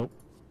 Oh,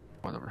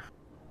 whatever.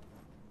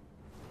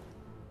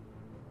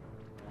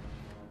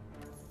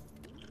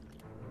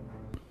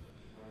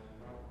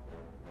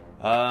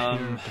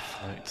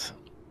 Deflect.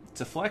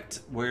 Deflect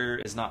where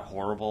is not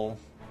horrible,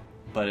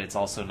 but it's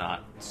also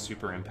not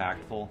super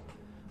impactful.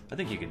 I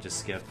think you can just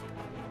skip.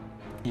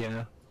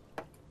 Yeah.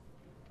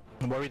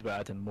 I'm worried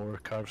about adding more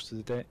cards to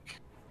the deck.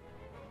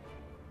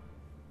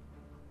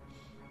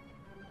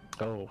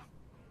 Oh.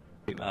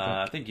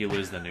 I think you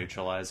lose the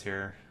neutralize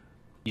here.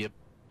 Yep.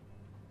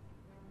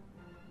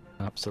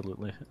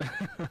 Absolutely.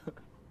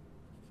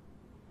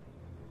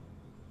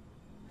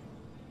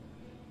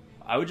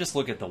 I would just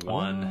look at the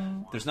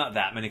one. There's not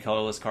that many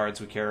colorless cards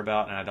we care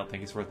about, and I don't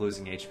think it's worth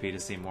losing HP to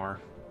see more.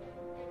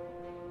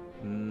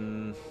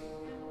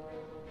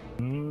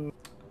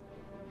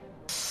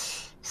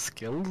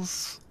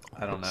 Skills?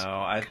 I don't know.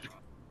 I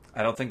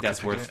don't think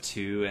that's worth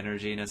 2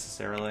 energy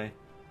necessarily.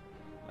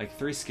 Like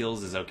 3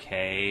 skills is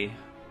okay.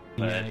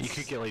 But Yeah, you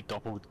could get like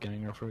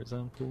Doppelganger, for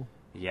example.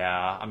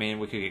 yeah, I mean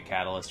we could get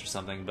Catalyst or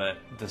something, but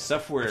the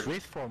stuff where If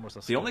Wraith Form was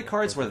a the only skill,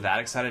 cards we're then- that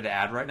excited to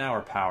add right now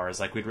are powers.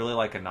 Like we'd really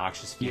like a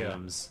Noxious Yeah.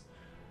 Fumes.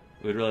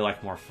 We'd really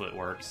like more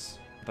Footworks,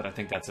 but I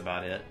think that's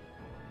about it.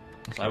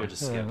 So I would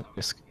just skip.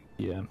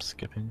 Yeah, I'm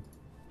skipping.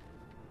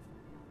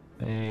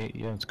 Yeah,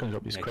 I'm just gonna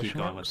drop these Yeah, question keep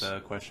going marks. with the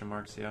question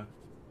marks. Yeah.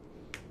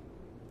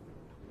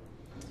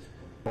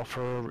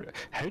 Buffer.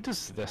 How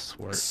does this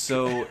work?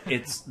 So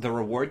it's the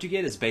reward you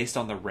get is based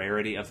on the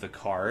rarity of the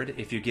card.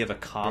 If you give a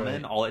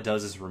common, Right. all it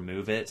does is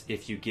remove it.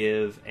 If you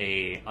give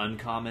a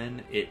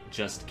uncommon, it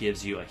just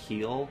gives you a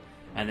heal.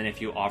 And then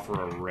if you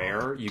offer a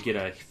rare, you get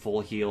a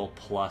full heal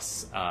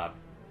plus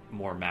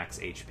more max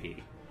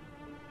HP.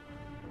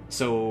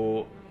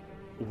 So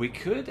we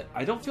could.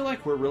 I don't feel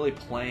like we're really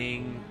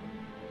playing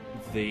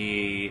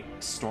the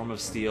Storm of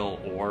Steel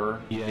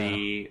or Yeah.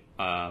 the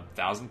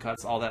Thousand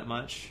Cuts all that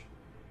much.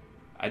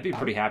 I'd be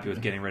pretty happy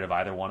with getting rid of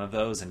either one of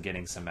those and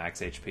getting some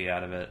max HP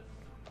out of it.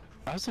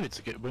 I was saying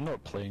we're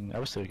not playing. I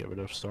was saying get rid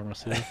of Storm of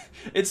Steel.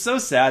 It's so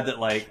sad that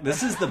like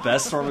this is the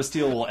best Storm of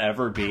Steel will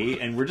ever be,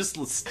 and we're just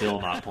still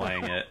not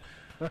playing it.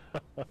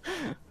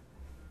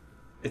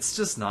 It's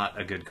just not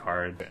a good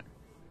card.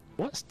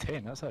 What's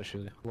 10? That's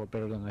actually a lot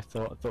better than I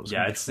thought. I thought it was Yeah,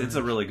 gonna be it's a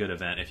 5. really good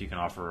event if you can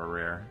offer a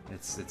rare.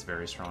 It's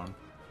very strong.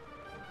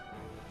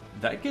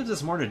 That gives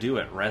us more to do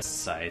at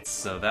rest sites,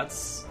 so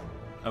that's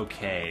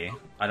okay.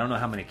 I don't know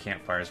how many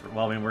campfires.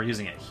 Well, I mean, we're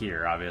using it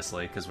here,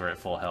 obviously, because we're at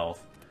full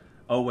health.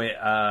 Oh wait,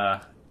 I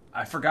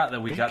forgot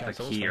that we got the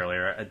key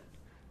earlier.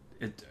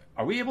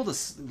 Are we able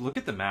to look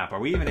at the map? Are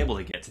we even able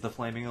to get to the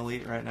Flaming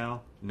Elite right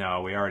now?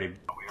 No, we already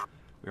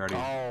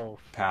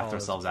pathed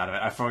ourselves out of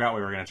it. I forgot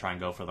we were gonna try and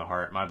go for the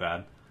heart. My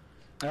bad.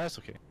 That's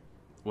okay.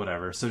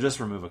 Whatever. So just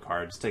remove a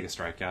card. Just take a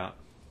strikeout.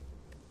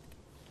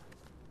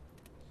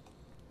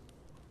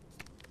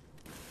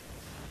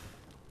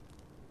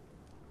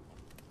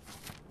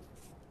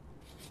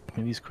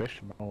 Maybe these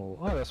question. Oh,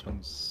 this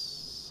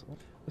one's.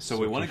 So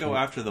we want to go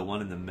after the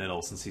one in the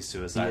middle since he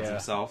suicides Yeah.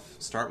 himself.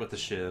 Start with the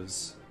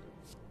shivs.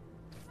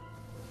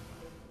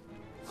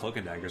 Cloak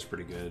and Dagger's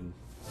pretty good.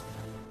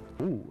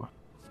 Ooh.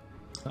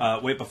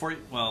 Wait, before you...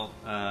 Well,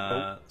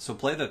 so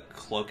play the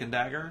Cloak and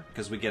Dagger,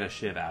 because we get a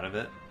shiv out of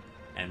it,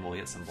 and we'll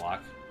get some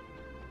block.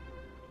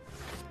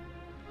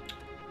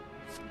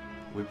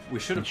 We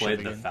should have played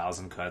the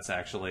 1,000 Cuts,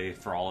 actually,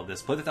 for all of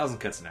this. Play the 1,000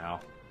 Cuts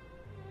now.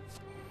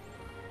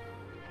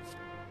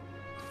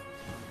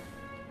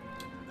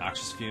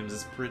 Noxious Fumes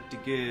is pretty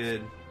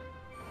good.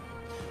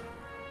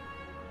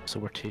 So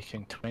we're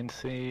taking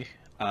 20.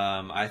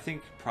 I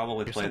think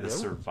probably play the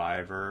Piercing Wail?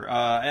 Survivor.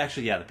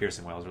 Actually, yeah, the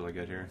Piercing Wail is really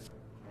good here.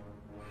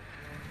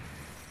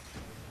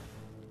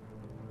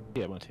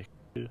 Yeah, I'm gonna take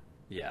 2.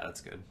 Yeah,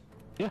 that's good.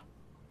 Yeah,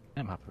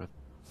 I'm happy with.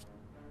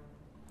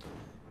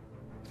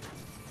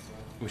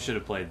 We should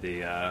have played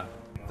the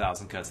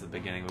 1,000 Cuts at the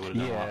beginning. We would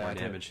have done a lot more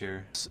damage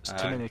here. It's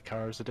too many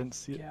cards. I didn't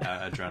see it.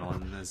 Yeah,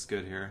 Adrenaline is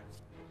good here.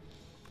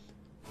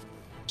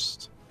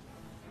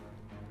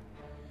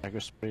 Dagger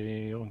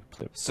spray. Oh,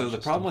 So the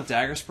problem with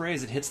Dagger Spray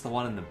is it hits the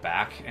one in the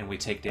back, and we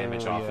take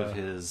damage off of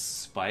his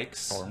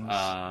spikes.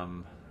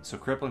 So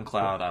Crippling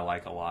Cloud I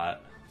like a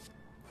lot.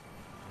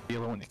 I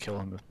really want to kill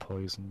him with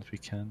poison if we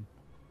can.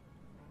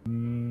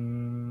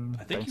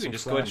 I think you can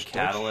just go ahead and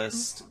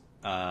Catalyst.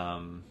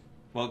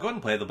 Well, go ahead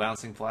and play the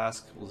Bouncing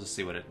Flask. We'll just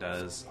see what it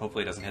does.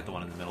 Hopefully it doesn't hit the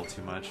one in the middle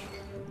too much.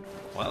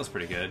 Well, that was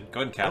pretty good.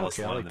 Go ahead and Catalyst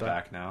the one in the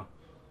back now.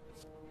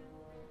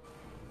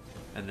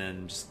 And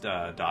then just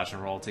dodge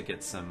and roll to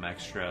get some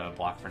extra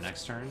block for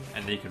next turn.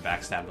 And then you can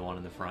backstab the one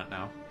in the front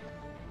now.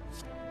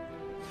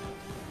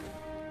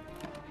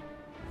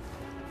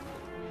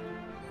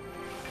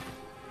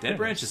 Dead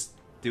Branch is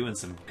doing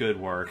some good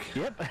work.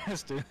 Yep,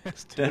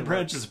 Dead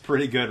Branch is a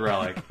pretty good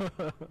relic.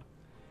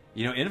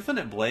 You know,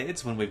 Infinite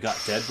Blades, when we've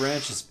got Dead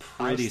Branch, is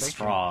pretty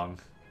strong.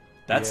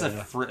 That's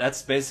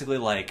that's basically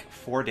like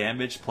 4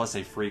 damage plus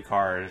a free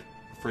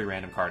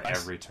random card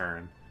every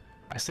turn.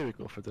 I say we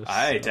go for this.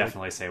 I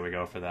definitely say we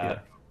go for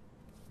that.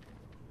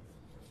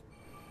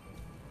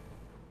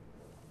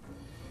 Yeah.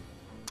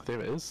 There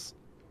it is.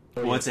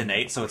 Well, it's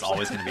innate, so it's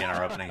always going to be in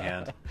our opening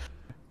hand.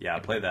 Yeah,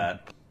 play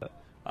that.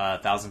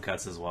 1,000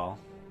 Cuts as well.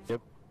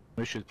 Yep.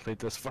 We should play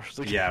this first.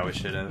 Again. Yeah, we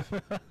should have.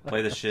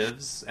 Play the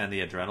Shivs and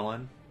the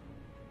Adrenaline.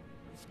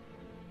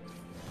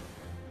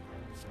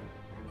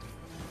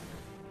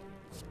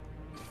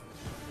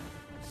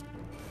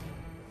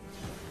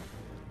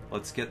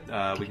 Let's get, we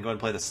can go ahead and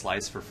play the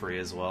Slice for free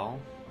as well.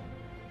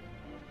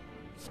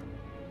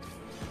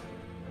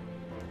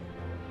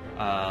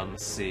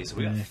 Let's see, so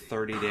we got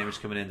 30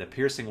 damage coming in. The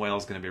Piercing Whale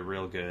is going to be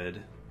real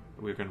good.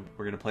 We're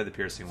gonna play the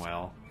Piercing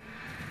Whale.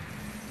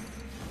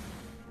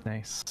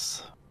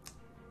 Nice.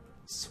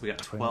 So we got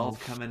 12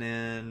 coming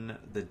in.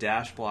 The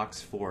dash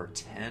blocks for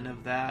 10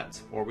 of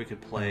that, or we could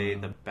play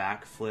the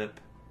Backflip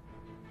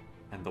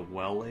and the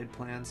Well-Laid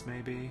Plans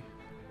maybe.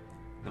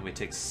 Then we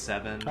take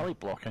 7. I like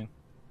blocking.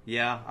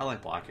 Yeah, I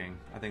like blocking.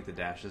 I think the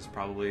dash is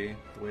probably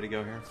the way to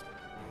go here.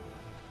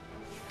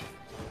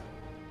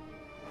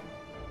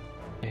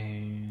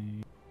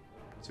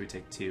 So we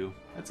take 2.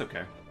 That's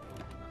okay.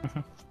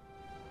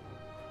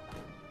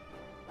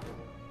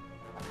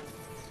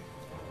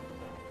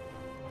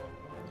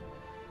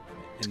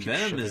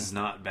 Envenom is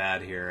not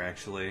bad here,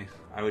 actually.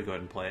 I would go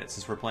ahead and play it,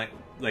 since we're playing...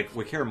 Like,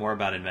 we care more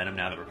about Envenom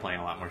now that we're playing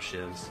a lot more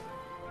Shivs.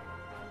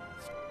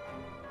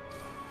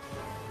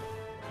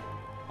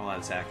 All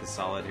that attack is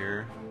solid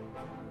here.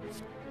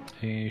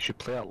 You should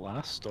play it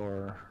last,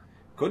 or...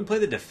 Go ahead and play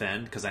the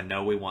Defend, because I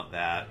know we want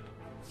that.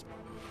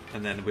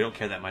 And then we don't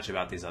care that much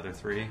about these other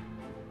 3.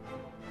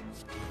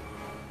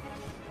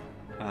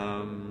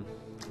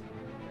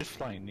 Just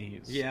flying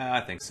these. Yeah,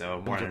 I think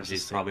so. More energy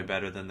is probably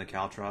better than the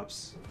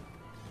Caltrops.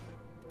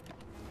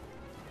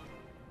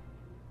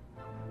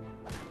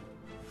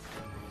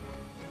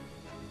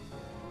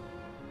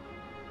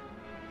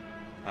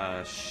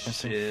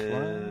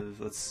 Shiv.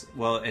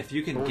 Well, if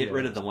you can get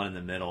rid of the one in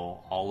the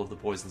middle, all of the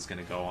poison's going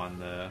to go on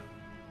the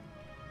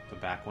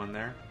back one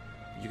there.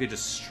 You could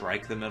just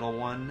strike the middle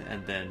one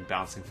and then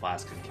Bouncing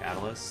Flask and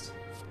Catalyst.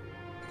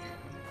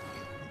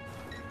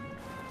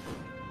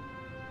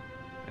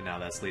 And now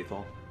that's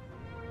lethal.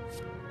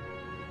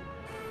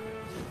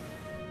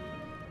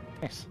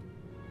 Nice.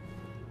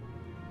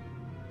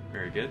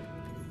 Very good.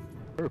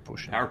 Power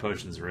Potion. Power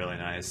Potion's really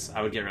nice.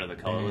 I would get rid of the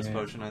Colorless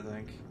Potion, I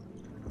think.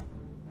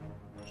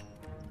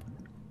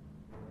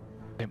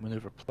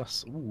 Maneuver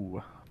plus.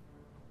 Ooh.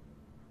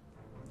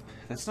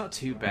 That's not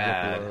too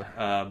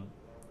bad.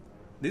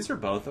 These are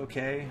both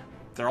okay.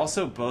 They're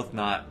also both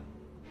not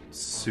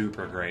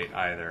super great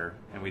either,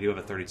 and we do have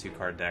a 32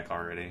 card deck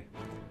already.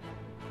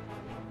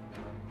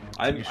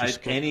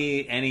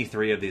 Any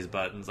 3 of these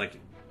buttons, like,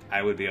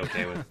 I would be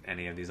okay with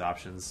any of these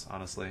options,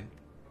 honestly.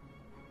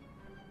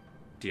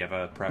 Do you have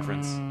a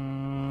preference?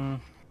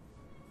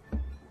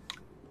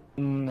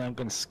 I'm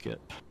gonna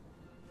skip.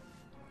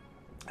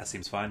 That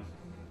seems fine.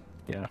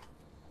 Yeah.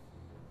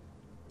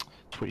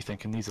 What are you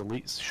thinking? These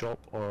elites shop,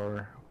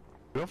 or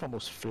we have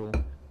almost full,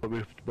 but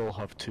we will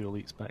have 2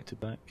 elites back to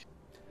back.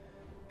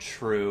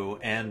 True,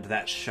 and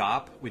that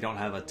shop we don't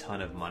have a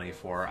ton of money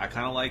for. I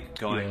kind of like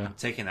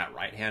taking that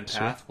right hand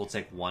path. We'll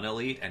take 1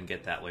 elite and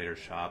get that later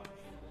shop.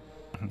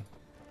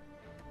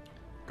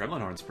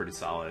 Gremlin Horn's pretty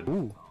solid.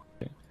 Ooh.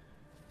 Okay.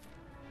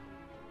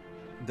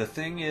 The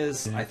thing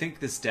is, I think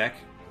this deck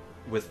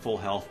with full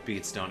health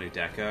beats Don't Do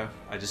Deca.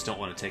 I just don't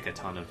want to take a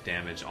ton of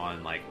damage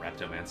on, like,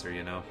 Reptomancer,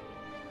 you know?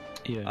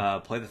 Yeah.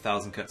 Play the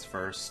 1,000 Cuts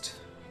first.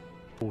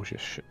 Oh,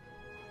 shit.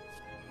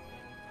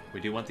 We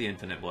do want the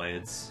Infinite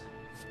Blades.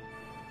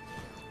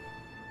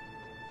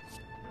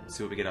 Let's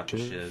see what we get off the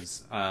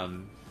Shivs.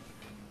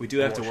 We do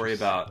have to worry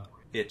about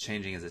it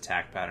changing his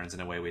attack patterns in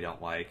a way we don't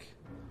like.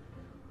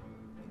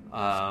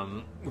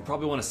 We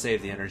probably want to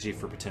save the energy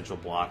for potential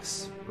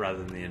blocks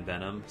rather than the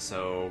Envenom,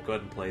 so go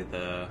ahead and play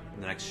the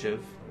next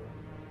Shiv.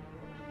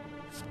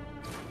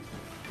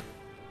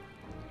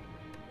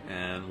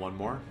 And 1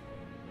 more.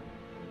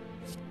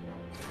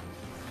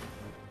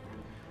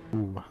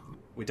 Ooh.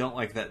 We don't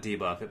like that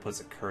debuff. It puts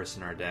a curse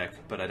in our deck,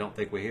 but I don't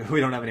think we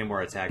don't have any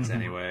more attacks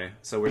anyway.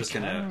 So we're just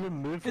gonna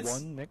remove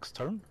one next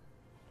turn.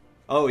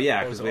 Oh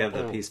yeah, because Oh, we have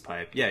oh. the peace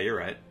pipe. Yeah, you're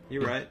right.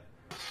 You're right.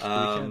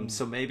 can-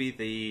 So maybe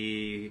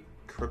the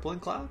crippling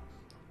cloud.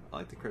 I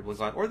like the crippling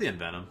cloud or the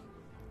envenom.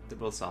 They're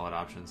both solid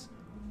options.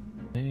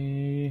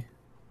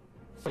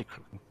 Let's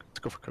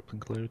go for crippling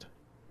cloud.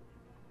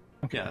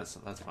 Okay. Yeah,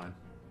 that's fine.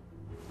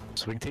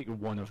 So we can take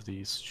one of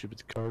these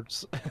stupid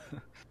cards.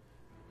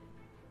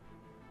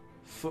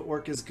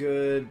 Footwork is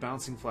good.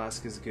 Bouncing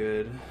flask is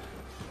good.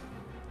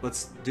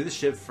 Let's do the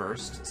shiv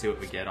first. See what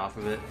we get off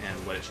of it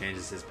and what it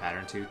changes his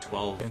pattern to.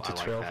 12. Into I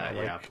like 12, that.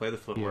 I Yeah, like. play the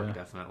footwork Yeah.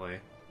 definitely.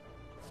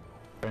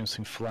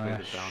 Bouncing Play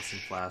flash. the bouncing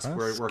flask.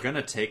 We're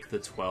gonna take the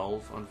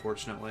 12,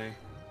 unfortunately.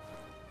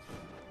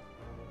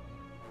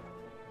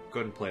 Go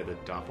ahead and play the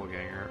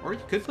doppelganger, or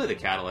you could play the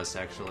catalyst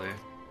actually,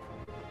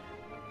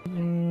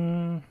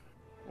 or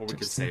we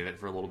could save it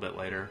for a little bit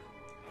later.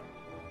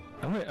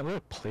 I'm gonna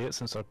play it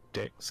since our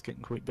deck's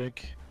getting quite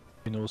big.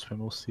 Who knows when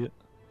we'll see it?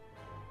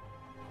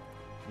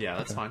 Yeah,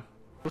 that's Okay.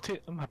 fine.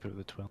 I'm happy with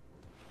the 12.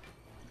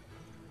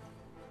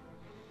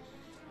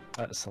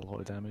 That's a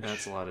lot of damage.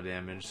 That's a lot of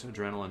damage. So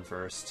adrenaline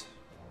first.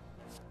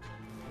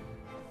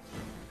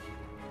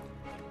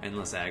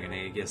 Endless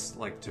agony, I guess,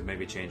 like to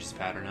maybe change his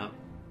pattern up.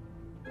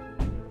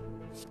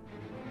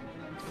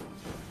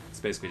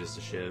 It's basically just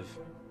a shiv.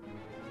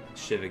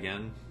 Shiv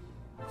again.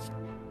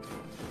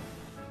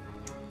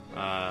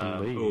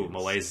 Malaise. Ooh,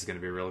 Malaise is going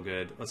to be real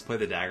good. Let's play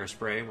the dagger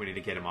spray. We need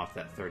to get him off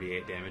that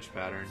 38 damage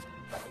pattern.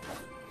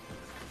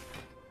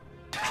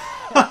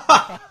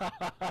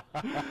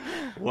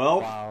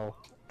 Well, Wow.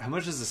 how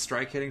much is the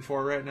strike hitting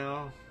for right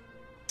now?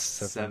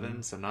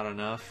 7, so not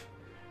enough.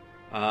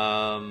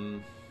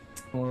 So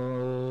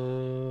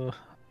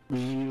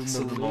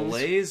the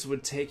Malaise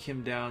would take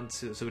him down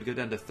to... So it would go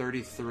down to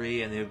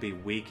 33, and it would be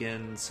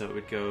weakened, so it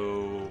would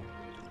go...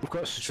 We've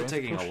got a Still strength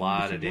taking a potion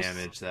lot we of can use.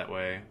 damage that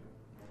way.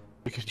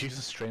 We could use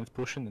a strength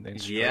potion and then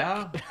strike.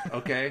 Yeah?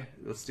 Okay,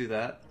 let's do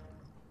that.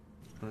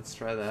 Let's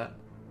try that.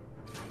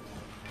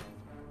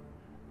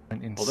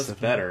 Well, that's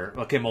better.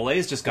 Okay,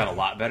 Malaise just got a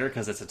lot better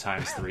because it's a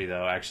 ×3,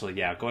 though. Actually,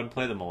 yeah, go ahead and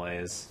play the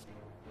Malaise.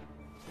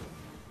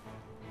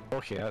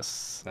 Okay,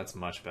 that's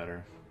much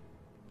better.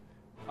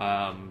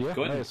 Yeah, go ahead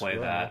and might play as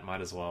well. that. Might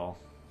as well.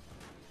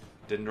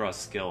 Didn't draw a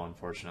skill,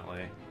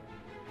 unfortunately.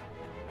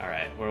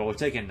 Alright, well, we've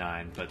taken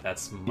 9, but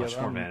that's much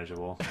more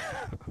manageable.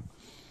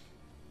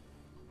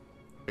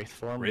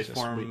 Wraithform.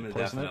 Wraithform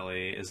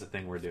definitely is the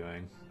thing we're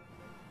doing.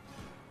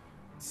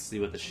 Let's see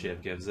what the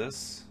shiv gives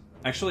us.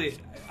 Actually, so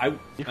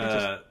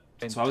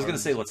I was going to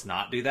say let's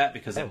not do that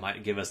because it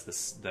might give us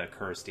the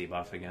curse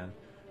debuff again.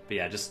 But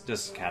yeah,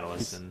 just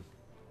catalyst and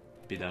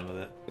be done with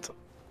it.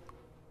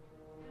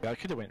 Yeah, I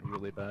could have went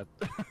really bad.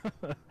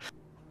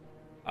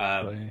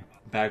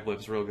 Bag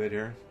blip's real good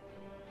here.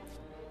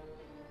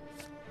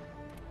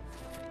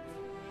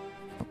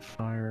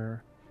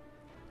 Fire.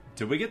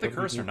 Did we get the What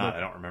did curse we or do? not? I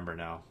don't remember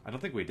now. I don't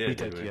think we did. We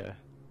did did, we? yeah.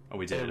 Oh,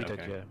 we did. Yeah, we okay.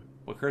 did, yeah.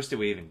 What curse did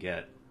we even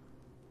get?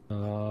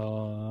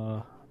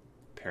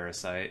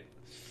 Parasite.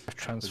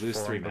 We lose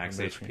 3 max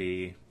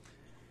HP.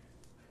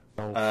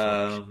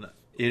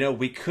 You know,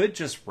 we could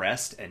just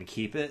rest and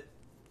keep it.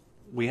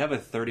 We have a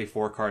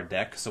 34 card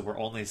deck, so we're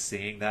only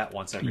seeing that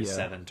once every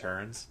 7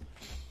 turns.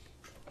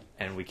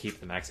 And we keep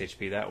the max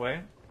HP that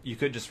way. You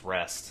could just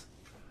rest.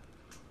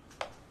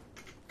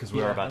 Because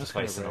we're about to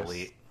face an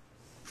elite.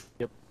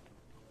 Yep.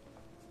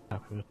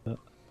 Happy with that.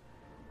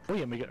 Oh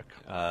yeah, we get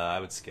a... I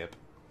would skip.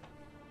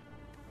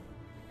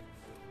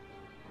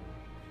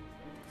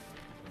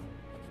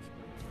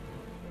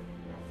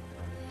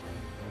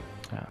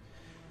 Yeah.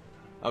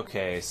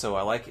 Okay, so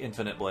I like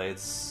Infinite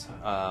Blades,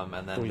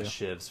 and then the yeah.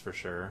 Shivs for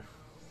sure.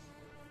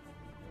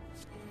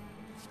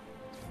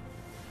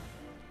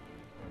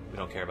 We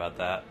don't care about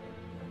that.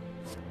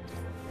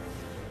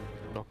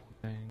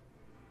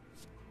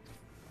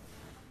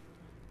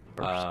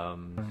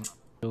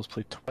 Bill's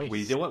played twice.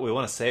 We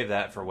want to save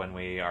that for when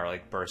we are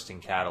like bursting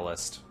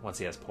Catalyst once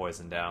he has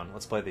poison down.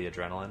 Let's play the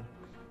Adrenaline.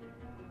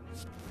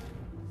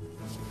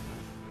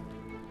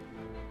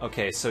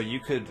 Okay, so you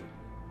could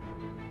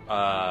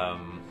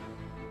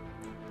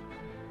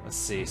let's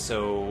see.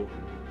 So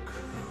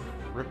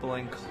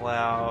Crippling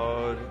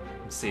Cloud.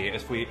 Let's see.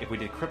 If we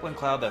did Crippling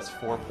Cloud, that's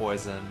 4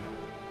 poison,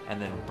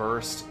 and then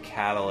Burst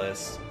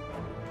Catalyst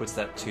puts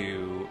that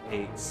to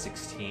 8,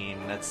 16.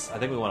 I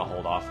think we want to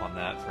hold off on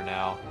that for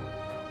now.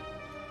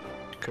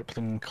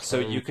 Crippling Cloud So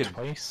you could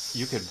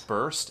twice.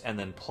 burst and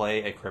then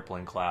play a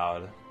Crippling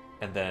Cloud,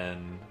 and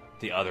then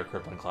the other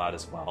Crippling Cloud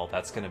as well.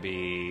 That's going to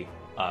be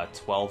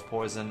 12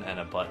 poison and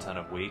a butt ton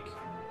of weak.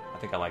 I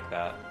think I like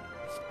that.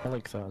 I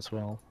like that as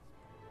well.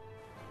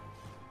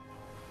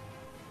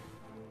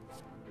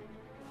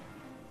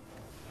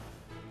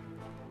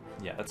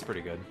 Yeah, that's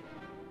pretty good.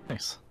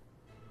 Nice.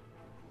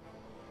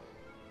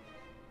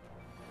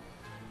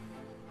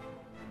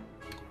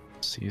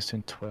 See, it's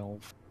in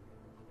 12.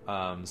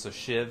 So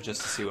Shiv,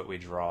 just to see what we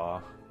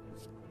draw.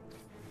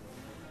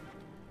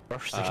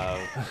 Burst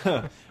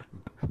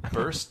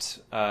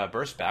Burst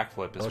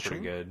backflip is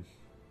pretty good.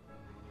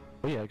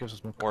 Oh yeah, it gives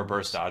us more Or combos.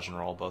 burst, dodge, and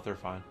roll. Both are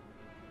fine.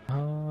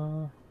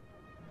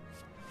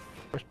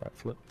 First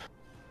backflip.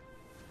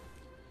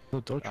 No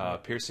dodge roll.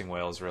 Piercing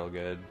Whale is real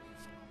good.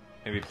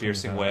 Maybe Include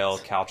Piercing that. Whale,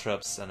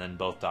 Caltrops, and then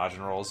both dodge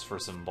and rolls for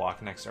some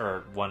block next...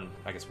 Or one,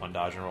 I guess one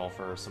dodge and roll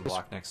for some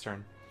block next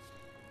turn.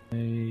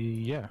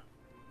 Yeah.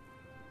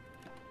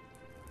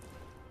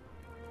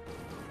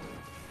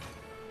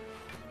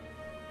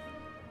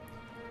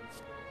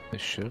 The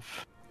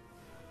shiv.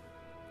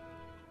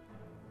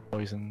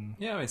 Poison.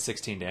 Yeah, I mean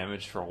 16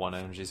 damage for 1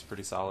 energy is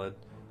pretty solid.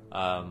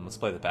 Let's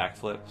play the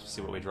backflip,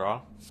 see what we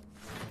draw.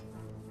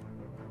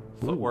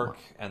 Footwork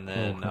and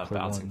then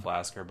Bouncing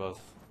Flask are both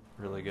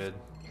really good.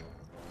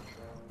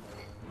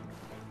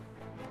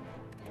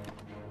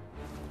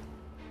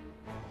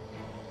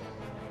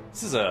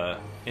 This is a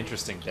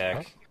interesting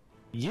deck.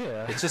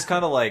 Yeah. It's just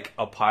kind of like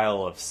a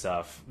pile of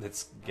stuff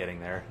that's getting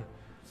there.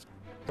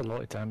 A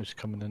lot of damage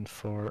coming in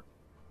for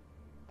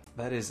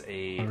That is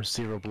a our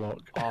 0 block.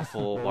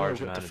 awful Or large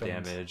we'll amount of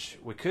defend. damage.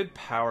 We could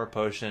Power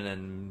Potion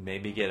and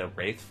maybe get a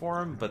Wraith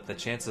form, but the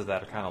chances of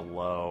that are kind of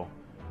low.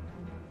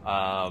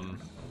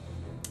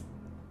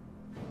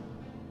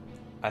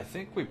 I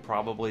think we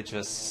probably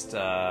just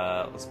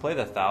let's play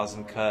the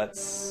 1,000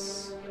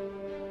 Cuts,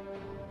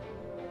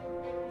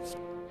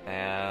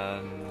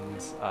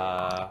 and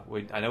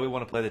I know we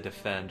want to play the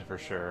Defend for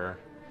sure.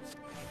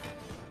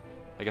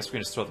 I guess we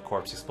can just throw the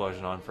Corpse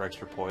Explosion on for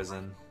extra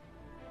poison.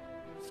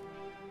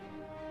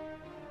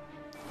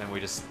 And we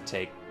just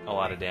take a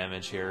lot of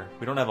damage here.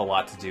 We don't have a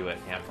lot to do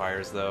at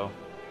campfires, though.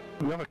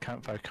 We have a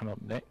campfire coming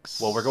up next.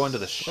 Well, we're going to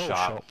the Oh,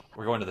 shop.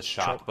 We're going to the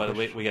shop, Shop but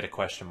push. we get a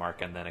question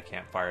mark and then a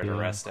campfire to Yeah.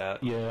 rest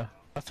at. Yeah,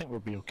 I think we'll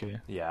be okay.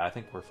 Yeah, I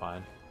think we're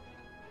fine.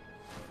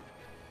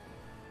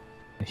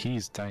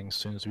 He's dying as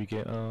soon as we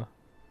get You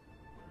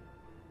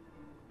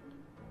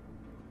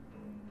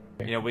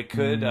know, we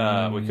could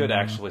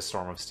actually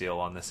Storm of Steel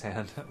on this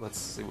hand. Let's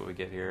see what we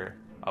get here.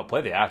 I'll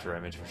play the After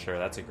Image for sure.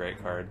 That's a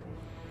great card.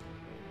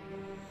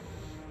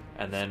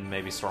 And then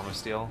maybe Storm of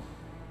Steel.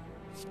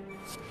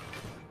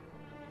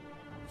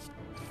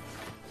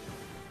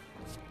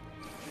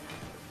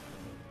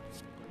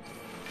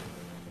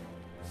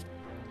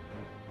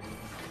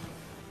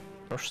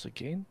 burst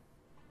again.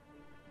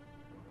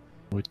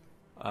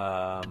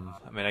 I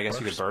mean, I guess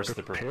you could burst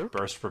the Prepared?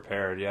 burst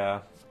prepared. Yeah,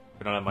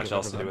 we don't have much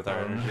else to do with our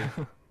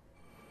energy.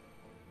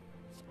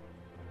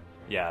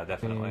 Yeah,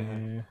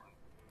 definitely.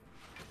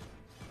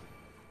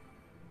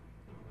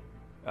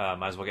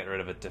 Might as well get rid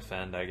of it.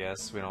 Defend, I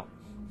guess. We don't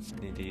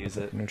need to use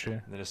it. Energy.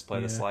 And then just play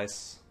the Yeah.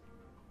 slice.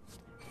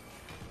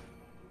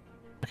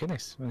 Okay,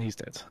 nice. And he's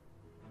dead.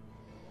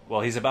 Well,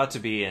 he's about to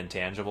be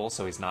intangible,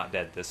 so he's not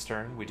dead this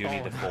turn. We do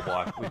need to full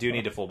block. We do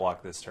need to full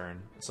block this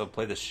turn. So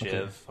play the Shiv.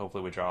 Okay.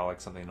 Hopefully, we draw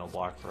like something no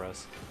block for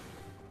us.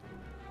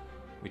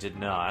 We did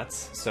not,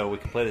 so we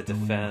can play the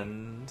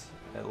defend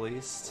at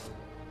least.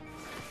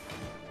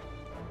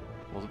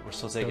 We're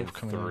still taking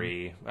Coming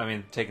 3. I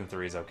mean, taking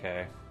 3 is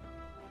okay.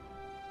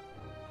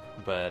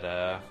 But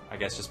I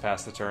guess just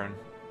pass the turn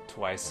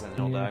twice and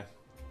he'll die.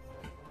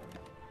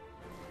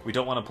 We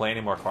don't want to play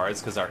any more cards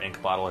because our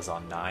ink bottle is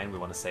on 9. We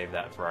want to save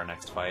that for our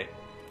next fight.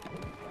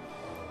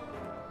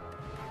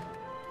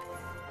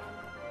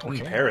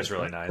 Okay. Pair is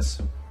really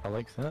nice. I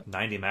like that.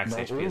 90 max No,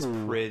 HP is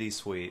ooh. pretty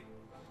sweet.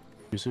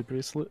 User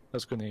bracelet.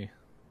 That's gonna.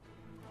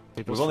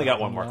 We've only got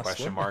one more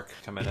question mark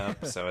coming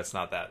up, so it's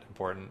not that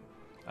important.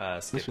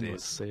 Skip This one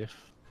was these. safe.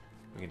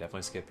 We can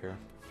definitely skip here.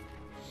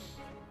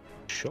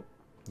 Shop.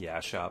 Yeah,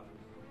 shop.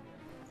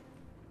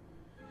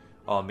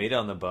 Oh, Meat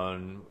on the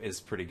Bone is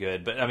pretty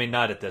good, but I mean,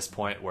 not at this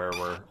point where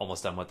we're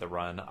almost done with the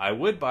run. I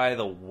would buy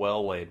the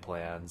Well-Weighed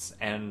Plans,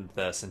 and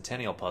the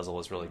Centennial Puzzle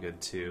is really good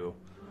too,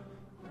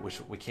 which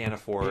we can't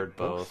afford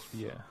both.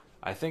 Yeah.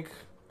 I think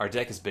our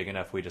deck is big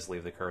enough we just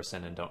leave the curse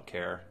in and don't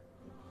care.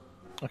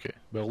 Okay.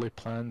 Well-laid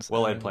plans.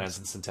 Well-Weighed and- Plans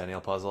and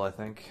Centennial Puzzle, I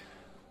think.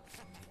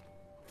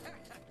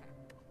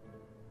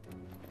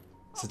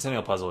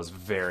 Centennial Puzzle is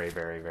very,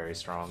 very, very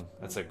strong.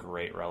 That's a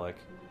great relic.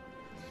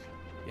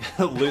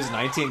 Lose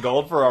 19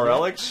 gold for a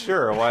relic?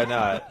 Sure, why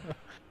not?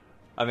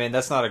 I mean,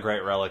 that's not a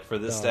great relic for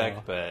this No.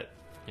 deck, but,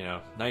 you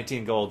know,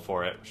 19 gold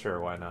for it, sure,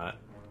 why not?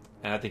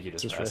 And I think you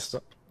just Just rest. rest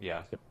up.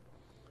 Yeah.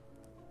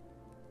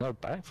 No,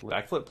 backflip.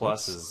 Backflip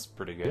Plus That's is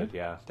pretty good,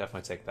 yeah.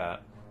 Definitely take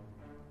that.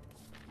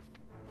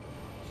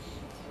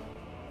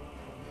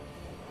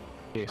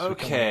 Okay, so,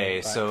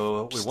 Okay,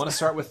 so we want to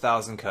start with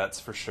 1,000 Cuts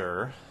for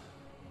sure.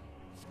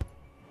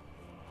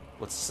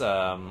 Let's,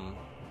 we're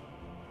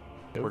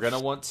going to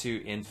want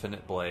to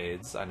Infinite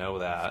Blades, I know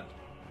that.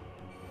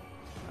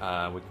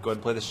 We can go ahead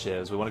and play the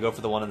Shivs. We want to go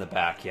for the one in the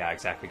back, yeah,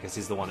 exactly, because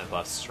he's the one that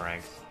buffs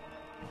Strength.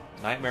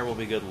 Nightmare will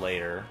be good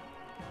later.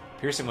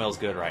 Piercing Whale's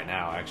good right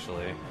now,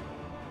 actually.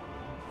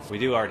 We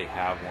do already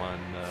have one,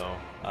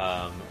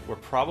 though. We're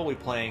probably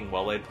playing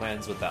Well-Laid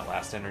Plans with that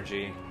last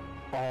energy.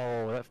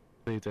 Oh, that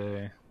played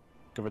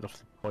get rid of the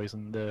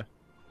poison there.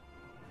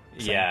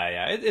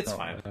 Yeah, it's Oh,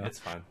 fine. yeah. It's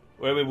fine.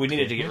 We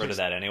needed to get rid of just-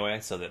 that anyway,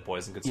 so that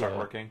poison could start Yeah.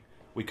 working.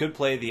 We could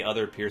play the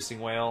other Piercing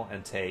Whale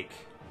and take,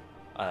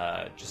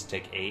 just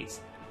take 8,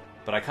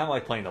 But I kind of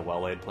like playing the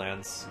well-laid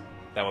plans.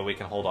 That way we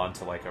can hold on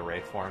to like a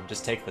Wraith form.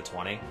 Just take the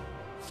 20.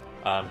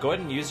 Go ahead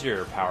and use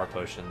your power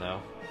potion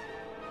though.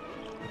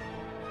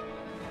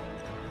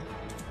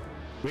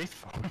 Wraith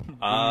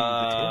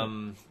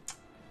form?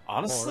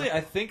 Honestly,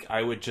 I think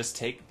I would just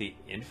take the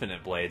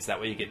infinite blades. That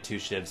way you get 2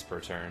 shivs per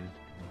turn.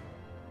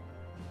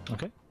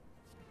 Okay.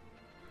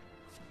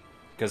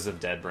 Because of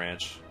Dead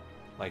Branch.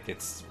 Like,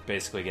 it's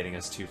basically getting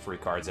us 2 free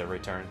cards every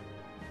turn.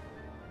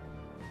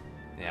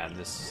 Yeah, and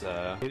this,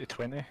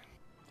 20.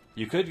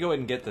 You could go ahead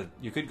and get the...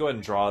 You could go ahead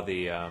and draw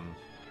the,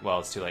 well,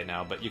 it's too late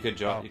now, but you could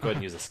you go ahead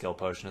and use a skill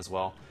potion as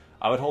well.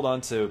 I would hold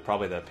on to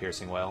probably the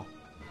Piercing Wail.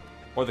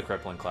 Or the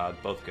Crippling Cloud,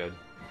 both good.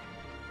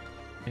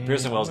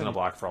 Piercing Wail's gonna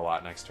block for a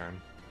lot next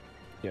turn.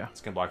 Yeah.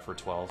 It's gonna block for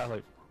 12. I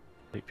like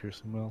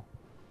Piercing Wail.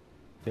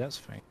 Yeah, that's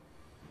fine.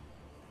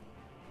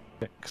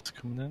 6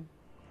 coming in.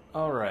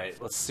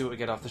 Alright, let's see what we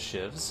get off the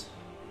shivs.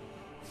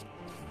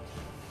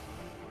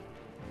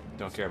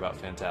 Don't care about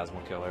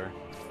Phantasmal Killer.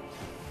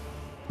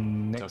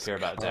 Don't care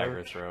about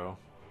Dagger Throw.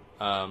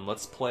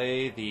 Let's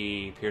play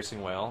the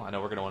Piercing Wail. I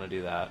know we're gonna want to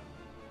do that.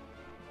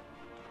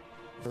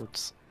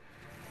 Hurts.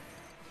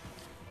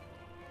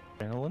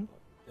 Adrenaline?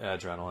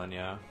 Adrenaline,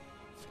 yeah.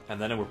 And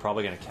then we're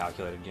probably gonna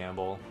Calculated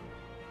Gamble.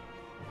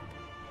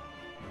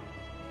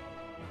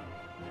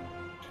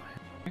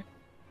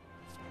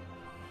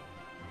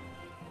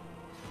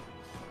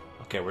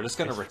 Okay, we're just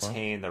gonna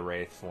retain the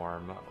Wraith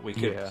form. We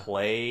could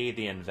play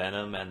the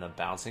Envenom and the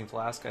Bouncing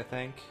Flask, I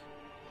think.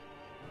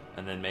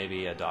 And then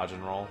maybe a Dodge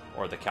and Roll,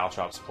 or the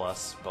Caltrops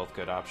Plus, both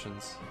good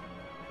options.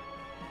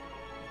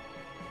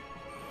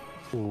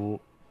 Ooh.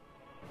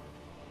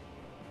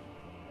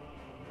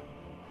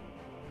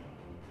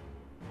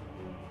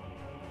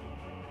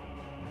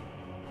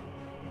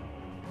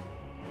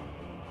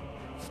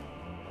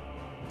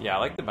 Yeah, I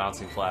like the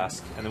Bouncing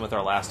Flask. And then with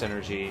our last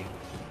energy...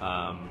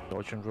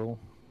 Dodge and Roll.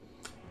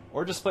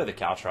 Or just play the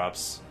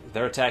Caltrops.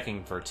 They're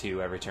attacking for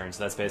 2 every turn,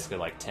 so that's basically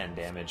like 10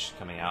 damage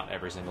coming out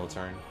every single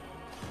turn.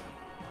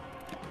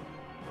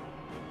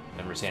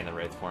 And retain the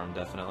Wraith form,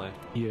 definitely.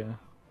 Yeah.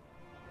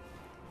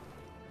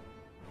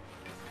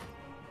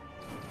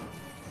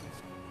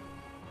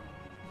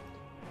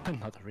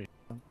 Another Wraith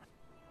form.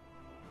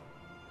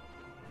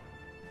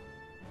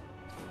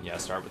 Yeah,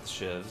 start with the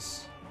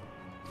shivs.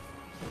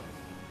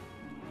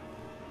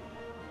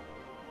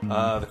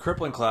 The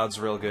Crippling Cloud's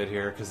real good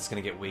here, because it's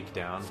going to get weak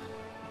down.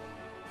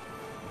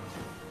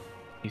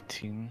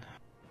 18.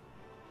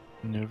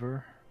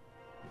 Maneuver.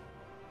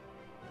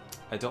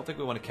 I don't think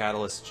we want to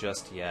Catalyst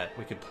just yet.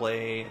 We could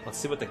play... Let's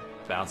see what the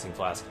Bouncing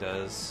Flask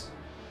does.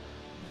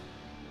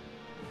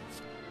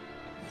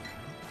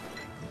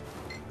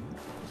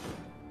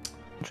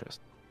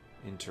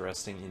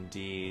 Interesting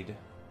indeed.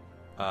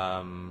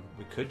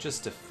 We could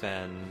just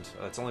defend.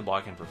 It's only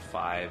blocking for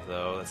 5,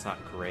 though. That's not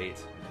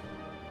great.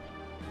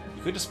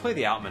 You could just play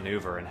the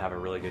Outmaneuver and have a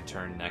really good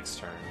turn next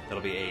turn.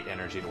 That'll be 8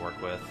 energy to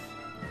work with.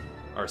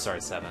 Or,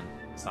 sorry, 7.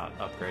 It's not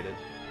upgraded.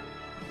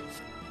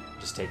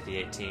 Just take the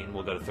 18.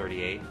 We'll go to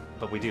 38.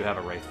 But we do have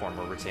a Wraith form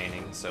we're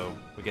retaining, so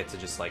we get to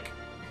just, like,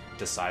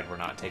 decide we're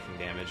not taking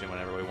damage and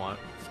whenever we want.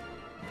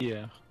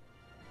 Yeah.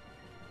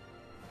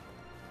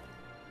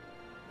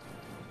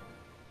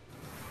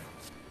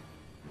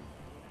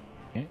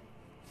 Okay.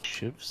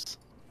 Shivs.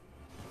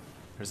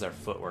 Here's our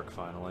footwork,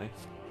 finally.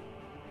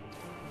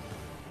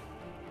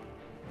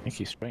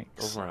 Mickey strikes.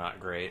 Those were not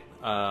great.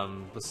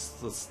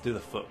 Let's do the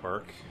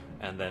footwork,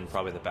 and then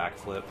probably the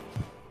backflip.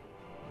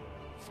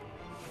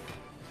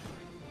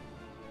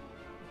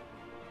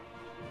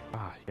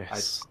 Ah,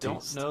 yes. I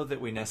don't know that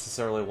we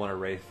necessarily want to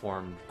Wraith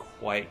form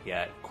quite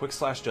yet. Quick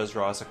Slash does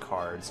draw us a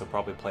card, so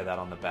probably play that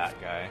on the bat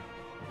guy.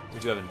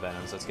 We do have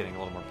Envenom, so it's getting a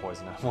little more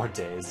poison now. More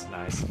days,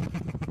 nice.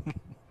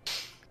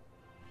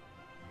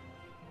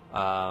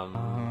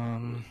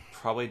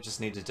 Probably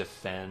just need to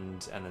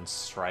defend and then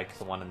strike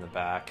the one in the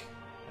back.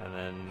 And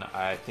then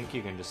I think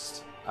you can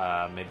just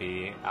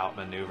maybe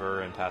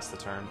outmaneuver and pass the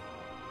turn.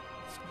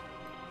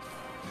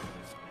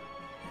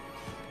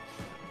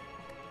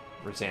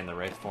 Retain the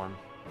Wraith form.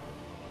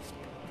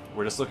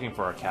 We're just looking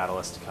for our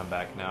Catalyst to come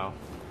back now.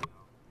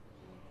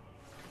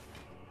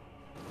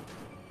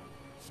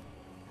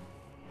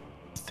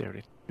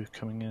 $32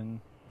 coming in.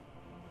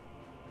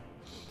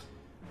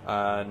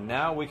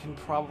 Now we can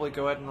probably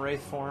go ahead and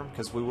Wraith form,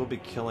 because we will be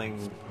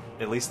killing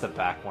at least the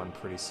back one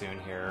pretty soon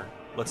here.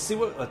 Let's see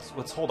what.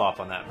 Let's hold off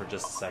on that for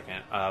just a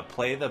second.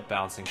 Play the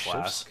Bouncing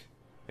Flask. Shivs?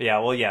 Yeah,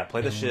 well, yeah.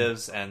 Play the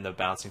Shivs and the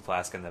Bouncing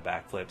Flask and the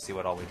backflip. See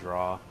what all we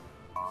draw.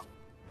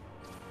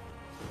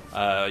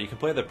 You can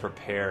play the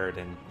Prepared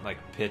and like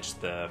pitch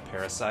the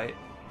Parasite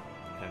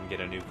and get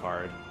a new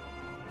card.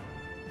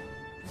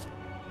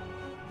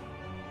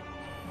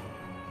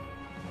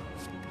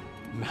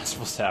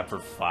 Masterful Tap for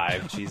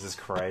 5. Jesus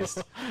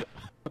Christ.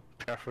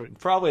 Perfect.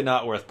 Probably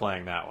not worth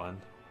playing that one.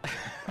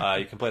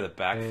 You can play the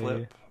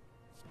backflip.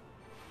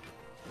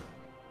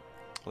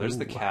 Well, there's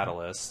the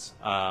Catalyst.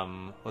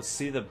 Let's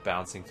see the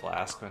Bouncing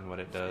Flask and what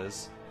it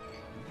does.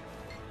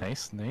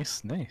 Nice,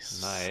 nice,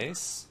 nice.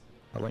 Nice.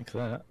 I like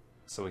that.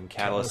 So we can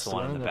Catalyst the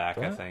one in the back,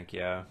 I think,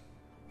 yeah.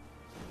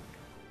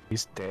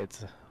 He's dead.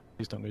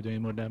 He's not going to do any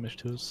more damage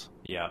to us.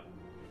 Yeah.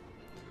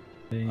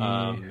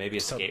 Maybe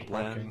Start escape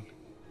plan. blocking.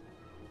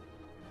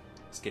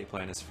 Escape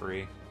plan is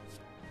free.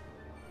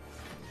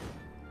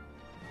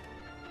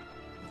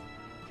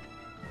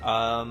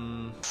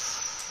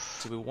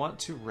 Do we want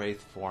to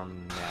Wraith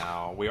form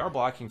now? We are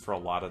blocking for a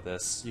lot of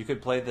this. You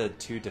could play the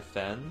 2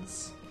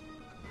 defends,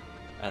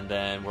 and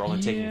then we're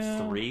only taking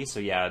 3, so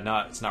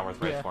yeah, it's not worth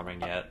Wraith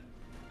forming yet.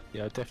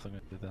 Yeah, definitely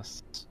going to do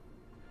this.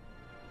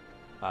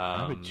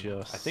 I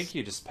think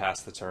you just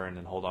pass the turn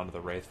and hold on to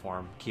the Wraith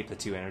form. Keep the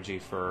 2 energy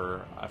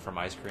for from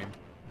Ice Cream.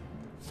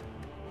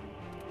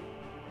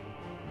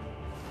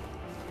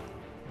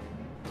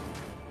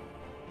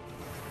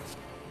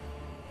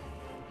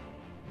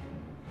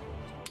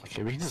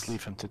 Okay, we can just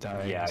leave him to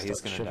die. Yeah,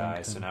 he's gonna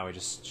die, so now we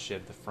just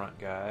shiv the front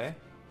guy.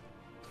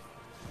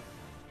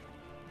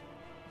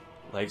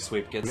 Leg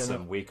sweep gets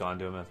some weak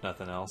onto him if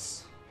nothing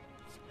else.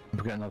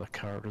 We get another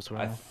card as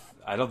well.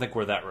 I don't think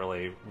we're that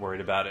really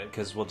worried about it,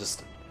 because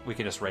we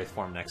can just Wraith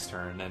form next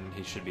turn, and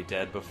he should be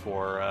dead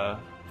before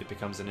it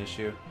becomes an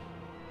issue.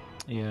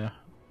 Yeah.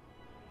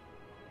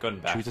 Go ahead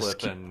and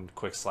backflip and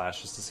quick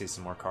slash just to see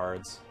some more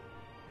cards.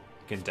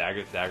 You can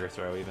dagger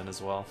throw even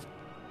as well.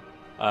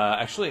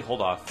 Actually,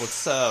 hold off.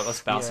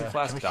 Let's Bouncing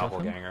Flask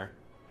Doppelganger.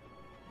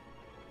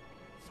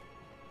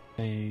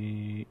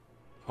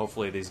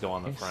 Hopefully these go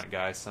on the front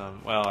guy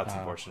some. Well, that's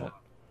unfortunate.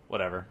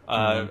 Whatever.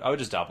 I would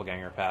just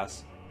Doppelganger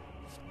pass.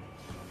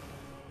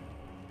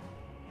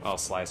 I'll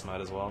Slice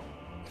might as well.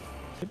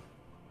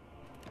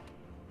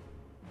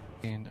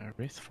 In a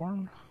Wraith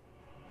form?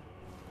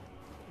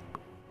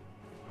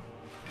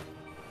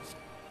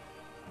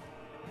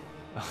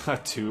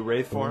 2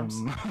 Wraith forms?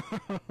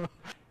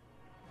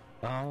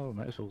 Oh,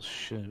 might as well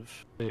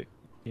shiv.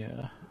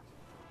 Yeah.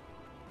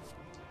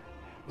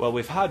 Well,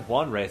 we've had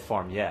 1 Wraith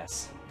form,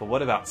 yes. But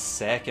what about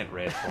 2nd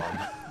Wraith form?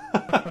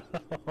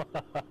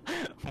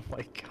 Oh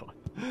my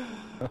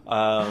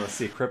god. Let's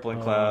see, Crippling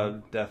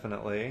Cloud,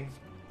 definitely.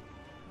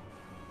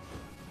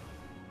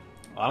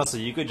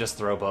 Honestly, you could just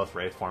throw both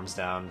Wraith forms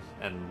down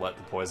and let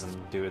the poison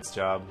do its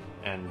job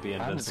and be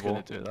invincible.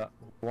 I'm just gonna do that.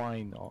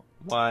 Why not?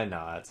 Why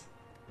not?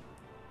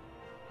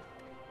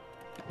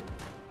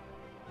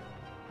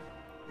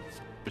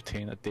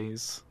 Retain a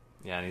daze.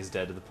 Yeah, and he's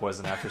dead to the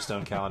poison after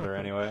Stone Calendar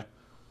anyway.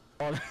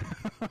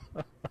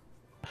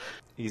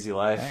 Easy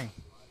life. Dang.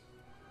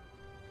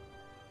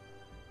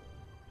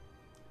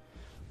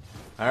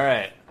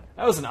 Alright.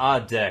 That was an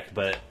odd deck,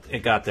 but it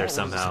got there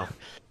somehow.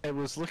 It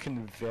was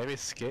looking very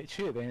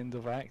sketchy at the end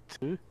of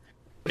Act 2.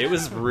 It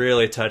was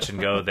really touch and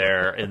go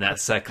there in that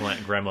second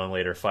Gremlin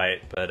Leader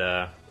fight,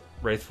 but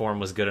Wraith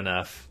form was good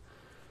enough.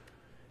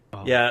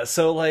 Oh. Yeah,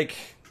 so like,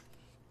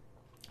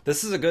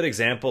 this is a good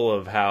example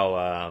of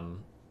how,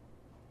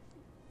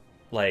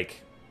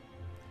 like,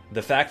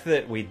 the fact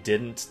that we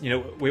didn't,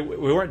 we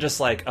weren't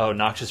just like, oh,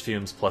 Noxious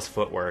Fumes plus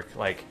Footwork,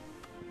 like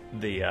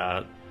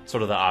the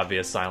sort of the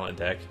obvious Silent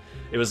deck.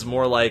 It was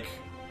more like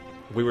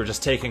we were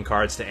just taking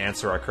cards to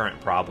answer our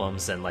current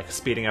problems and like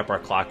speeding up our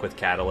clock with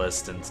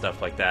Catalyst and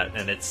stuff like that,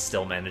 and it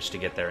still managed to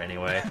get there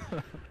anyway.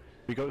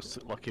 We got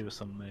lucky with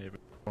some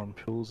Wraithform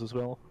pools as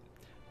well.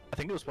 I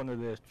think it was one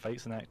of the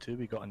fights in Act 2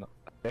 we got a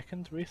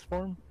second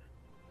Wraithform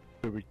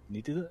where we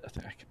needed it. I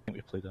think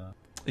we played a...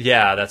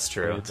 Yeah, that's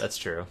true. That's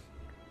true.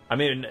 I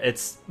mean,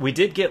 we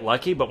did get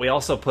lucky, but we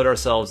also put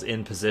ourselves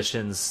in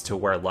positions to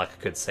where luck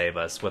could save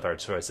us with our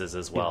choices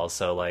as well. Yeah.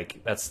 So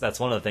like that's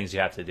one of the things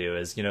you have to do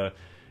is,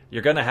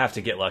 you're going to have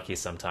to get lucky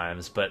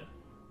sometimes, but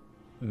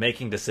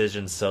making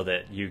decisions so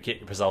that you get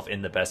yourself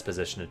in the best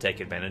position to take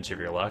advantage of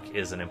your luck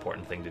is an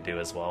important thing to do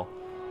as well.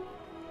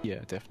 Yeah,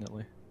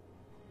 definitely.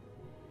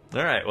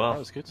 All right, well, that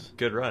was good.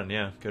 Good run,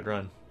 yeah, good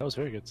run. That was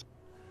very good.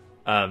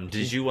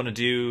 Did you want to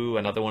do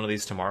another one of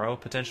these tomorrow,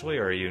 potentially,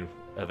 or are you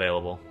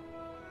available?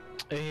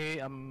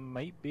 I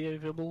might be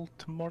available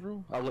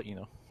tomorrow. I'll let you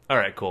know. All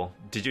right, cool.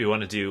 Did you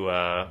want to do,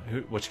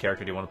 which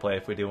character do you want to play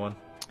if we do one?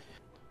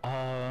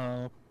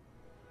 I'm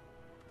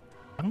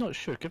not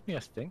sure. Give me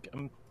a think.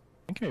 I'm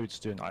thinking maybe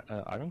just do an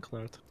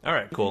Ironclad. All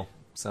right, cool.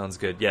 Sounds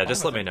good. Yeah,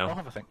 just let me know. I'll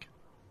have a think.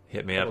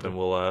 Hit me up and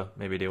we'll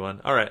maybe do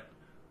one. All right.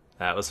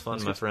 That was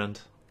fun, my friend.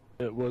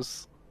 It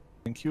was.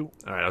 Thank you.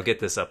 All right, I'll get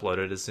this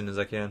uploaded as soon as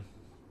I can.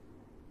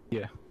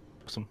 Yeah.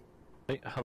 Awesome. Right,